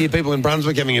 Love to hear people in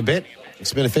Brunswick having a bet.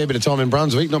 Spent a fair bit of time in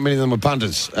Brunswick. Not many of them are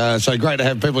punters. So great to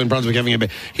have people in Brunswick having a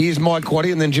bet. Here's my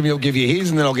quaddie, and then Jimmy will give you his,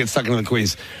 and then I'll get stuck into the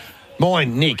quiz.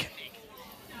 Mine, Nick.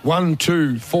 1,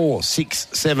 2, 4, 6,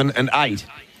 7, and 8.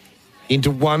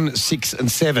 Into 1, 6,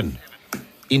 and 7.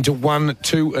 Into 1,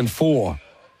 2, and 4.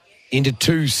 Into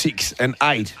 2, 6, and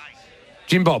 8.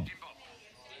 Jim Bob.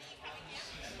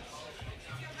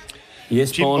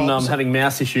 Yes, Bon, I'm having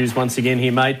mouse issues once again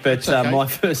here, mate. But my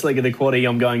first leg of the quaddie,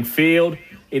 I'm going field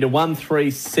into 1,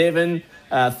 3, 7.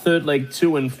 Third leg,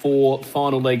 2 and 4.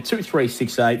 Final leg, 2, 3,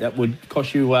 6, 8. That would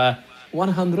cost you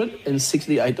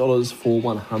 $168 for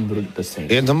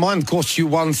 100%. And the mine costs you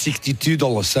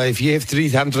 $162. So if you have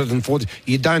 $340,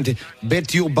 you don't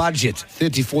bet your budget.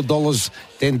 $34,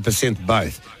 10%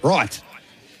 both. Right.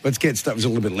 Let's get stuck. It was a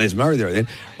little bit Les Murray there then.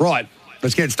 Right.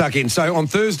 Let's get stuck in. So on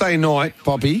Thursday night,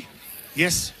 Poppy.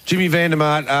 Yes. Jimmy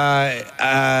Vandermart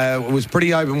was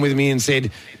pretty open with me and said,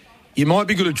 you might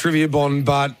be good at trivia, Bond,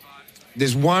 but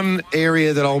there's one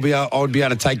area that I would be able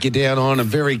to take you down on, a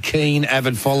very keen,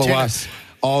 avid follower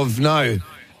of,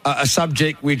 a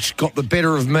subject which got the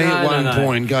better of me at one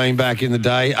point going back in the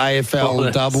day,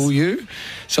 AFLW.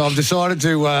 So I've decided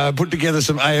to put together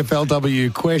some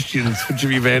AFLW questions for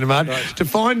Jimmy Vandermart to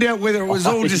find out whether it was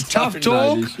all just tough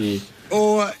talk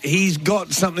or he's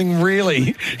got something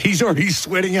really. He's already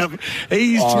sweating up.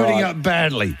 He's sweating up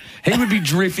badly. He would be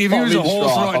drifting. If he was a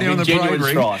horse right now on the parade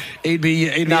ring, he'd be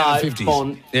in the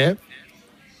 50s. Yeah?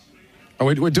 Oh,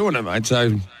 we're doing it, mate,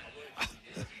 so...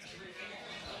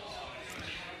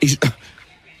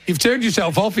 You've turned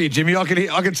yourself off here, Jimmy. I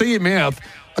can see your mouth.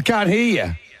 I can't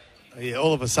hear you. Yeah,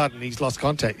 all of a sudden he's lost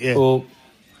contact, yeah. Well,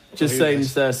 just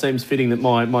seems fitting that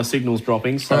my signal's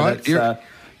dropping, so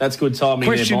that's good timing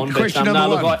there, Bond. Question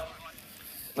number one.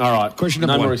 All right. Question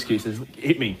number one. No more excuses.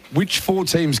 Hit me. Which 4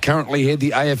 teams currently head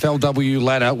the AFLW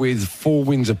ladder with 4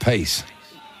 wins apiece?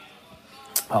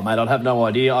 Oh, mate, I'd have no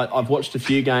idea. I've watched a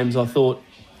few games. I thought...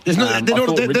 they're not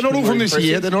all from this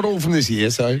year. They're not all from this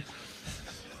year, so...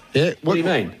 Yeah. What do you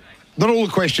mean? Not all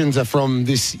the questions are from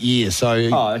this year, so...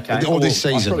 Oh, okay. Or this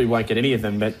season. I probably won't get any of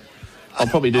them, but I'll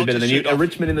probably do better than you. Are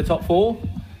Richmond in the top 4?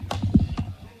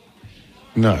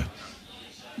 No.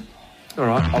 All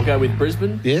right, I'll go with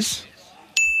Brisbane. Yes.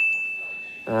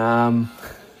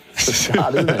 It's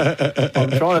hard, isn't it?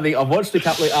 I'm trying to think. I've watched a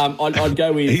couple of... I'd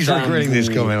go with... He's regretting this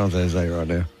comment on Thursday right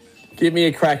now. Give me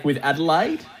a crack with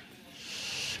Adelaide.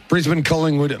 Brisbane,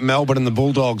 Collingwood, Melbourne and the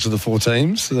Bulldogs are the 4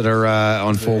 teams that are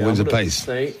on 4 wins apiece.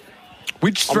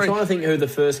 Which I'm three? trying to think who the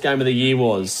first game of the year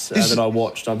was that I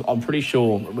watched. I'm pretty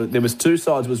sure there was two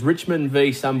sides. It was Richmond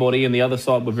v somebody, and the other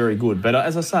side were very good. But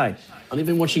as I say, I've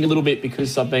been watching a little bit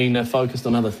because I've been focused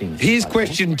on other things. Here's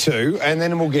question 2, and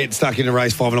then we'll get stuck into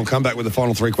race 5, and I'll come back with the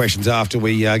final 3 questions after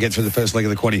we get through the first leg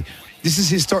of the quaddie. This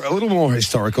is a little more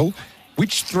historical.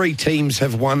 Which 3 teams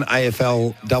have won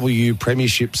AFLW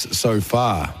premierships so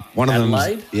far? One of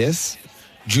them, yes,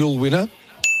 dual winner.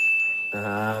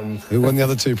 Who won the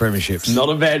other 2 premierships? Not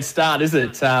a bad start, is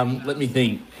it? Let me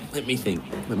think. Let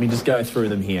me just go through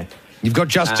them here. You've got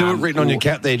Just Do It written on your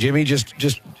cap there, Jimmy. Just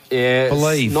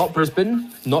believe. Not Brisbane.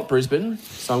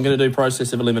 So I'm going to do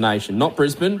process of elimination. Not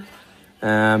Brisbane.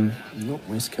 Not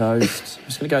West Coast. I'm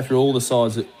just going to go through all the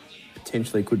sides that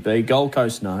potentially could be. Gold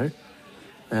Coast, no.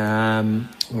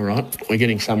 All right, we're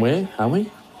getting somewhere, are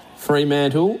we?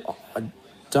 Fremantle, I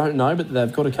don't know, but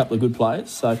they've got a couple of good players,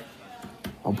 so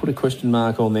I'll put a question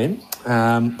mark on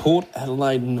them. Port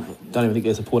Adelaide, don't even think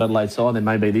there's a Port Adelaide side. There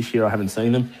may be this year, I haven't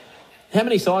seen them. How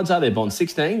many sides are there, Bond?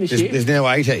 16 this year? There's now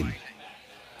 18.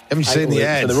 Haven't seen the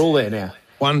ads. So they're all there now.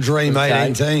 One dream, okay.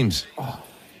 18 teams. Oh,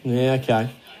 yeah, okay.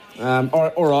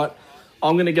 All right.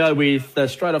 I'm going to go with,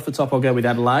 straight off the top, I'll go with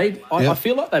Adelaide. I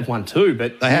feel like they've won 2,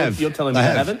 but they have. You're telling me they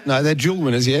haven't? No, they're dual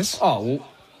winners, yes. Oh,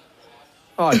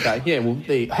 well, okay. Yeah, well,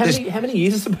 how many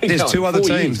years has it been There's going? 2 other 4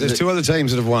 teams. years, There's 2 other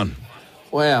teams that have won.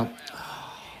 Wow.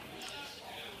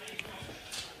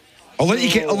 I'll let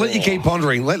you keep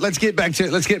pondering. Let's get back to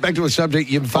a subject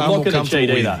you're far more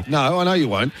comfortable with. Either. No, I know you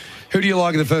won't. Who do you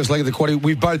like in the first leg of the quaddie?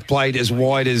 We've both played as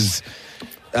wide as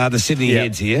the Sydney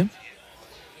Heads here.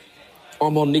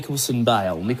 I'm on Nicholson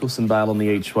Bale on the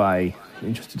each way.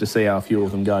 Interested to see how a few of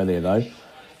them go there, though.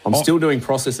 I'm still doing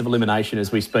process of elimination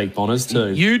as we speak, Bonners,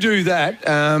 too. You do that.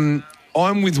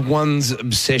 I'm with One's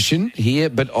Obsession here,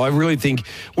 but I really think...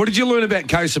 What did you learn about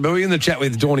Koh Samui in the chat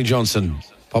with Dawny Johnson?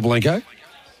 Popolenko?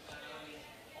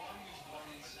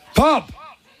 Pop!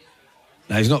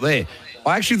 No, he's not there.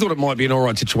 I actually thought it might be an all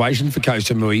right situation for Koh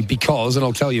Samui because, and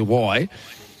I'll tell you why,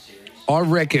 I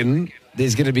reckon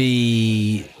there's going to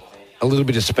be a little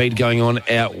bit of speed going on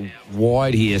out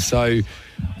wide here. So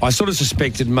I sort of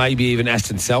suspected maybe even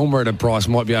Aston Selma at a price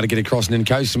might be able to get across, and then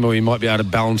Koh Samui might be able to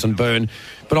balance and burn.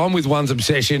 But I'm with One's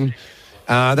Obsession.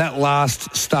 That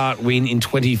last start win in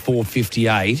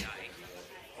 24.58.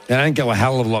 They don't go a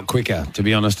hell of a lot quicker, to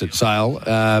be honest, at sale.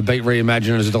 Beat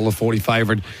Reimagine as a $1.40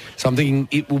 favourite. So I'm thinking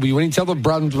it will be winning. Tell the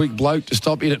Brunswick bloke to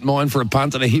stop in at mine for a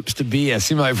punt and a hipster beer.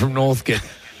 Simo from Northcote.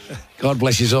 God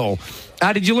bless you all.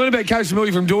 Did you learn about Koh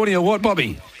Samui from Dawny or what,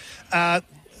 Bobby?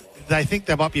 They think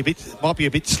they might be a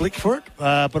bit slick for it,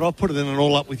 but I'll put it in an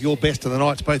all up with your best of the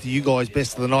nights, both of you guys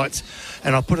best of the nights,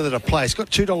 and I'll put it at a place. Got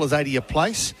 $2.80 a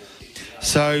place.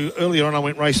 So earlier on I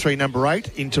went race 3, number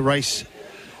 8, into Koh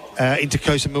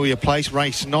Samui a place,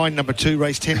 race 9, number 2,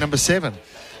 race 10, number 7.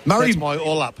 That's my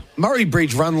all up. Murray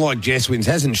Bridge Run Like Jess wins.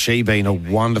 Hasn't she been a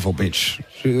wonderful bitch?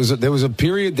 There was a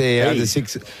period there, the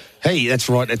 6... Hey, that's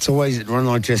right. It's always Run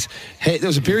Like Jess. Hey, there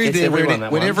was a period there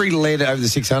whenever he led over the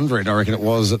 600, I reckon it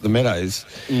was, at the Meadows,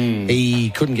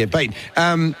 he couldn't get beat.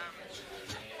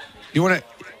 You want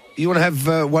to have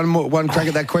one crack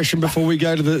at that question before we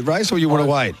go to the race, or you want to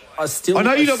wait? I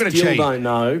know you're not going to cheat. I don't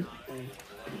know.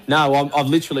 No, I've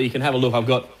literally, you can have a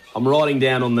look. I'm writing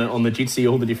down on the Jitsi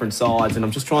all the different sides, and I'm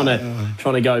just trying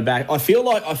to go back. I feel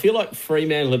like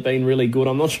Fremantle have been really good.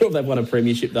 I'm not sure if they've won a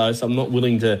premiership though, so I'm not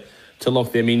willing to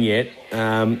lock them in yet.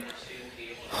 I'm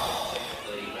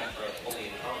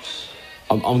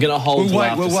going to hold till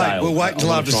after sale. We'll wait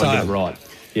until after sale. Right.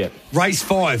 Yeah. Race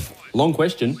 5. Long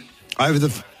question.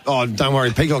 Don't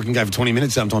worry, Peacock can go for 20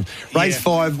 minutes sometimes. Race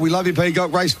 5. We love you,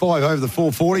 Peacock. Race 5 over the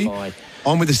 440.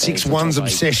 I'm with the 6 One's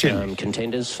Obsession.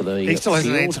 Contenders for the he still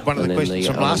hasn't answered one of the questions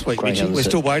from last week, Mitchie. We're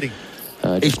still waiting.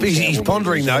 He's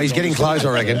pondering, though. He's getting close,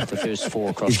 I reckon. The first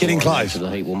 4 across he's getting close. The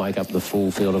heat will make up the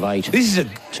full field of 8. This is a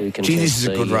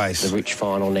good race. The rich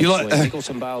final next week.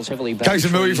 Nicholson Bale's heavily backed. Koh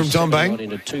Samui from Tom Bang.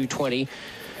 Into 220.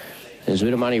 There's a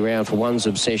bit of money round for One's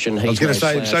Obsession. I was going to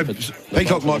say, so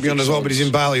Peacock might be on as well, but he's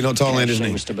in Bali, not Thailand, isn't he?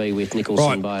 Seems to be with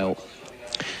Nicholson Bale.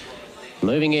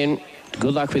 Moving in.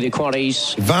 Good luck with your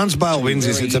quaddies. Vance Bale wins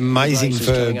this. It's amazing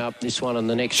for this one and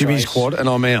the next Jimmy's race. quad, and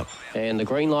I'm out. And the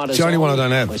green light is it's the only one I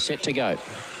don't have. We're set to go.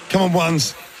 Come on,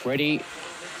 Ones. Ready.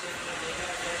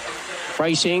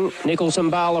 Racing,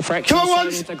 Nicholson Bale a fraction. Come on,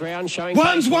 the ground, showing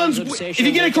ones. If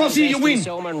you get across here, you win.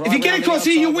 If you get across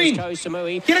here, you win.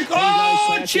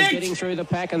 Checked. Getting through the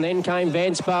pack, and then came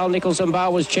Vance Bale. Nicholson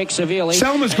Bale was checked severely.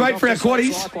 Selma's great for our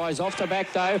quaddies. Likewise off the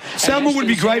back though. Selma would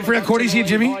be great for our quaddies here,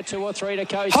 Jimmy.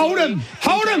 Hold him.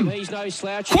 He's no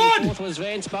slouch. Quad. Fourth was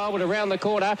Vance Bale, but around the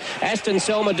corner, Aston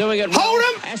Selma doing it. Hold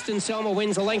him. Aston Selma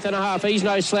wins a length and a half. He's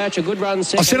no slouch. A good run.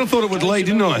 Second. I said I thought it would lead,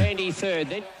 didn't I? Andy third.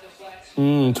 Then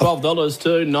 $12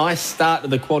 too. Nice start to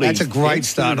the quaddies. That's a great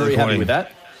start to the Very happy quaddie. with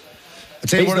that.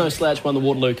 He's no slouch won the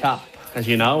Waterloo Cup, as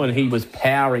you know, and he was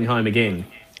powering home again.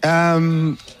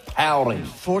 Powering.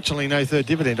 Fortunately, no third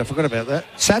dividend. I forgot about that.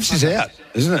 Saps is out,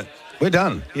 isn't it? We're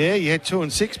done. Yeah, you had 2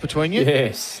 and 6 between you.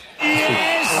 Yes.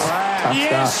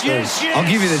 Yes. I'll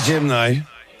give you the gem, though.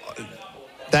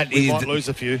 We might lose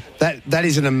a few. That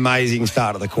is an amazing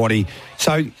start of the quaddie.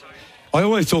 So I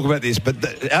always talk about this, but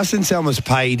Aston Selma's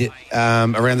paid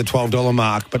around the $12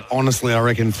 mark, but honestly, I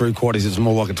reckon through quaddies it's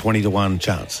more like a 20-1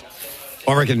 chance.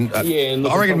 I reckon.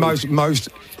 I reckon most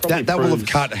that will have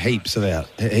cut heaps out of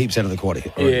the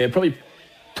quaddie. Yeah,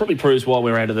 probably proves why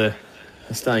we're out of the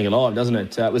staying alive, doesn't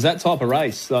it? It was that type of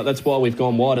race. That's why we've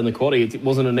gone wide in the quaddie. It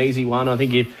wasn't an easy one.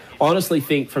 I honestly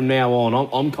think from now on,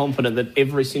 I'm confident that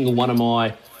every single one of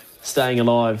my staying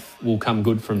alive will come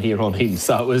good from here on in.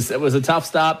 So it was a tough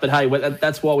start, but hey,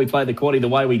 that's why we played the quaddie the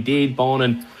way we did, Bon,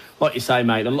 and like you say,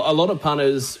 mate, a lot of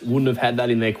punters wouldn't have had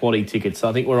that in their quaddie tickets, so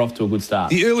I think we're off to a good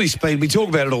start. The early speed, we talk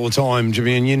about it all the time,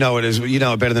 Jimmy, and you know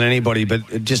it better than anybody, but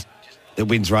it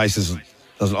wins races.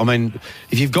 I mean,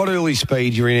 if you've got early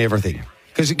speed, you're in everything.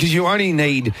 Because you only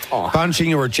need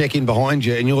bunching or a check-in behind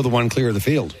you, and you're the one clear of the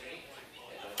field.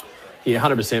 Yeah,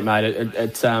 100%,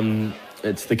 mate.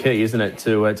 It's the key, isn't it,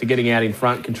 to getting out in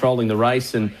front, controlling the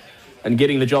race, and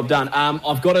getting the job done.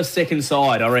 I've got a second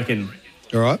side, I reckon.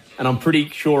 All right. And I'm pretty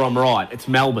sure I'm right. It's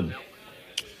Melbourne.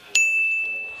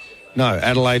 No,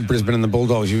 Adelaide, Brisbane and the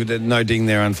Bulldogs. You did no ding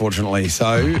there, unfortunately.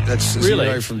 So that's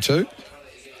 0 from 2.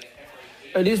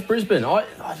 It is Brisbane. I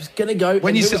was going to go...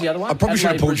 When you said the other one? I probably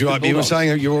should have pulled you up. You were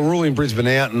saying you were ruling Brisbane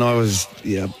out, and I was...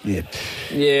 Yeah.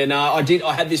 Yeah, no, I did.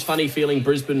 I had this funny feeling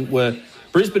Brisbane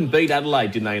beat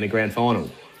Adelaide, didn't they, in a grand final?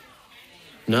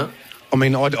 No? I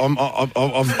mean, I've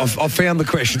found the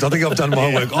questions. I think I've done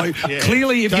my work.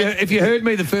 Clearly, if you heard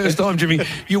me the first time, Jimmy,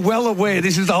 you're well aware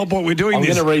this is the whole point we're doing. I'm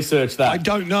going to research that. I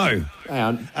don't know. Hang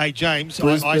on. Hey, James,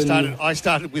 I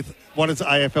started with what does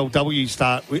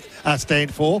AFLW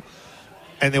stand for,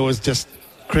 and there was just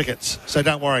crickets. So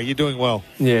don't worry, you're doing well.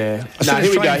 Yeah. No,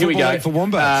 here we go. For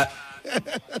Wombats.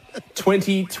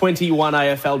 2021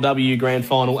 AFLW Grand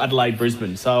Final,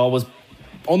 Adelaide-Brisbane. So I was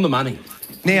on the money.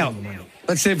 Now,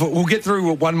 let's see if we'll get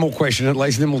through one more question at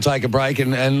least, and then we'll take a break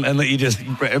and let you just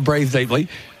breathe deeply.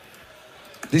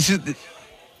 This is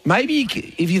maybe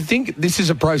if you think this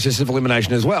is a process of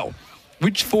elimination as well.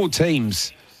 Which 4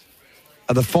 teams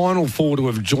are the final 4 to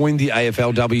have joined the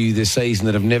AFLW this season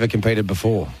that have never competed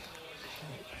before?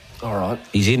 All right.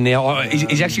 He's in now.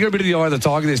 He's actually got a bit of the eye of the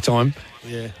tiger this time.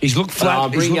 Yeah. He's looked flat.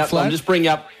 I'm just bringing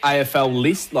up AFL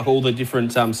list, like all the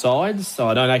different sides, so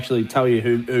I don't actually tell you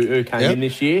who came in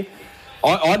this year.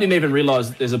 I didn't even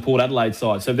realise there's a Port Adelaide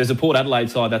side. So if there's a Port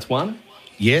Adelaide side, that's one.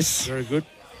 Yes. Very good.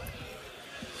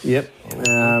 Yep.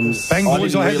 Bang,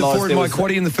 boys, I had the 4 in my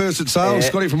quaddie in the first at sale. Yeah.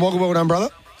 Scotty from Wagga, well done, brother.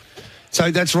 So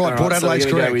that's right, Port Adelaide's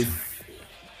correct. Go with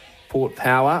Port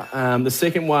Power. The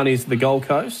second one is the Gold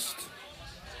Coast.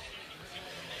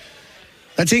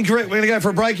 That's incorrect. We're going to go for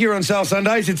a break here on Sale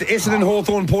Sundays. It's Essendon,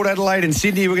 Hawthorn, Port Adelaide and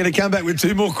Sydney. We're going to come back with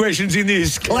 2 more questions in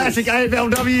this classic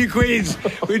AFLW quiz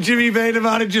with Jimmy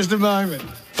Vandermaat in just a moment.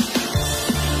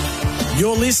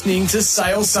 You're listening to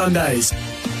Sale Sundays.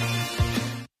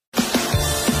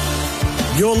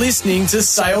 You're listening to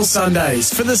Sale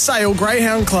Sundays for the Sale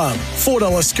Greyhound Club.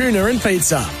 $4 schooner and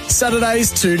pizza. Saturdays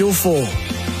 2 till 4.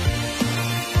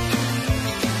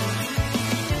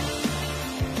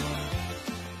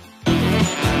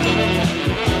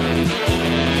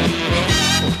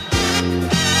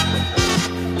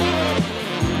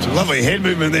 Lovely head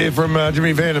movement there from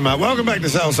Jimmy Vandermaat. Welcome back to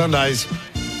Sale Sundays.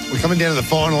 We're coming down to the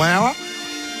final hour.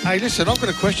 Hey, listen, I've got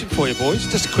a question for you, boys.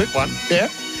 Just a quick one. Yeah?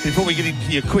 Before we get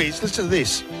into your quiz, listen to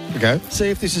this. Okay. See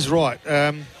if this is right.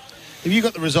 Have you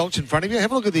got the results in front of you?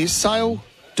 Have a look at this. Sale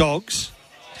Dogs,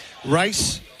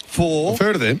 race 4. I've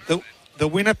heard of them. The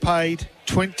winner paid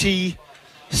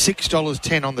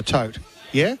 $26.10 on the tote.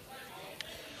 Yeah?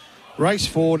 Race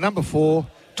 4, number 4,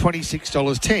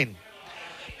 $26.10.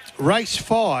 Race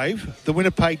 5, the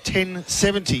winner paid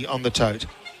 $10.70 on the tote.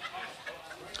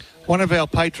 One of our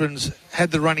patrons had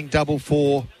the running double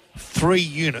for 3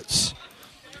 units.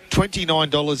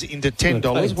 $29 into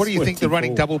 $10. What do you think the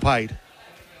running double paid?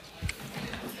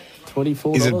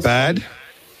 $24. Is it bad?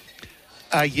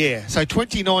 Yeah. So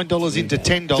 $29 into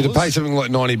 $10. Did it pay something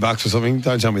like $90 or something?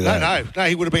 Don't tell me that. No.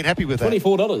 He would have been happy with that.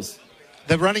 $24.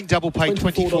 The running double paid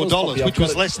 $24, which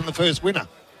was less than the first winner.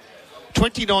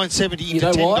 $29.70 into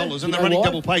 $10, and the running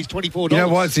double pays $24. You know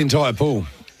why? It's the entire pool.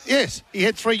 Yes, he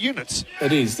had 3 units.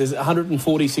 It is. There's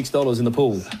 $146 in the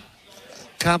pool.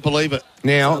 Can't believe it.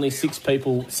 Now, only 6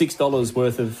 people, $6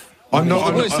 worth of. I don't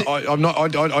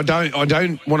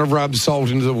want to rub salt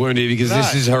into the wound here because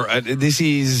this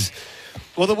is.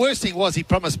 Well, the worst thing was he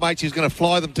promised mates he was going to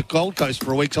fly them to Gold Coast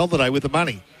for a week's holiday with the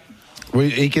money.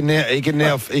 He can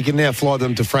now fly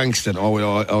them to Frankston. I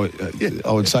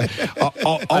would say.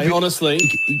 Honestly,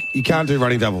 you can't do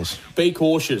running doubles. Be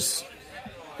cautious.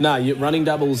 No, running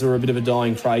doubles are a bit of a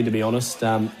dying trade, to be honest.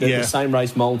 The same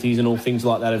race multis and all things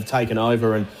like that have taken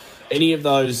over, and any of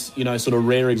those, sort of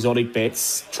rare exotic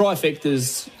bets,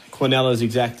 trifectas, quinellas,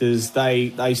 exactas,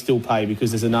 they still pay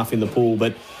because there's enough in the pool.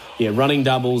 But yeah, running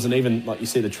doubles and even like you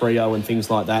see the trio and things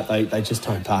like that, they just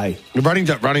don't pay. Running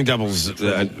doubles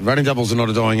are not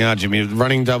a dying art, Jimmy.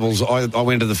 Running doubles. I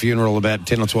went to the funeral about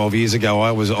 10 or 12 years ago.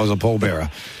 I was a pallbearer.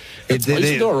 I used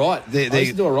to do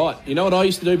all right. You know what I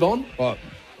used to do, Bon? What?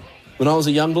 When I was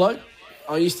a young bloke,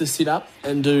 I used to sit up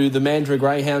and do the Mandurah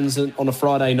Greyhounds on a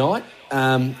Friday night,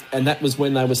 and that was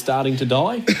when they were starting to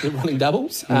die, the running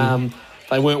doubles.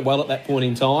 They weren't well at that point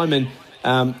in time, and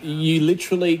you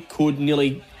literally could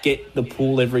nearly get the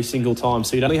pool every single time.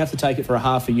 So you'd only have to take it for a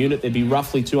half a unit. There'd be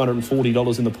roughly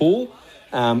 $240 in the pool.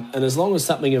 And as long as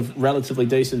something of relatively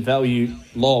decent value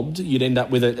lobbed, you'd end up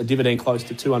with a dividend close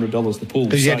to $200 the pool.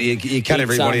 Because you cut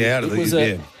everybody out of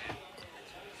it.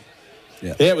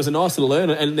 Yeah, it was a nice little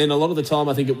earner. And then a lot of the time,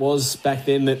 I think it was back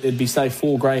then that there'd be, say,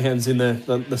 4 greyhounds in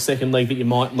the second league that you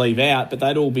might leave out, but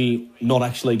they'd all be not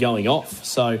actually going off.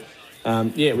 So,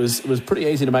 it was pretty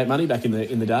easy to make money back in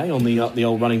the day on the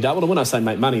old running double. And when I say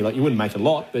make money, like you wouldn't make a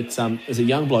lot, but as a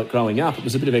young bloke growing up, it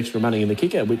was a bit of extra money in the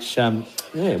kicker, which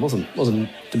it wasn't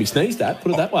to be sneezed at.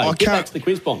 Put it that way. Get back to the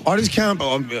quiz bomb. I just can't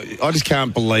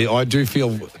believe. I do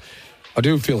feel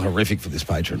horrific for this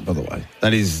patron. By the way,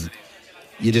 that is.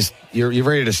 You're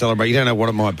ready to celebrate. You don't know what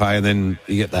it might pay, and then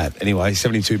you get that anyway.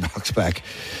 $72 back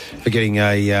for getting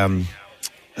a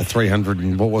 300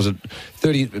 and what was it,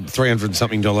 $300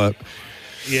 something.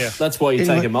 Yeah, that's why you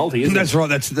take a multi. Isn't that's it? right.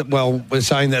 We're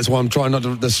saying that's why I'm trying not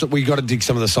to. We got to dig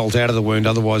some of the salt out of the wound,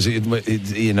 otherwise,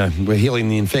 we're healing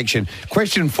the infection.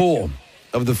 Question 4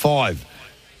 of the 5.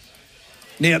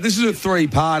 Now this is a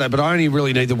 3-parter, but I only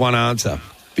really need the one answer.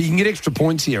 But you can get extra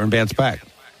points here and bounce back.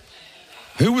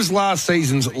 Who was last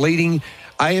season's leading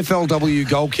AFLW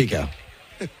goal kicker?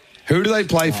 Who do they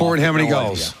play for and how many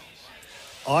goals?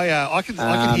 I can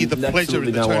hear the pleasure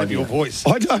in the tone of your voice.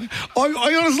 I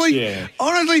honestly,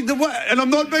 and I'm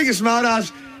not being a smart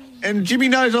ass, and Jimmy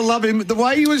knows I love him. The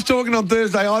way he was talking on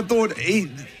Thursday, I thought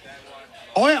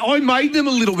I made them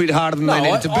a little bit harder than they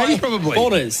needed to be, probably.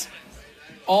 Bonners.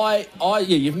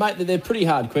 You've made they're pretty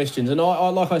hard questions, and I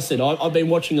like I said, I've been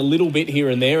watching a little bit here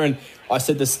and there, and I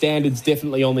said the standard's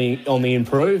definitely on the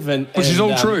improve, which is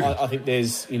all true. I think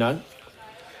there's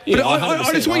but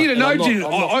I just want you to know, Jim.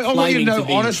 I want you to know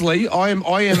honestly, I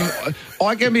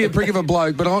can be a prick of a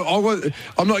bloke, but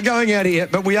I'm not going out here.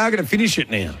 But we are going to finish it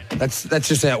now. That's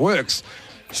just how it works.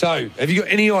 So, have you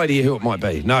got any idea who it might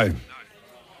be? No.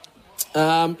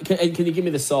 Can you give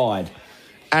me the side?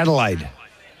 Adelaide.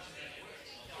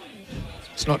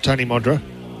 It's not Tony Modra.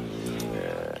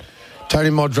 Tony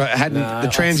Modra the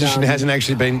transition hasn't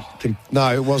actually been.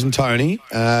 No, it wasn't Tony.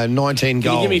 19 goals.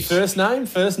 Can you give me first name?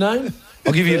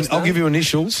 I'll give you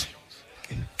initials.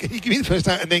 Can you give me the first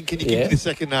name and then can you give me the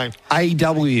second name?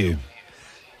 AW.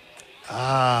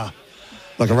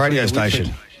 Like a radio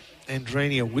station.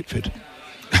 Andrenia Whitford.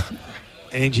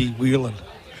 Angie Whelan.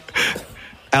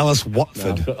 Alice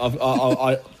Watford.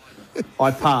 No,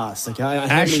 I pass. Okay.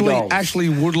 Ashley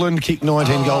Woodland kicked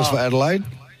 19 goals for Adelaide.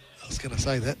 I was going to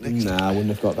say that next. No, I wouldn't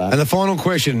have got that. And the final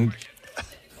question: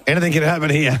 anything can happen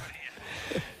here.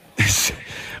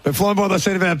 We're flying by the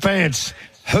seat of our pants.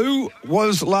 Who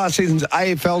was last season's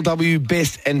AFLW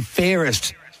best and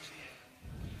fairest?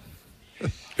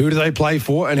 Who do they play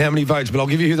for and how many votes? But I'll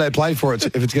give you who they play for if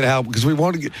it's going to help, because we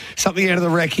want to get something out of the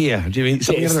wreck here, Jimmy.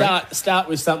 Start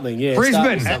with something, yeah.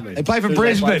 Brisbane. They play for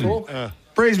Brisbane.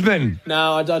 Brisbane.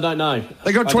 No, I don't know.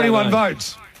 They got 21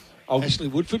 votes. Ashley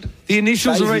Woodford. The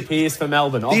initials Daisy Pearce for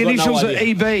Melbourne. The initials are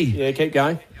EB. Yeah, keep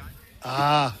going.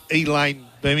 Elaine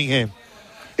Birmingham.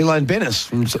 Elaine Bennis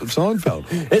from Seinfeld.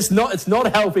 It's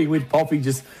not helping with Poppy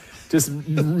just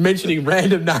mentioning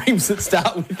random names that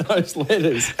start with those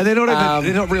letters. And they're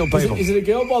not real people. Is it a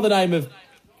girl by the name of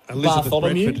Elizabeth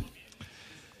Bartholomew? Redford.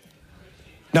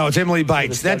 No, it's Emily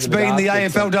Bates. That's been the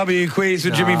AFLW quiz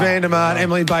for Jimmy Vandermart.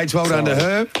 Emily Bates, well done to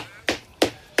her.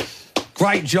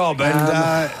 Great job.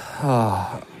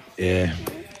 And, yeah.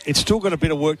 It's still got a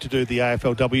bit of work to do, the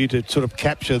AFLW, to sort of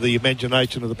capture the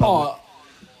imagination of the public.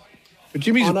 But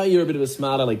Jimmy's... I know you're a bit of a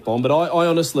smart aleck, Bomb, but I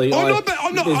honestly...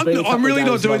 I'm really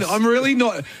not doing it. I'm really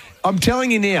not... I'm telling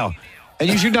you now, and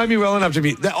you should know me well enough to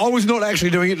be... That I was not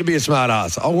actually doing it to be a smart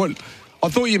ass. I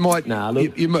thought you might... Nah,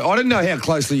 look... I didn't know how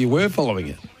closely you were following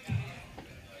it.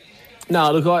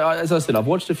 No, look, as I said, I've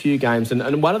watched a few games,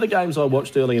 and one of the games I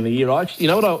watched early in the year, you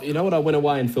know what I went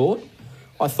away and thought?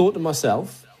 I thought to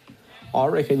myself... I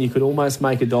reckon you could almost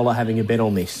make $1 having a bet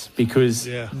on this because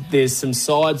there's some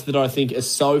sides that I think are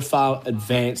so far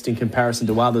advanced in comparison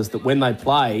to others that when they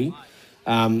play,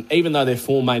 even though their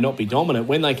form may not be dominant,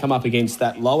 when they come up against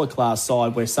that lower class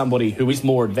side where somebody who is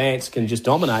more advanced can just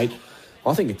dominate,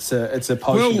 I think it's a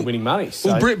potion to winning money.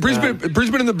 So,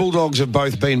 Brisbane and the Bulldogs have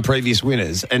both been previous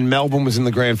winners, and Melbourne was in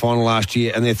the grand final last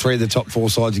year, and they're 3 of the top 4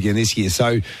 sides again this year.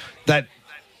 So that.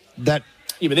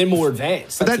 Yeah, but they're more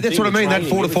advanced. But that's what I mean. That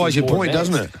fortifies your point,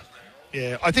 doesn't it?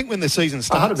 Yeah, I think when the season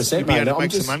starts, 100%, you'll be able to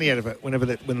make some money out of it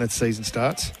when the season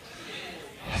starts.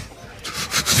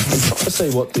 I see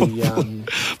what the...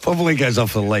 Probably goes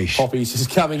off the leash. Poppies is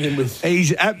coming in with...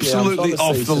 He's absolutely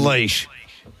off the leash.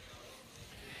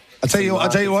 I'll tell you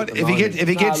what.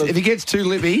 If he gets too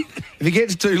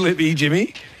lippy,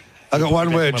 Jimmy, I got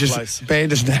one word: just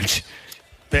Bandersnatch.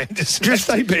 Just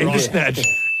say Bandersnatch.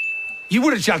 You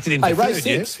would have chucked it in. Hey, for race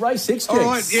third, 6. Race 6. All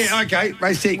right. Yeah. Okay.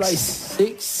 Race 6. Race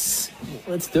 6.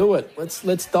 Let's do it.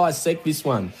 Let's dissect this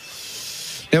one.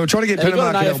 Now we're trying to get. Have you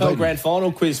got an AFL Grand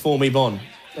Final quiz for me, Bon?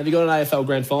 Have you got an AFL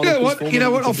Grand Final? You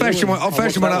know what? I'll fashion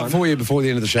one up for you before the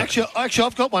end of the show. Actually,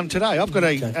 I've got one today. I've got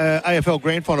a AFL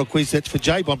Grand Final quiz that's for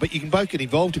J-Bon, but you can both get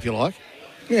involved if you like.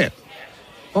 Yeah.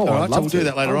 Oh, all right. So we'll do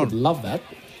that later on. I would love that.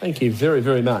 Thank you very,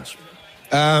 very much.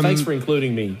 Thanks for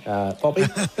including me, Poppy.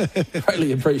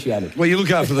 Greatly appreciated. Well, you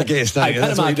look after the guest, don't you?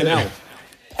 Panama Canal.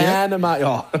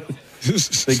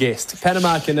 The guest.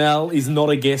 Panama Canal is not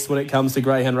a guest when it comes to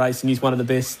greyhound racing. He's one of the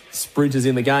best sprinters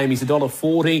in the game. He's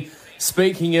 $1.40.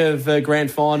 Speaking of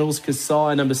grand finals,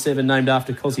 Kasai, number 7, named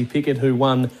after Cosy Pickett, who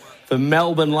won for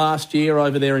Melbourne last year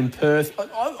over there in Perth.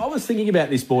 I was thinking about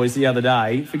this, boys, the other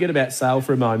day. Forget about Sale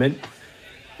for a moment.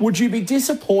 Would you be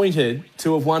disappointed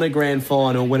to have won a grand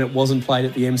final when it wasn't played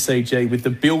at the MCG with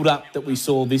the build-up that we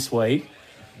saw this week,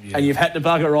 and you've had to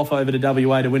bugger off over to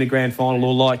WA to win a grand final,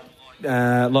 or like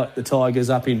the Tigers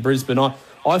up in Brisbane?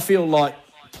 I feel like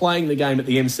playing the game at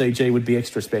the MCG would be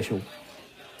extra special.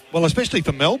 Well, especially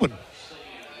for Melbourne.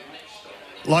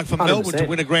 Like for 100%. Melbourne to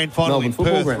win a grand final in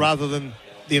Perth rather than,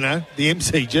 the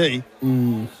MCG.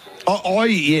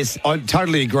 Yes, I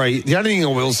totally agree. The only thing I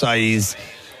will say is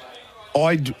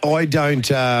I don't...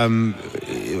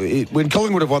 when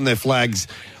Collingwood have won their flags,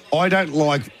 I don't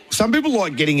like... Some people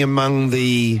like getting among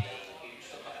the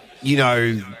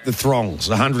throngs,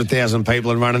 100,000 people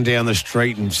and running down the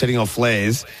street and setting off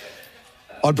flares.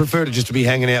 I'd prefer to just be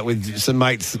hanging out with some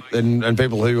mates and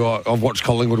people who I've watched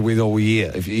Collingwood with all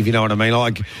year, if you know what I mean.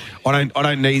 Like, I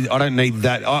don't need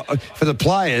that. For the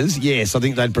players, yes, I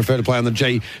think they'd prefer to play on the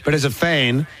G. But as a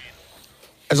fan,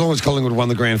 as long as Collingwood won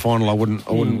the grand final, I wouldn't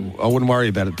worry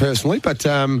about it personally. But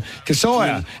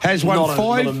Kasaya has won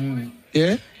 5.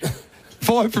 Yeah.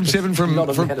 5 from 7 from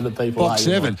not a man of the people, box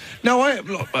 7. No,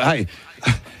 hey,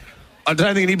 I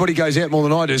don't think anybody goes out more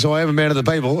than I do, so I am a man of the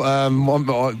people.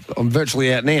 I'm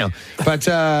virtually out now. But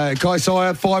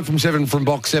Kasaya, 5 from 7 from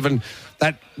box 7.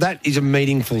 That is a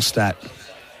meaningful stat,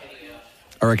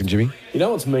 I reckon, Jimmy. You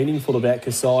know what's meaningful about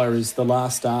Kasaya is the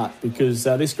last start, because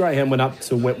this greyhound went up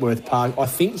to Wentworth Park, I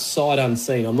think sight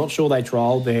unseen. I'm not sure they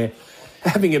trialled there,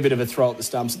 having a bit of a throw at the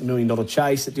stumps at the $1 Million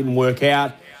Chase. It didn't work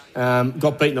out.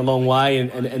 Got beaten a long way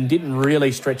and didn't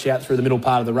really stretch out through the middle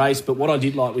part of the race. But what I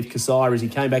did like with Kasaya is he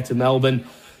came back to Melbourne,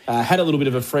 had a little bit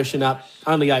of a freshen up,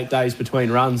 only 8 days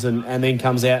between runs, and then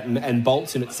comes out and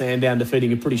bolts him at Sandown,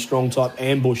 defeating a pretty strong type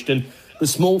Ambushed. And the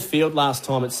small field last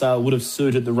time at Sale would have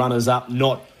suited the runners up,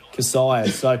 not Kasaya.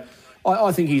 So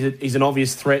I think he's an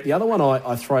obvious threat. The other one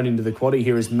I thrown into the quaddie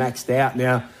here is Maxed Out.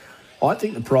 Now, I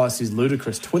think the price is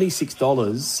ludicrous,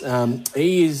 $26.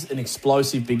 He is an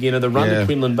explosive beginner. The run to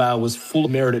Quinlan Vale was full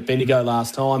of merit at Bendigo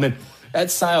last time. And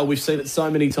at Sale, we've seen it so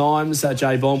many times,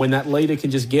 J-Bomb, when that leader can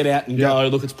just get out and go,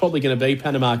 look, it's probably going to be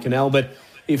Panama Canal. But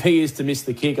if he is to miss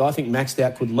the kick, I think Maxed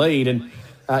Out could lead. And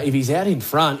if he's out in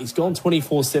front, he's gone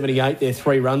 24.78 there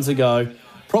 3 runs ago.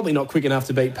 Probably not quick enough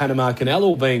to beat Panama Canal,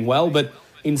 all being well. But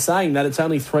in saying that, it's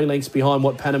only 3 lengths behind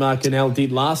what Panama Canal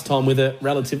did last time with a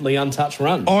relatively untouched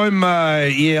run.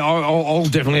 I'll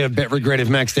definitely have bet regret if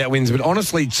Maxed Out wins. But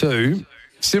honestly, too,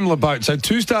 Similar boat. So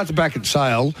 2 starts back at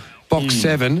Sale, box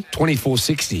 7,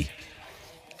 24.60.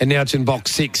 And now it's in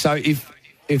box 6. So if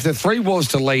the 3 was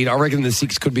to lead, I reckon the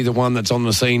 6 could be the one that's on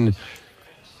the scene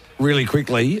really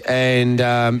quickly. And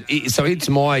so it's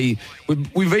my...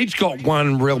 We've each got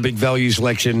one real big value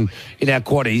selection in our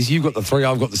quaddies. You've got the 3,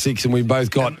 I've got the 6, and we've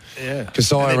both got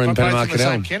Kasaya and Panama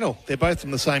Canal. They're both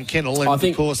from the same kennel. And,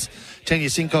 of course, Tanya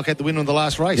Sincock had the win on the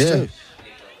last race, too.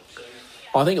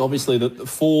 I think, obviously, the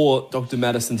 4, Dr.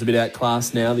 Madison's a bit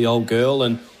outclassed now, the old girl,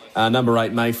 and number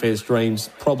 8, Mayfair's Dream's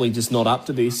probably just not up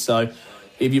to this. So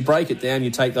if you break it down,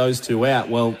 you take those 2 out,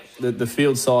 well, the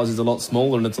field size is a lot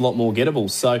smaller and it's a lot more gettable.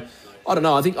 So I don't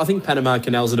know. I think Panama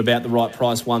Canal's at about the right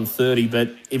price, 130. But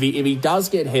if he does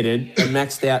get headed and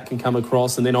Maxed Out can come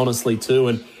across, and then Honestly 2,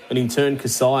 and in turn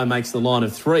Kasaya makes the line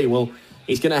of 3, well,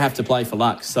 he's going to have to play for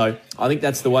luck. So I think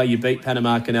that's the way you beat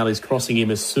Panama Canal, is crossing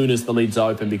him as soon as the lead's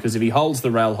open, because if he holds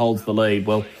the rail, holds the lead,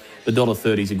 well, the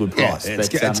 $1.30 is a good price. Yeah,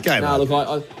 it's game. No,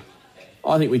 look,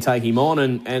 I think we take him on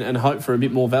and hope for a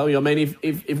bit more value. I mean,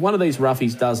 if one of these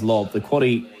roughies does lob, the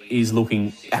quaddie is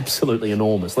looking absolutely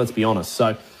enormous, let's be honest.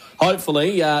 So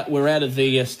hopefully we're out of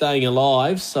the staying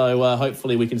alive, so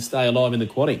hopefully we can stay alive in the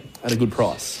quaddie at a good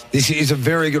price. This is a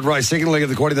very good race. Second leg of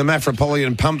the quaddie, the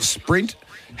Mafropolitan Pump Sprint,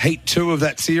 Heat 2 of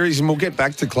that series, and we'll get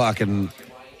back to Clark and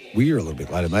Weir a little bit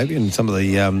later, maybe, and some of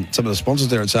the sponsors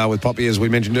there at Sale with Poppy, as we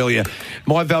mentioned earlier.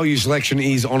 My value selection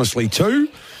is Honestly 2.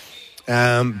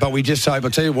 But we just hope, I'll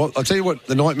tell you what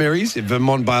the nightmare is. If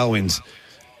Vermont Bale wins,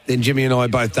 then Jimmy and I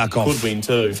both duck off. Could win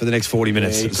too. For the next 40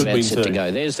 minutes. Yeah, could win too. To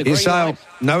go. There's the Here's green Sale. light.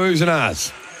 No oohs and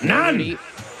ahs. None.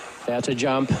 About to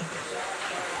jump.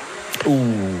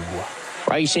 Ooh.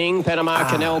 Racing, Panama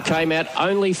Canal came out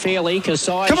only fairly.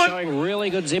 Kasaya showing really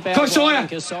good zip out.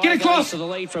 Kasaya, get across to the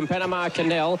lead from Panama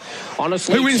Canal.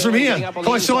 Honestly, who wins from here?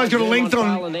 Kasaya's got a length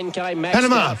on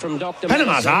Panama. From Dr.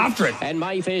 Panama's Madison. after it. And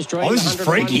Mayfair's Dream, this is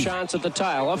freaky. chance at the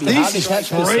tail. This is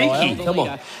freaky. Come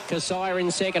on. Kasaya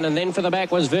in second, and then for the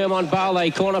back was Vermont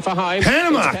Bale, corner for home.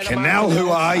 Panama Canal, who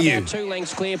are you? 2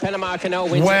 lengths clear. Panama Canal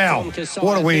wins. Wow,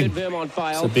 what a win. Vermont Bale.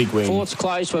 It's a big win. Fourth's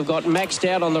close. We've got Maxed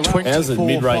Out on the run. How's the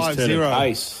mid-race turn of pace?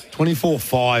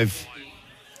 24.5.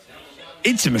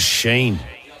 It's a machine.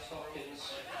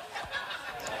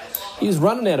 He was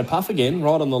running out of puff again,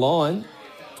 right on the line.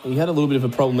 He had a little bit of a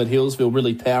problem at Hillsville,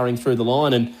 really powering through the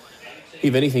line, and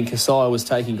if anything, Kasaya was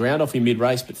taking ground off him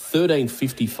mid-race, but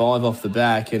 13.55 off the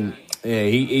back, and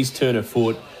he's turned a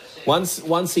foot.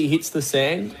 Once he hits the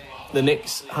sand, the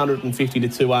next 150 to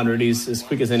 200 is as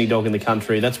quick as any dog in the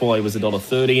country. That's why he was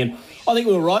 $1.30. And I think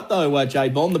we were right, though,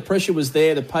 J-Bomb. The pressure was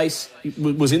there. The pace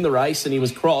was in the race, and he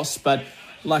was crossed. But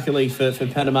luckily for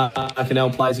Panama Canal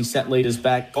players, he sat leaders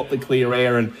back, got the clear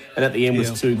air, and at the end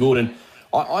was too good. And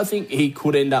I think he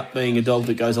could end up being a dog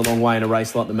that goes a long way in a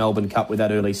race like the Melbourne Cup with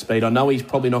that early speed. I know he's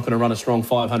probably not going to run a strong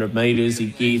 500 metres. He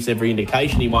gives every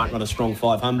indication he might run a strong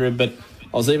 500, but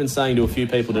I was even saying to a few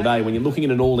people today, when you're looking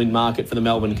at an all-in market for the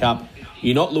Melbourne Cup,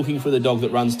 you're not looking for the dog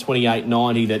that runs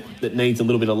 28.90 that needs a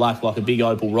little bit of luck, like a Big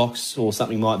Opal Rocks or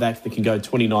something like that can go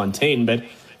 29.10, but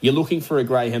you're looking for a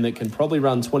greyhound that can probably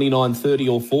run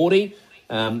 29.30 or 40,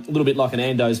 a little bit like an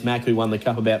Ando's Mac who won the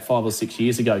Cup about 5 or 6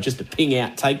 years ago, just to ping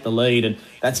out, take the lead, and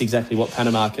that's exactly what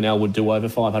Panama Canal would do over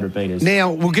 500 metres.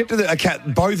 Now, we'll get to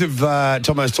both of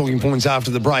Tomo's talking points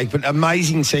after the break, but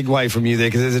amazing segue from you there,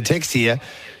 because there's a text here.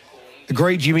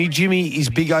 Agree, Jimmy. Jimmy, is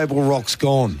Big Opal Rocks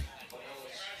gone?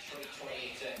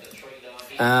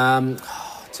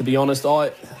 To be honest,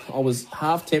 I was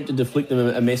half tempted to flick them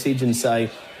a message and say,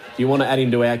 do you want to add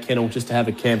him to our kennel just to have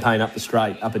a campaign up the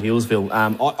straight, up at Hillsville?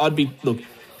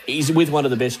 He's with one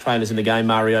of the best trainers in the game,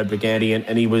 Mario Briganti,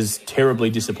 and he was terribly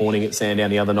disappointing at Sandown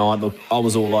the other night. Look, I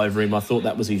was all over him. I thought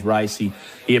that was his race. He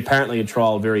apparently had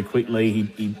trialled very quickly.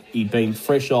 He'd been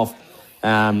fresh off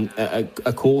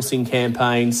a coursing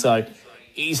campaign, so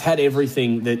he's had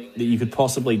everything that you could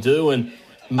possibly do, and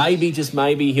maybe, just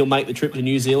maybe, he'll make the trip to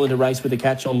New Zealand to race with a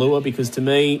catch on lure, because to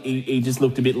me, he just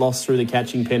looked a bit lost through the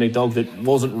catching pen, a dog that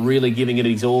wasn't really giving it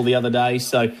his all the other day.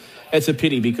 So it's a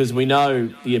pity, because we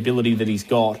know the ability that he's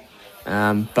got.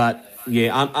 But,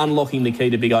 unlocking the key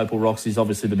to Big Opal Rocks is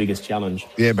obviously the biggest challenge.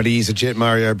 Yeah, but he is a jet,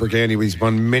 Mario Briganti. He's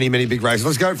won many, many big races.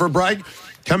 Let's go for a break,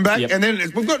 come back, and then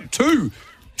we've got two.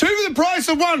 Two for the price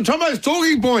of one. Tomo's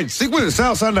talking points. Stick with us.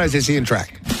 Sale Sundays, SEN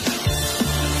Track.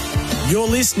 You're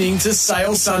listening to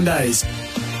Sale Sundays.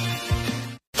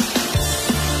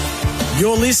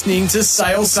 You're listening to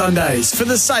Sale Sundays for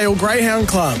the Sale Greyhound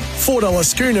Club. $4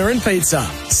 schooner and pizza.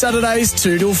 Saturdays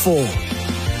 2 till 4.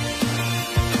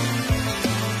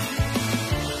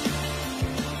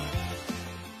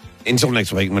 Until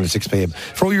next week, when it's 6 p.m.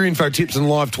 For all your info, tips and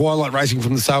live twilight racing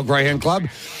from the Sale Greyhound Club,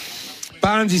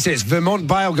 Barnesy says, Vermont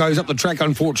Bale goes up the track,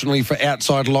 unfortunately, for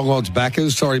outside long odds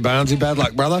backers. Sorry, Barnesy, bad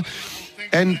luck, brother.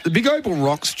 And the Big Opal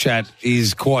Rocks chat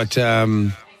is quite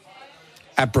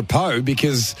apropos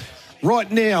because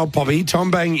right now, Poppy,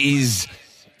 Tom Bang is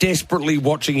desperately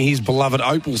watching his beloved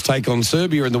Opals take on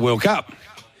Serbia in the World Cup.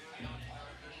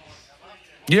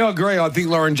 Yeah, I agree. I think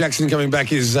Lauren Jackson coming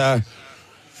back is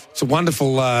it's a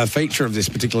wonderful feature of this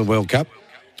particular World Cup.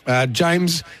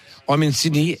 James, I'm in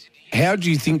Sydney. How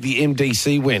do you think the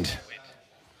MDC went?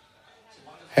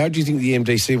 How do you think the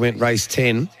MDC went, race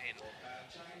 10?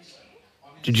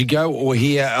 Did you go or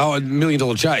hear... Oh, $1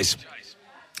 million chase.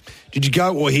 Did you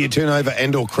go or hear turnover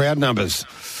and or crowd numbers?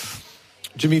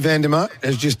 Jimmy Van Der Mart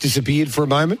has just disappeared for a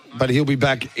moment, but he'll be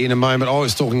back in a moment. I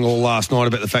was talking all last night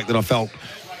about the fact that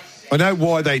I know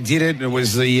why they did it. It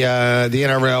was the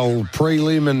NRL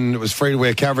prelim and it was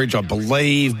free-to-air coverage, I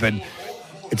believe, but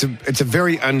it's a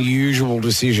very unusual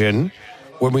decision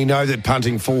when we know that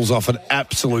punting falls off an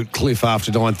absolute cliff after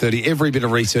 9:30. Every bit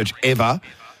of research ever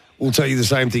will tell you the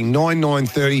same thing.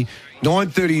 9:30.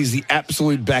 9:30 is the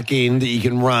absolute back end that you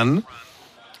can run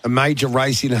a major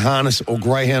race in harness or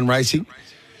greyhound racing,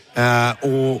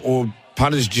 or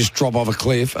punters just drop off a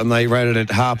cliff, and they ran it at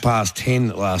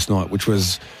 10:30 last night, which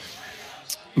was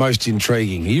most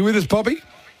intriguing. Are you with us, Poppy?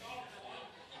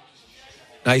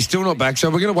 No, he's still not back, so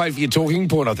we're going to wait for your talking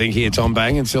point, I think, here, Tom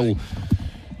Bang, until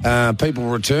people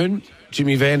return.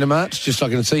 Jimmy Van Der Mart's just, I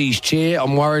can see his chair.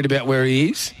 I'm worried about where he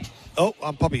is. Oh,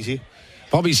 Poppy's here.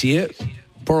 Poppy's here.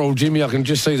 Poor old Jimmy, I can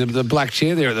just see the black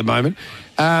chair there at the moment.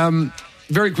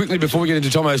 Very quickly, before we get into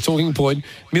Tomo's talking point,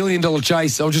 $1 million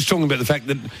chase. I was just talking about the fact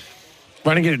that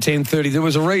running it at 10:30, there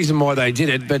was a reason why they did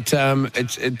it, but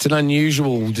it's an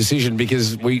unusual decision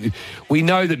because we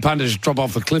know that punters drop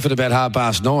off the cliff at about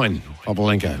 9:30,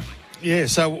 Popolenko. Yeah,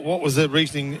 so what was the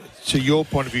reasoning to your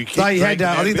point of view? They had,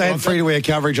 I think they had free-to-air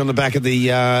coverage on the back of the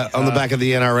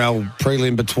NRL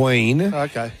prelim between the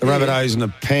Rabbitohs and the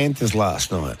Panthers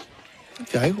last night.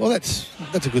 Okay, well that's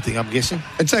a good thing, I'm guessing.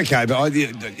 It's okay, but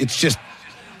it's just,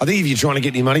 I think if you're trying to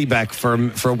get your money back for a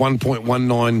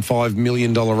 $1.195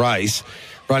 million race,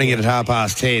 running it at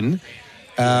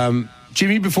 10:30.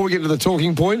 Jimmy, before we get to the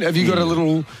talking point, have you got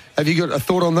a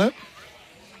thought on that?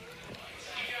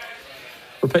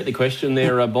 Repeat the question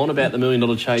there, Bon, about the $1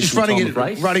 million chase. Just running it at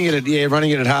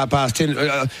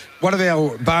 10:30. One of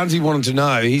our Barnesy wanted to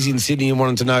know. He's in Sydney and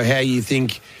wanted to know how you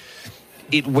think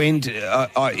it went.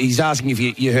 He's asking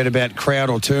if you heard about crowd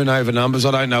or turnover numbers.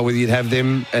 I don't know whether you'd have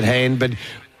them at hand, but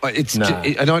it's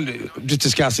just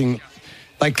discussing.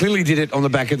 They clearly did it on the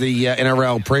back of the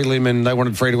NRL prelim, and they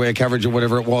wanted free-to-air coverage or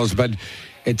whatever it was. But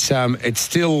it's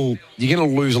still, you're going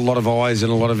to lose a lot of eyes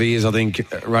and a lot of ears, I think,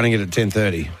 running it at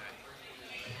 10:30.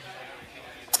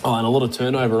 Oh, and a lot of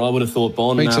turnover. I would have thought,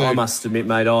 Bon. I must admit,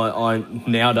 mate, I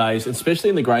nowadays,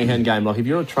 especially in the greyhound game, like if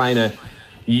you're a trainer,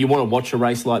 you want to watch a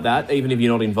race like that, even if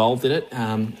you're not involved in it.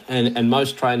 And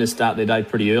most trainers start their day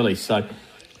pretty early. So,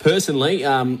 personally,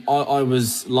 I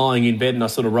was lying in bed and I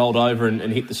sort of rolled over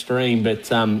and hit the stream.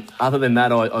 But other than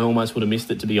that, I almost would have missed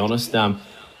it, to be honest.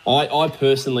 I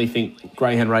personally think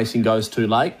greyhound racing goes too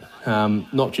late,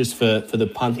 not just for the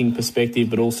punting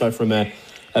perspective, but also from a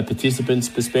participant's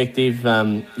perspective.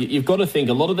 You've got to think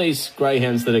a lot of these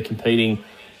greyhounds that are competing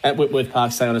at Whitworth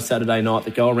Park, say on a Saturday night,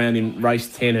 that go around in race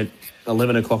 10 at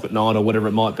 11 o'clock at night or whatever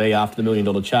it might be after the $1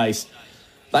 million chase,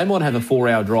 they might have a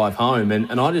 4-hour drive home.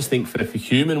 And I just think for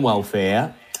human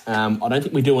welfare, I don't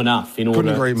think we do enough in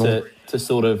order to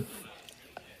sort of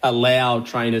allow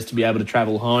trainers to be able to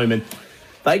travel home. And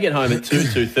they get home at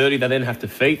 2:30. They then have to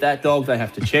feed that dog. They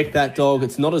have to check that dog.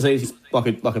 It's not as easy like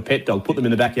a pet dog. Put them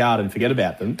in the backyard and forget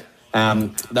about them.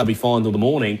 They'll be fine till the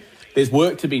morning. There's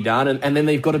work to be done, and then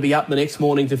they've got to be up the next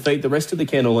morning to feed the rest of the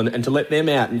kennel and to let them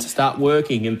out and to start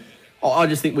working. And I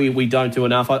just think we don't do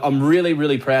enough. I'm really,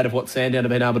 really proud of what Sandown have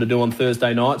been able to do on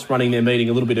Thursday nights, running their meeting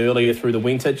a little bit earlier through the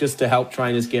winter just to help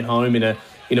trainers get home in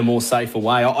a more safer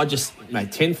way. I just,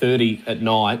 mate, 10:30 at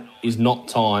night is not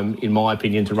time, in my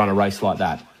opinion, to run a race like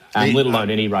that, let alone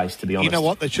any race, to be honest. You know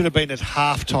what? They should have been at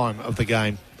halftime of the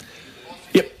game.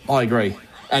 Yep, I agree.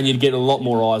 And you'd get a lot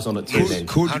more eyes on it too. Then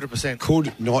 100%.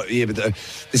 Could not. Yeah, but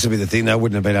this will be the thing. They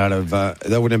wouldn't have been able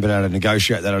to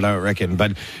negotiate that, I don't reckon.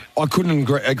 But I couldn't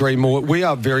agree more. We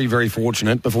are very, very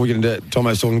fortunate. Before we get into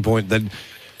Tomo's talking point, that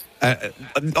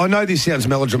I know this sounds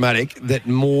melodramatic, that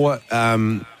more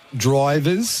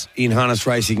drivers in harness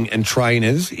racing and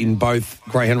trainers in both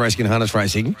greyhound racing and harness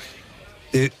racing,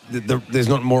 there's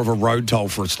not more of a road toll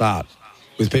for a start,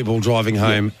 with people driving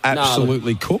home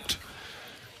absolutely cooked.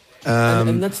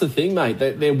 And that's the thing, mate.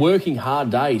 They're working hard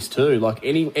days too. Like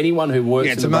anyone who works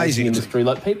in the racing industry,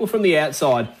 like people from the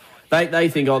outside, They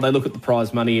think, they look at the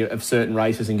prize money of certain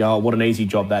races and go, what an easy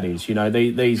job that is. You know,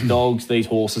 these dogs, these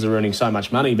horses are earning so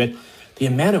much money, but the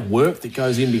amount of work that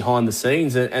goes in behind the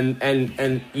scenes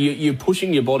and you're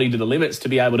pushing your body to the limits to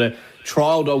be able to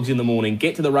trial dogs in the morning,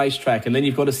 get to the racetrack, and then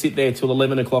you've got to sit there till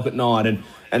 11 o'clock at night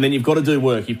and then you've got to do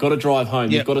work, you've got to drive home,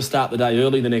 You've got to start the day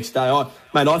early the next day.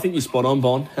 I think you're spot on,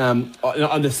 Bon.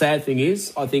 And the sad thing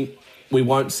is, I think we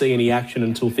won't see any action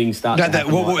until things start to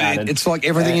happen like that. It's like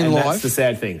everything in life. That's the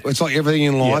sad thing. It's like everything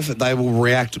in life that they will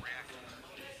react.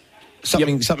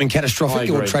 Something catastrophic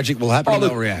or tragic will happen and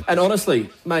they'll react. And honestly,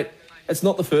 mate, it's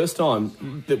not the first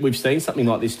time that we've seen something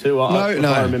like this too.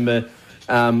 I remember,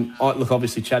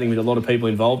 obviously chatting with a lot of people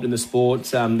involved in the sport.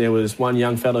 There was one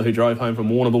young fellow who drove home from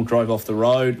Warrnambool, drove off the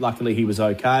road. Luckily, he was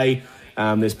okay.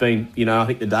 There's been, I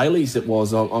think the dailies it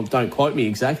was, don't quote me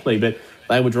exactly, but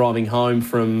they were driving home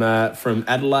from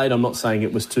Adelaide. I'm not saying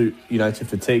it was to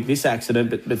fatigue this accident,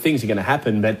 but things are going to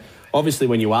happen. But obviously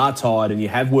when you are tired and you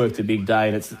have worked a big day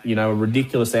and it's, a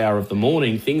ridiculous hour of the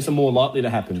morning, things are more likely to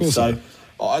happen. So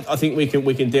I think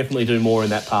we can definitely do more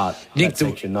in that part,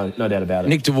 section, no doubt about it.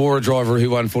 Nick DeWar, a driver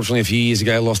who unfortunately a few years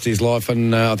ago lost his life,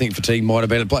 and I think fatigue might have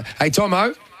been at play. Hey,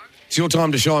 Tomo, it's your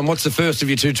time to shine. What's the first of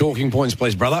your 2 talking points,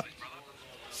 please, brother?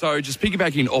 So just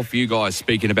piggybacking off you guys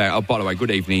speaking about, by the way,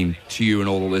 good evening to you and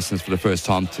all the listeners for the first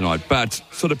time tonight, but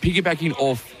sort of piggybacking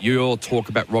off your talk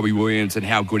about Robbie Williams and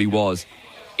how good he was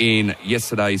in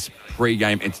yesterday's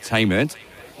pre-game entertainment,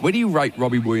 where do you rate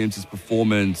Robbie Williams'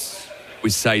 performance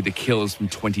with, say, the Killers from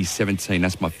 2017?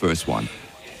 That's my first one.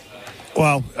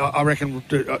 Well, I reckon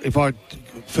if I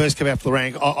first come out for the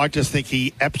rank, I just think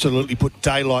he absolutely put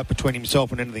daylight between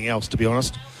himself and anything else, to be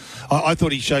honest. I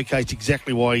thought he showcased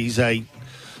exactly why he's a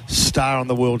star on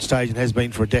the world stage and has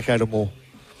been for a decade or more.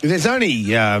 There's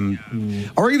only, I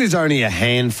reckon there's only a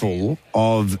handful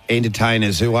of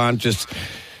entertainers who aren't just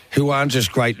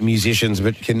great musicians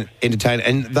but can entertain,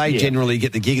 and they generally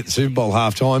get the gig at the Super Bowl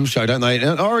halftime show, don't they?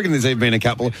 And I reckon there's even been a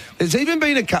couple of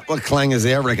clangers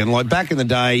there, I reckon. Like back in the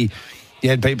day, you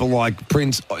had people like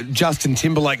Prince, Justin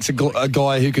Timberlake's a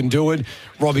guy who can do it,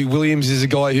 Robbie Williams is a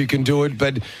guy who can do it,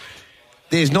 but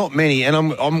there's not many, and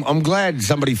I'm glad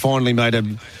somebody finally made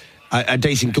a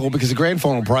decent call, because the grand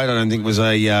final parade I don't think was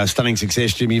a stunning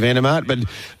success, Jimmy Vandermart, but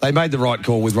they made the right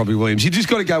call with Robbie Williams. You just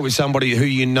got to go with somebody who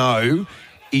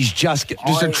is just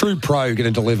a true pro going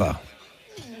to deliver.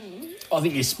 I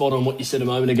think you're spot on what you said a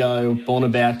moment ago, Bon,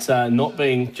 about not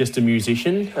being just a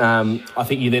musician. I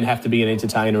think you then have to be an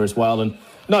entertainer as well, and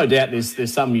no doubt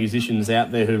there's some musicians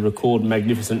out there who record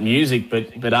magnificent music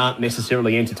but aren't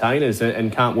necessarily entertainers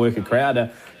and can't work a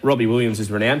crowd. Robbie Williams is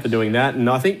renowned for doing that, and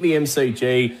I think the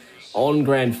MCG on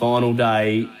grand final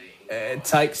day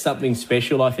takes something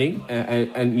special, I think,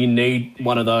 and you need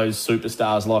one of those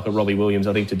superstars like a Robbie Williams,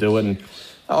 I think, to do it. And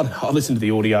I listened to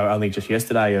the audio only just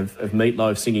yesterday of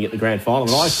Meatloaf singing at the grand final,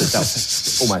 and I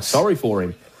just felt almost sorry for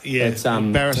him. Yeah, it's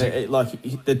embarrassing.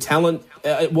 Like the talent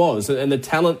it was, and the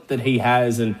talent that he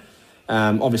has, and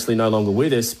obviously no longer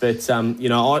with us. But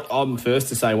I'm first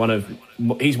to say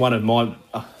he's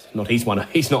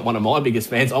not one of my biggest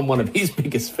fans. I'm one of his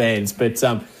biggest fans. But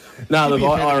I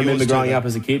remember growing up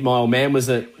as a kid. My old man was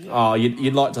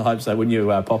you'd like to hope so, wouldn't you,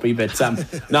 Poppy? But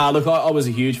I was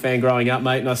a huge fan growing up,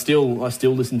 mate, and I still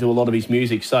listen to a lot of his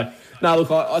music. So.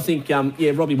 I think,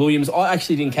 Robbie Williams, I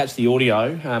actually didn't catch the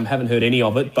audio, haven't heard any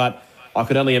of it, but I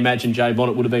could only imagine Jay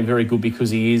Bonnet would have been very good because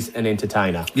he is an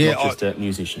entertainer, not just a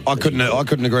musician. I couldn't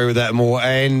agree with that more.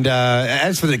 And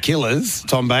as for the Killers,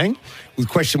 Tom Bang, with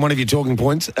question one of your talking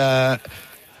points, the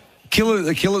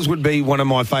Killers would be one of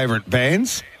my favourite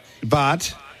bands,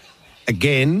 but,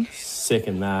 again...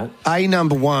 Second that.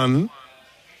 Number one,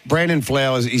 Brandon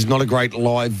Flowers is not a great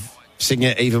live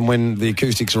singer, even when the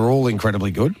acoustics are all incredibly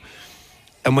good.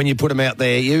 And when you put them out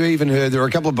there, you even heard there were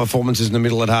a couple of performances in the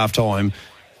middle at halftime.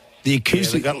 The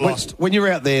acoustic got lost. When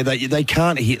you're out there, they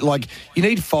can't hear. Like you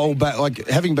need fold back. Like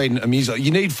having been a music,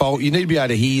 you need fold. You need to be able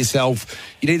to hear yourself.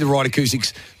 You need the right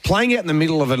acoustics. Playing out in the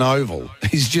middle of an oval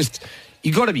is just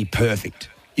you got to be perfect.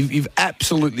 You've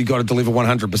absolutely got to deliver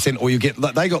 100%, or you get.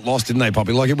 They got lost, didn't they,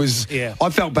 Poppy? Like it was. Yeah.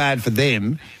 I felt bad for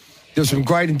them. There were some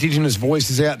great Indigenous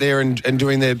voices out there and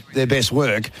doing their best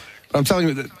work. But I'm telling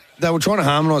you that. They were trying to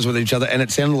harmonise with each other, and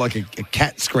it sounded like a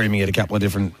cat screaming at a couple of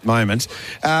different moments.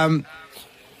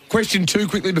 Question 2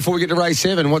 quickly before we get to race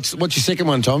 7. What's your second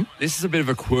one, Tom? This is a bit of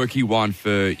a quirky one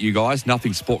for you guys.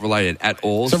 Nothing sport related at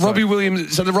all. So Robbie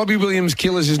Williams. So the Robbie Williams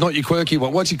Killers is not your quirky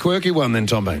one. What's your quirky one then,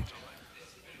 Tom Bang?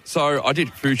 So I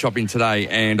did food shopping today,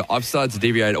 and I've started to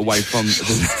deviate away from.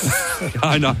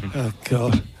 I know. Oh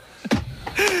God.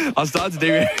 I started to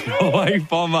deviate away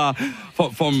from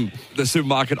the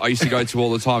supermarket I used to go to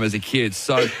all the time as a kid.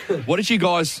 So what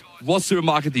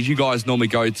supermarket did you guys normally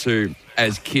go to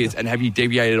as kids, and have you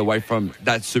deviated away from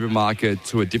that supermarket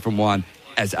to a different one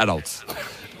as adults?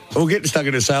 We'll get stuck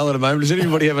in a sale in a moment. Does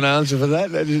anybody have an answer for that?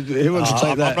 Who wants to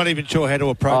take that? I'm not even sure how to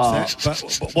approach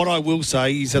that. But what I will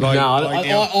say is that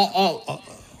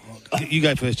you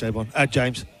go first,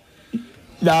 James.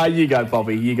 No, you go,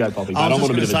 Bobby. But I'm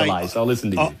on a bit of a delay, so I'll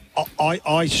listen to you.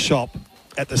 I shop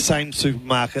at the same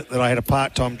supermarket that I had a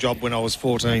part-time job when I was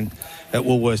 14 at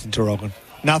Woolworths in Tarragona.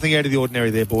 Nothing out of the ordinary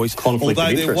there, boys. Conflict of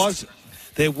interest.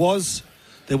 Although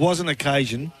there was an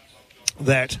occasion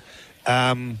that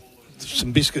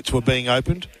some biscuits were being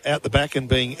opened out the back and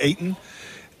being eaten,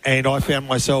 and I found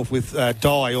myself with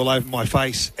dye all over my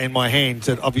face and my hands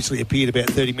that obviously appeared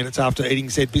about 30 minutes after eating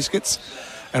said biscuits.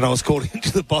 And I was called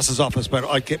into the boss's office, but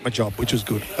I kept my job, which was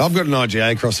good. I've got an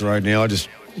IGA across the road now.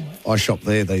 I shop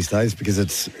there these days because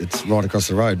it's right across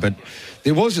the road. But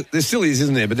there still is,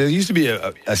 isn't there? But there used to be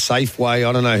a Safeway.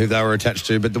 I don't know who they were attached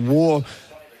to, but the war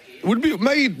would be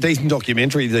maybe a decent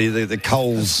documentary. The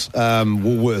Coles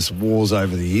Woolworths wars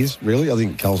over the years. Really, I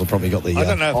think Coles have probably got the. I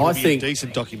don't know if it would be a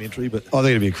decent documentary, but I think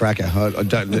it'd be a cracker. I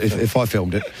don't if I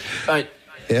filmed it.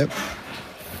 Yeah.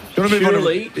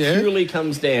 Surely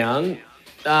comes down.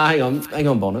 Hang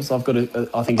on, Bonners. I've got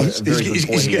I think a very good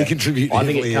point here. I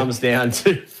think it comes down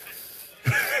to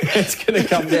it's going to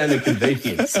come down to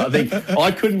convenience. I think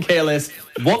I couldn't care less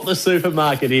what the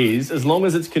supermarket is, as long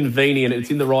as it's convenient, it's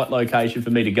in the right location for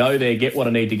me to go there, get what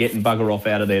I need to get, and bugger off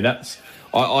out of there.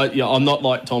 I'm not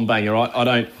like Tom Banger. I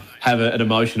don't have an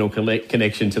emotional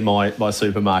connection to my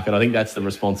supermarket. I think that's the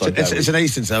response I'd go with. It's an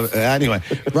Eastern. So anyway,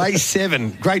 race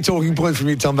 7. Great talking point from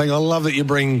you, Tom Banger. I love that you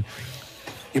bring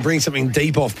something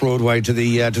deep off Broadway to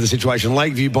the situation.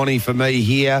 Lakeview Bonnie for me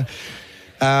here.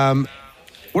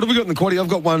 What have we got in the quaddy? I've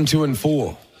got 1, 2 and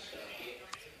 4.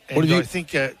 I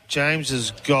think James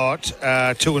has got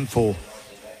 2 and 4.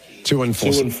 2 and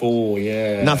 4. 2 and 4,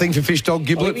 yeah. Nothing for Fish Dog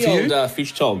Giblet for you? Old,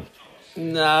 Fish Dog.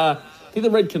 Nah, I think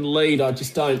the red can lead. I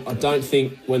don't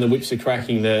think when the whips are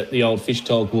cracking, the old Fish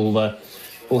Dog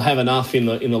will have enough in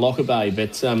the locker bay.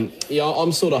 But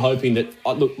I'm sort of hoping that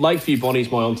Lakeview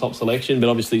Bonnie's my on top selection, but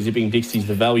obviously Zipping Dixie's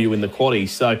the value in the quaddy.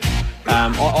 So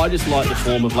I just like the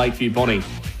form of Lakeview Bonnie.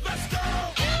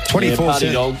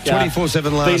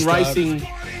 24/7 last. Been racing.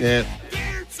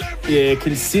 Yeah,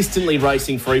 consistently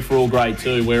racing free for all grade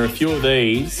 2. Where a few of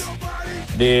these,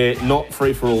 they're not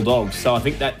free for all dogs. So I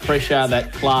think that pressure,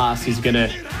 that class is going to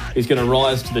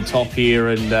rise to the top here,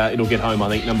 and it'll get home, I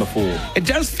think, number 4. It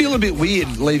does feel a bit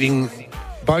weird leaving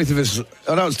both of us.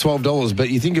 I know it's $12, but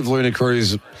you think of Luna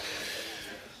Cruz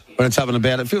when it's up and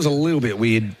about. It feels a little bit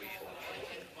weird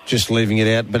just leaving it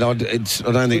out, but I don't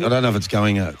know if it's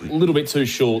going a little bit too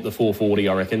short. The 440,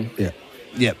 I reckon.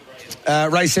 Yeah.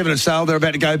 Race 7 at Sale. They're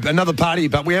about to go another party,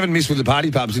 but we haven't missed with the party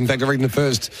pubs. In fact, I reckon the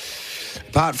first.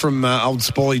 Apart from old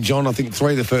Spolly John, I think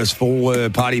 3 of the first 4 were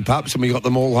party pups, and we got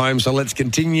them all home. So let's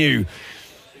continue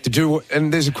to do.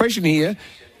 And there's a question here.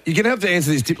 You're going to have to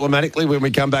answer this diplomatically when we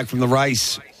come back from the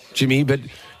race, Jimmy. But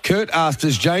Kurt asked,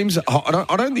 does James...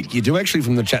 I don't think you do, actually,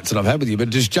 from the chats that I've had with you, but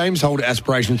does James hold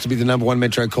aspirations to be the number 1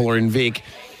 Metro caller in Vic?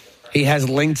 He has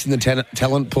links in the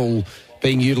talent pool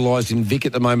being utilised in Vic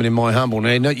at the moment, in my humble.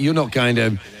 Now, you're not going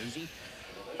to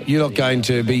be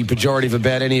pejorative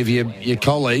about any of your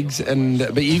colleagues,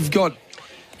 but you've got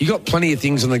plenty of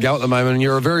things on the go at the moment, and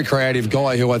you're a very creative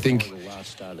guy who I think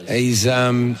is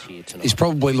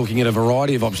probably looking at a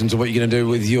variety of options of what you're going to do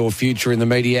with your future in the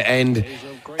media and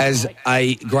as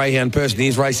a greyhound person.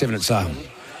 Here's race 7 at Sale.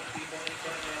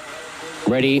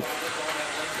 Ready.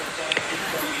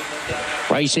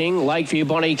 Racing, Lakeview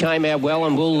Bonnie came out well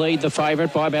and will lead the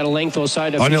favourite by about a length or so.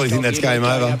 I nearly think that's game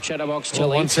over. Chatterbox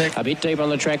Tilly, a bit deep on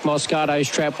the track, Moscato's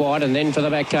trap wide, and then for the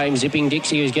back came Zipping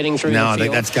Dixie, who's getting through. No, I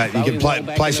think that's game. You can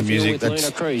play some music. That's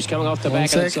Luna Cruz coming off the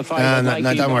back. And it's the favourite.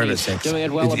 No, don't worry about sex.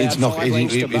 It's not going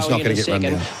to get run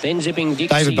down. Then Zipping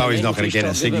Dixie. David Bowie's not going to get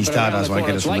us. Ziggy Stardust won't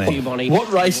get us from there.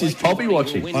 What race is Poppy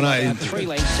watching? I know.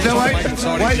 No,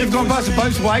 wait, they've gone past the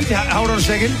post. Wait, hold on a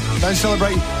second. Don't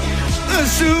celebrate. The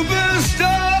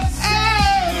superstar.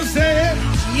 Said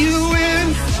you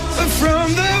win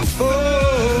from the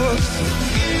force.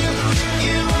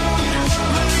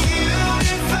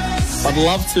 I'd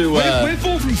love to we're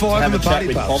 4 from 5 have in the a chat party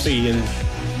with pubs. Poppy. And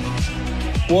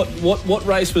what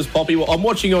race was Poppy? I'm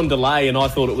watching on delay, and I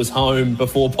thought it was home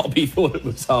before Poppy thought it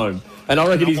was home. And I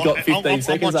reckon he's got 15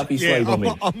 seconds up his sleeve on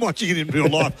me. I'm watching it in real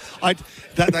life.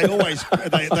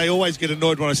 They always get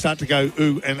annoyed when I start to go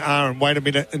ooh and ah and wait a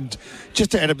minute, and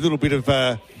just to add a little bit of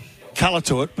colour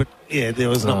to it, but, yeah, there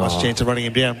was not much chance of running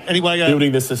him down. Anyway,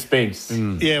 building the suspense.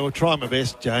 Yeah, we'll try my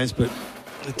best, James, but...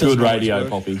 Good radio,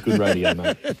 Poppy. Good radio,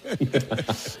 mate.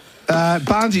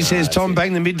 Barnesy says, Tom,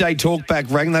 bang the midday talk back,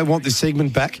 rang. They want this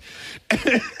segment back.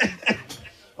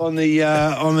 on the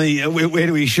where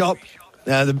do we shop?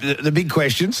 The big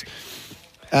questions.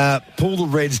 Pull the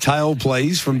Reds tail,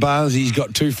 please, from Barnesy. He's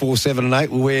got 2, 4, 7 and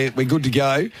 8. Well, we're good to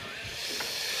go.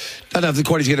 Don't know if the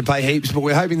quaddy's going to pay heaps, but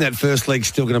we're hoping that first leg's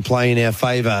still going to play in our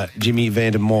favour, Jimmy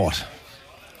van der Mott.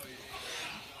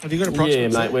 Have you got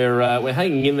approximates? Yeah, mate, we're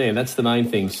hanging in there. That's the main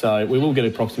thing. So we will get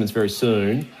approximates very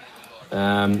soon.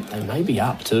 They may be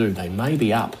up too. They may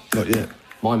be up. Not yet.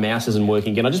 My mouse isn't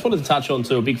working again. I just wanted to touch on,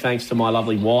 too, a big thanks to my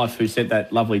lovely wife who sent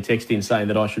that lovely text in saying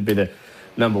that I should be the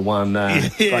number one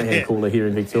greyhound caller here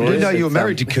in Victoria. I didn't know you were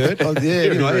married to Kurt. Yeah,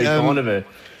 anyway, kind of her.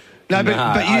 No,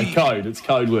 but you... code. It's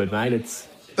code word, mate.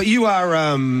 But you are...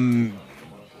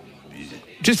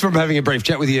 just from having a brief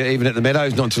chat with you, even at the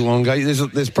Meadows not too long ago,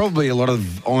 there's probably a lot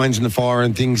of irons in the fire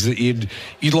and things that you'd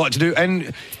like to do,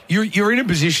 and you're in a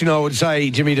position, I would say,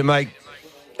 Jimmy, to make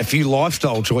a few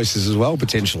lifestyle choices as well,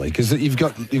 potentially, because you've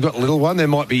got a little one. There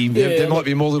might be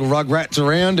more little rug rats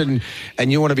around, and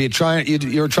you want to be a trainer.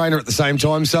 You're a trainer at the same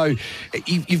time, so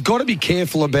you've got to be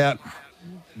careful about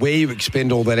where you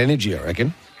expend all that energy, I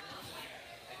reckon.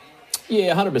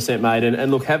 Yeah, 100%, mate.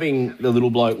 And look, having the little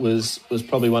bloke was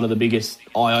probably one of the biggest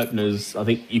eye-openers I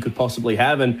think you could possibly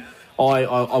have. And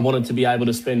I wanted to be able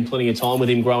to spend plenty of time with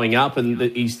him growing up. And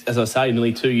he's, as I say,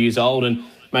 nearly 2 years old. And,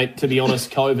 mate, to be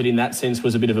honest, COVID in that sense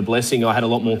was a bit of a blessing. I had a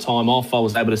lot more time off. I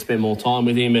was able to spend more time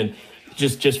with him and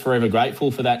just forever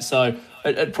grateful for that. So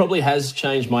it probably has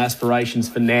changed my aspirations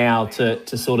for now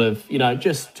to sort of,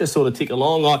 just sort of tick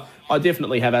along. I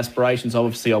definitely have aspirations.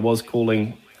 Obviously, I was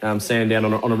calling... Sandown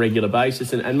on a regular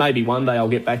basis, and maybe one day I'll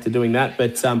get back to doing that.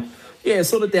 But,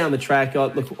 sort of down the track,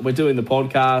 look, we're doing the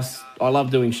podcast. I love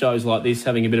doing shows like this,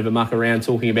 having a bit of a muck around,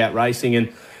 talking about racing.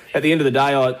 And at the end of the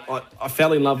day, I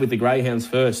fell in love with the greyhounds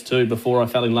first, too, before I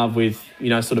fell in love with,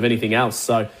 sort of anything else.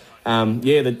 So,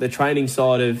 the training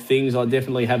side of things, I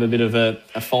definitely have a bit of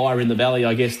a fire in the belly,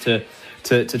 I guess, to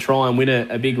try and win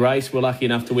a big race. We're lucky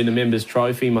enough to win the Members'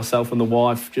 Trophy, myself and the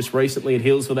wife, just recently at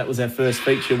Hillsville. That was our first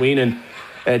feature win, and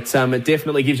it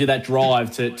definitely gives you that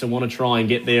drive to want to try and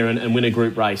get there and win a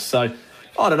group race. So,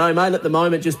 I don't know, mate, at the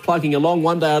moment, just plugging along.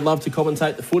 One day I'd love to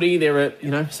commentate the footy. There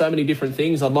are, so many different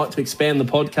things. I'd like to expand the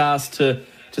podcast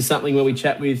to something where we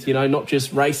chat with, not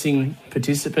just racing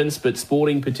participants, but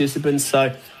sporting participants.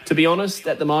 So, to be honest,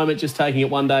 at the moment, just taking it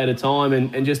one day at a time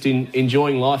and just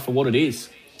enjoying life for what it is.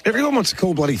 Everyone wants to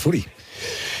call bloody footy.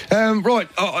 Right,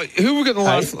 who we got in the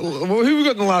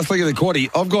last leg of the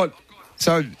quaddie? I've got...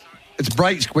 So... It's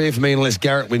break square for me unless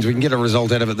Garrett wins. We can get a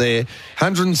result out of it there.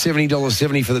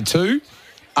 $170.70 for the 2.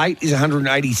 8 is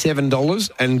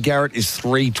 $187, and Garrett is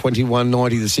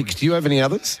 $321.90 the 6. Do you have any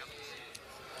others?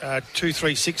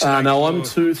 2368. No, I'm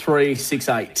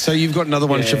 2368. So you've got another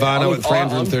one, Shivano at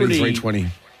 $333.20.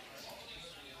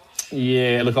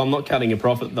 Yeah, look, I'm not cutting a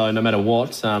profit though, no matter what.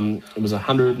 It was I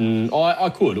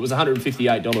could. It was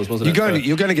 $158, wasn't it?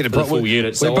 You're going to get a profit. Full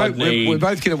unit. We're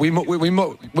both going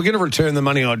to return the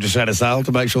money I just had a sale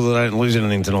to make sure that I don't lose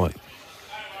anything tonight.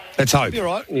 Let's hope. You're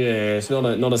right. Yeah, it's not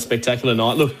a spectacular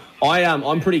night. Look,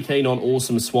 I'm pretty keen on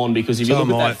Awesome Swan because if you look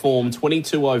at that form,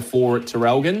 22.04 at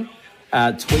Terrelgan,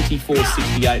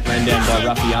 24.68 ran down by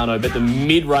Raffiano, but the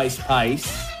mid-race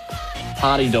pace.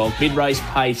 Party Dog, mid-race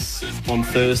pace on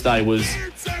Thursday was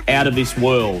out of this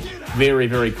world. Very,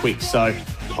 very quick. So I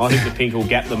think the pink will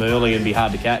gap them early and be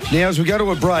hard to catch. Now, as we go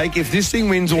to a break, if this thing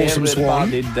wins Awesome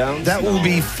Swan, that will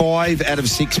be 5 out of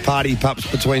 6 party pups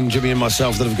between Jimmy and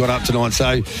myself that have got up tonight.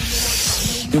 So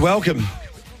you're welcome.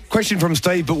 Question from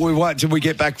Steve, but we'll wait till we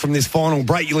get back from this final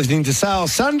break. You're listening to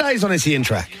Sales Sundays on SEN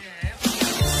Track.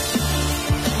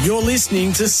 You're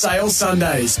listening to Sale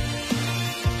Sundays.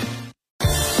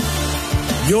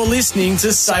 You're listening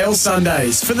to Sale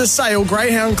Sundays for the Sale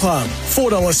Greyhound Club.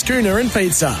 $4 schooner and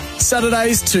pizza.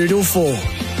 Saturdays 2 till 4.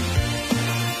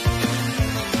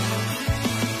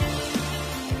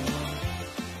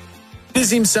 Is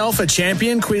himself a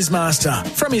champion quizmaster.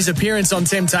 From his appearance on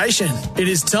Temptation, it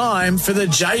is time for the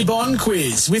J-Bond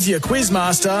quiz with your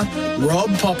quizmaster, Rob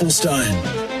Popplestone.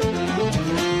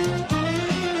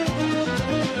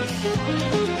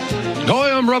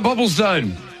 Hi, I'm Rob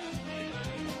Popplestone.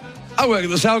 I work at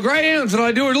the Sale Greyhounds and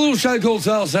I do a little show called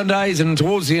Sale Sundays, and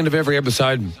towards the end of every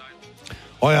episode,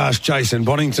 I ask Jason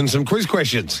Bonington some quiz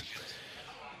questions.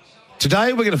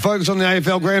 Today, we're going to focus on the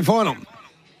AFL Grand Final.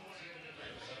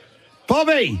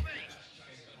 Bobby,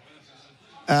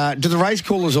 Do the race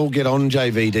callers all get on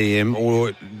JVDM,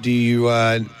 or do you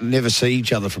never see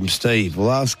each other from Steve?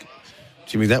 We'll ask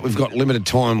Jimmy that. We've got limited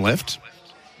time left.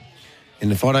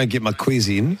 And if I don't get my quiz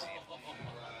in,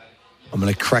 I'm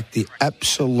going to crack the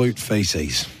absolute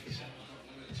feces.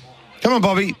 Come on,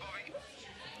 Bobby.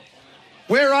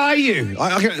 Where are you?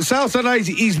 Sale Sundays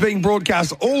is being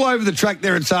broadcast all over the track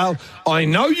there at Sale. I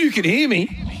know you can hear me.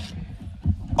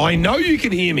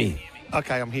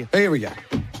 Okay, I'm here. Here we go.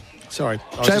 Sorry.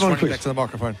 I was just running back to the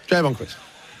microphone. J-Bone quiz.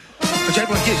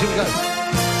 J-Bone quiz, here we go.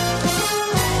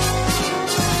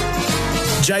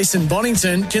 Jason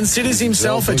Bonington considers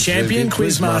himself a champion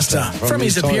quizmaster from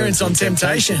his appearance on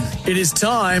Temptation. It is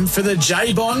time for the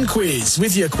J-Bon quiz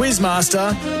with your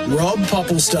quizmaster, Rob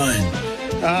Popplestone.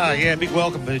 Yeah, big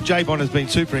welcome. J-Bon has been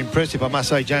super impressive, I must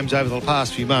say, James, over the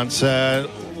past few months.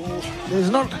 There's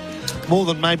not more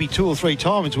than maybe 2 or 3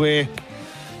 times where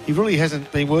he really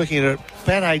hasn't been working at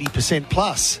about 80%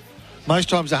 plus. Most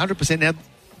times 100%. Now,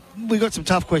 we've got some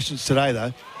tough questions today,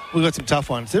 though. We've got some tough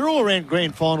ones. They're all around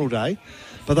grand final day,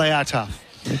 but they are tough.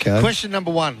 Okay. Question number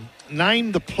 1.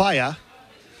 Name the player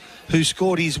who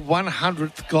scored his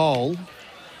 100th goal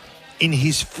in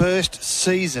his first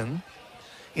season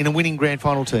in a winning grand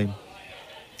final team.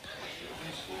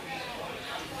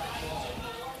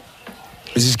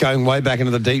 Is this going way back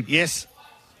into the deep? Yes.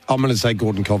 I'm going to say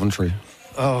Gordon Coventry.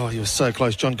 Oh, you were so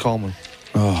close. John Coleman.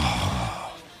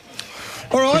 Oh.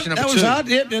 All right, that was 2. hard.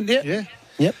 Yep. Yeah.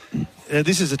 Yep.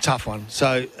 This is a tough one.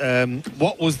 So,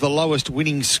 what was the lowest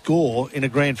winning score in a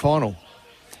grand final?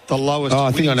 The lowest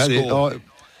winning score. I think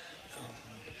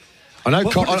I know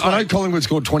that. I know Collingwood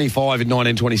scored 25 in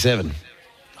 1927.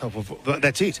 Oh,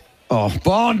 that's it. Oh,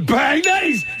 Bond, bang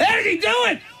these! How did he do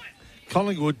it?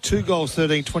 Collingwood, 2 goals,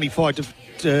 13, 25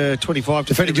 to 25.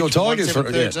 Defended your Tigers for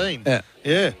 13.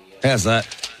 Yeah. How's that?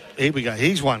 Here we go.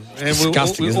 Here's one. And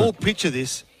we'll all picture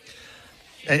this.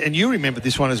 And you remember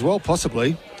this one as well,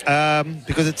 possibly,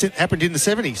 because it happened in the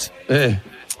 70s. Yeah.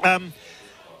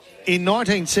 In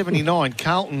 1979,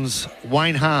 Carlton's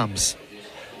Wayne Harms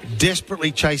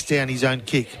desperately chased down his own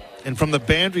kick and from the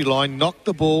boundary line knocked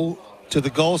the ball to the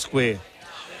goal square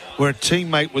where a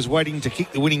teammate was waiting to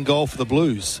kick the winning goal for the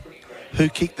Blues. Who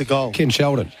kicked the goal? Ken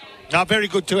Sheldon. No, very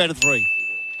good. 2 out of 3.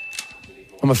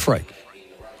 I'm a freak.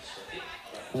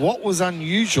 What was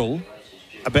unusual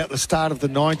about the start of the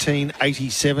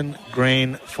 1987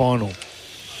 grand final?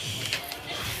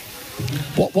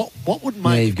 What would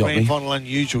make a grand final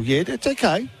unusual? Yeah, it's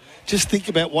okay. Just think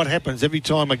about what happens every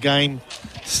time a game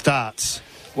starts.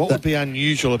 What would be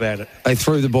unusual about it? They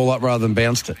threw the ball up rather than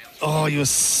bounced it. Oh, you were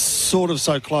sort of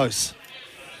so close.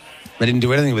 They didn't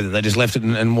do anything with it. They just left it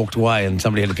and walked away and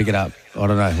somebody had to pick it up. I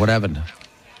don't know. What happened?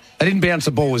 They didn't bounce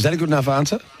the ball. Was that a good enough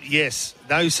answer? Yes.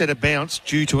 No said a bounce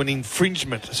due to an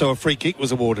infringement, so a free kick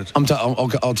was awarded.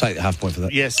 I'll take the half point for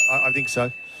that. Yes, I think so.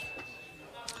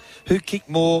 Who kicked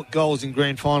more goals in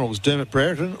grand finals, Dermot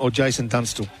Brereton or Jason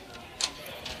Tunstall?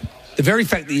 The very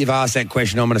fact that you've asked that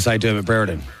question, I'm going to say Dermot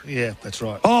Brereton. Yeah, that's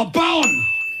right. Oh, Bowen!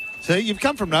 See, you've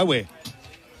come from nowhere.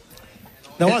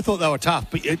 No, I thought they were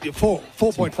tough, but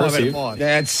 4.5 out of 5.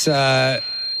 That's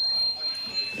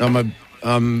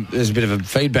there's a bit of a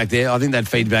feedback there. I think that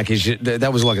feedback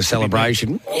that was like a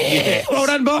celebration. Yeah. Well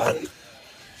done, Bowen.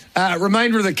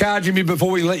 Remainder of the card, Jimmy,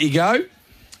 before we let you go.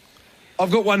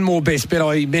 I've got one more best bet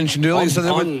I mentioned earlier.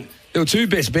 There were 2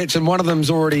 best bets, and one of them's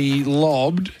already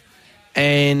lobbed.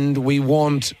 And we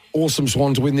want Awesome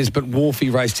Swan to win this, but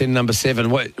Wharfie race 10, number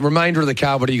 7. Remainder of the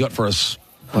card, what do you got for us,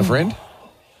 my friend?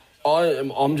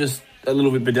 I'm just a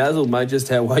little bit bedazzled, mate, just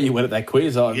how well you went at that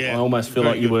quiz. I almost feel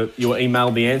like you were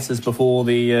emailed the answers before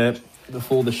the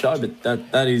show, but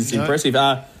that is impressive.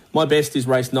 My best is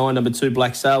race 9, number 2,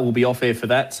 Black Sail. We'll be off air for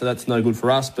that, so that's no good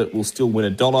for us, but we'll still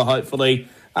win $1, hopefully.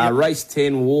 Race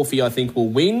 10, Wharfie, I think, will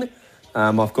win.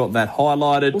 I've got that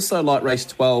highlighted. Also like race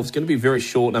 12. It's going to be very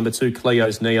short, number 2,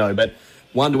 Cleo's Neo, but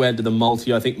one to add to the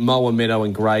multi. I think Moa, Meadow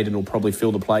and Graydon will probably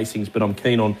fill the placings, but I'm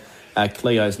keen on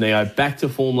Cleo's Neo. Back to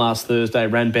form last Thursday,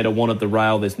 ran better, wanted the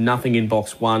rail. There's nothing in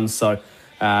box 1, so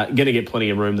going to get plenty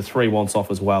of room. The 3 wants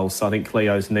off as well, so I think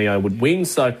Cleo's Neo would win.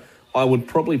 So I would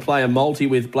probably play a multi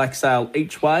with Black Sail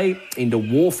each way, into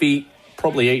Wharfie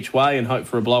probably each way, and hope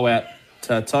for a blowout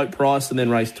Tote Price, and then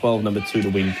race 12, number 2 to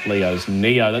win Cleo's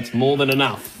Neo. That's more than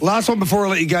enough. Last one before I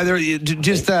let you go there,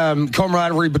 just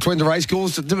camaraderie between the race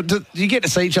calls. Do you get to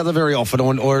see each other very often,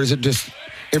 or is it just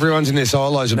everyone's in their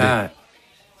silos a bit?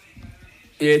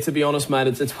 Yeah, to be honest, mate,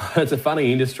 it's a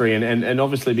funny industry, and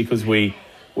obviously because we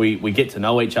get to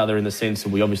know each other in the sense that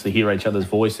we obviously hear each other's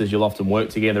voices. You'll often work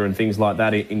together and things like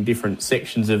that in different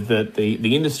sections of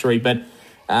the industry, but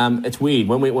it's weird.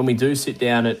 When we do sit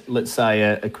down at, let's say,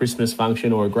 a Christmas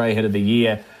function or a grey head of the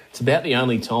year, it's about the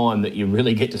only time that you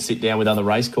really get to sit down with other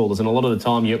race callers. And a lot of the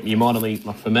time you might only,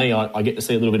 like for me, I get to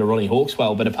see a little bit of Ronnie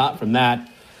Hawkswell. But apart from that,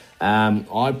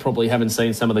 I probably haven't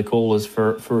seen some of the callers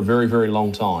for a very, very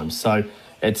long time. So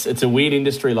it's a weird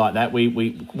industry like that.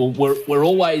 We're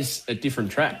always at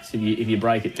different tracks if you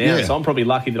break it down. Yeah. So I'm probably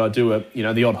lucky that I do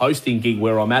the odd hosting gig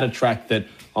where I'm at a track that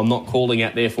I'm not calling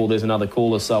at, therefore there's another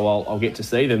caller, so I'll get to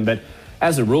see them. But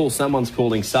as a rule, someone's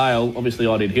calling Sale. Obviously,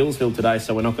 I did Hillsville today,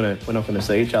 so we're not going to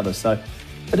see each other. So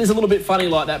it is a little bit funny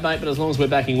like that, mate. But as long as we're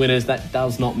backing winners, that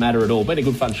does not matter at all. Been a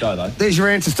good fun show though. There's your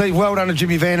answer, Steve. Well done to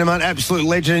Jimmy Vandermont, absolute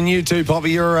legend. And you too,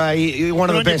 Poppy. You're one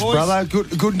of the best, brother.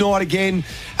 Good night again.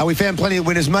 We found plenty of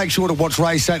winners. Make sure to watch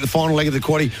race 8, the final leg of the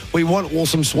quaddie. We want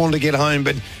Awesome Swan to get home,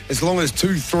 but as long as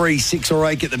 2, 3, 6 or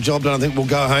 8 get the job done, I think we'll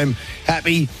go home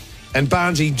happy. And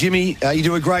Barnesy, Jimmy, you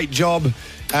do a great job.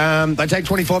 They take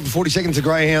 25 to 40 seconds of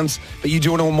greyhounds, but you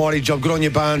do an almighty job. Good on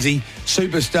you, Barnesy.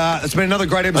 Superstar. It's been another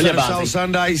great episode of Soul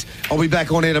Sundays. I'll be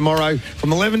back on air tomorrow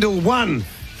from 11 till 1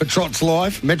 for Trots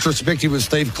Live. Metrospective with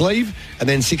Steve Cleve. And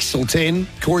then 6 till 10,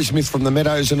 Corey Smith from the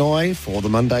Meadows and I for the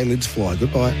Monday Lids Fly.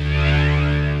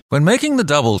 Goodbye. When making the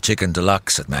double chicken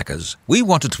deluxe at Macca's, we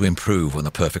wanted to improve on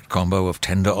the perfect combo of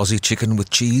tender Aussie chicken with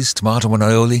cheese, tomato and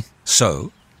aioli.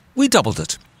 So, we doubled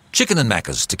it. Chicken and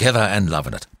Macca's, together and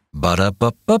loving it.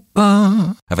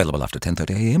 Ba-da-ba-ba-ba. Available after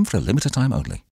 10:30 a.m. for a limited time only.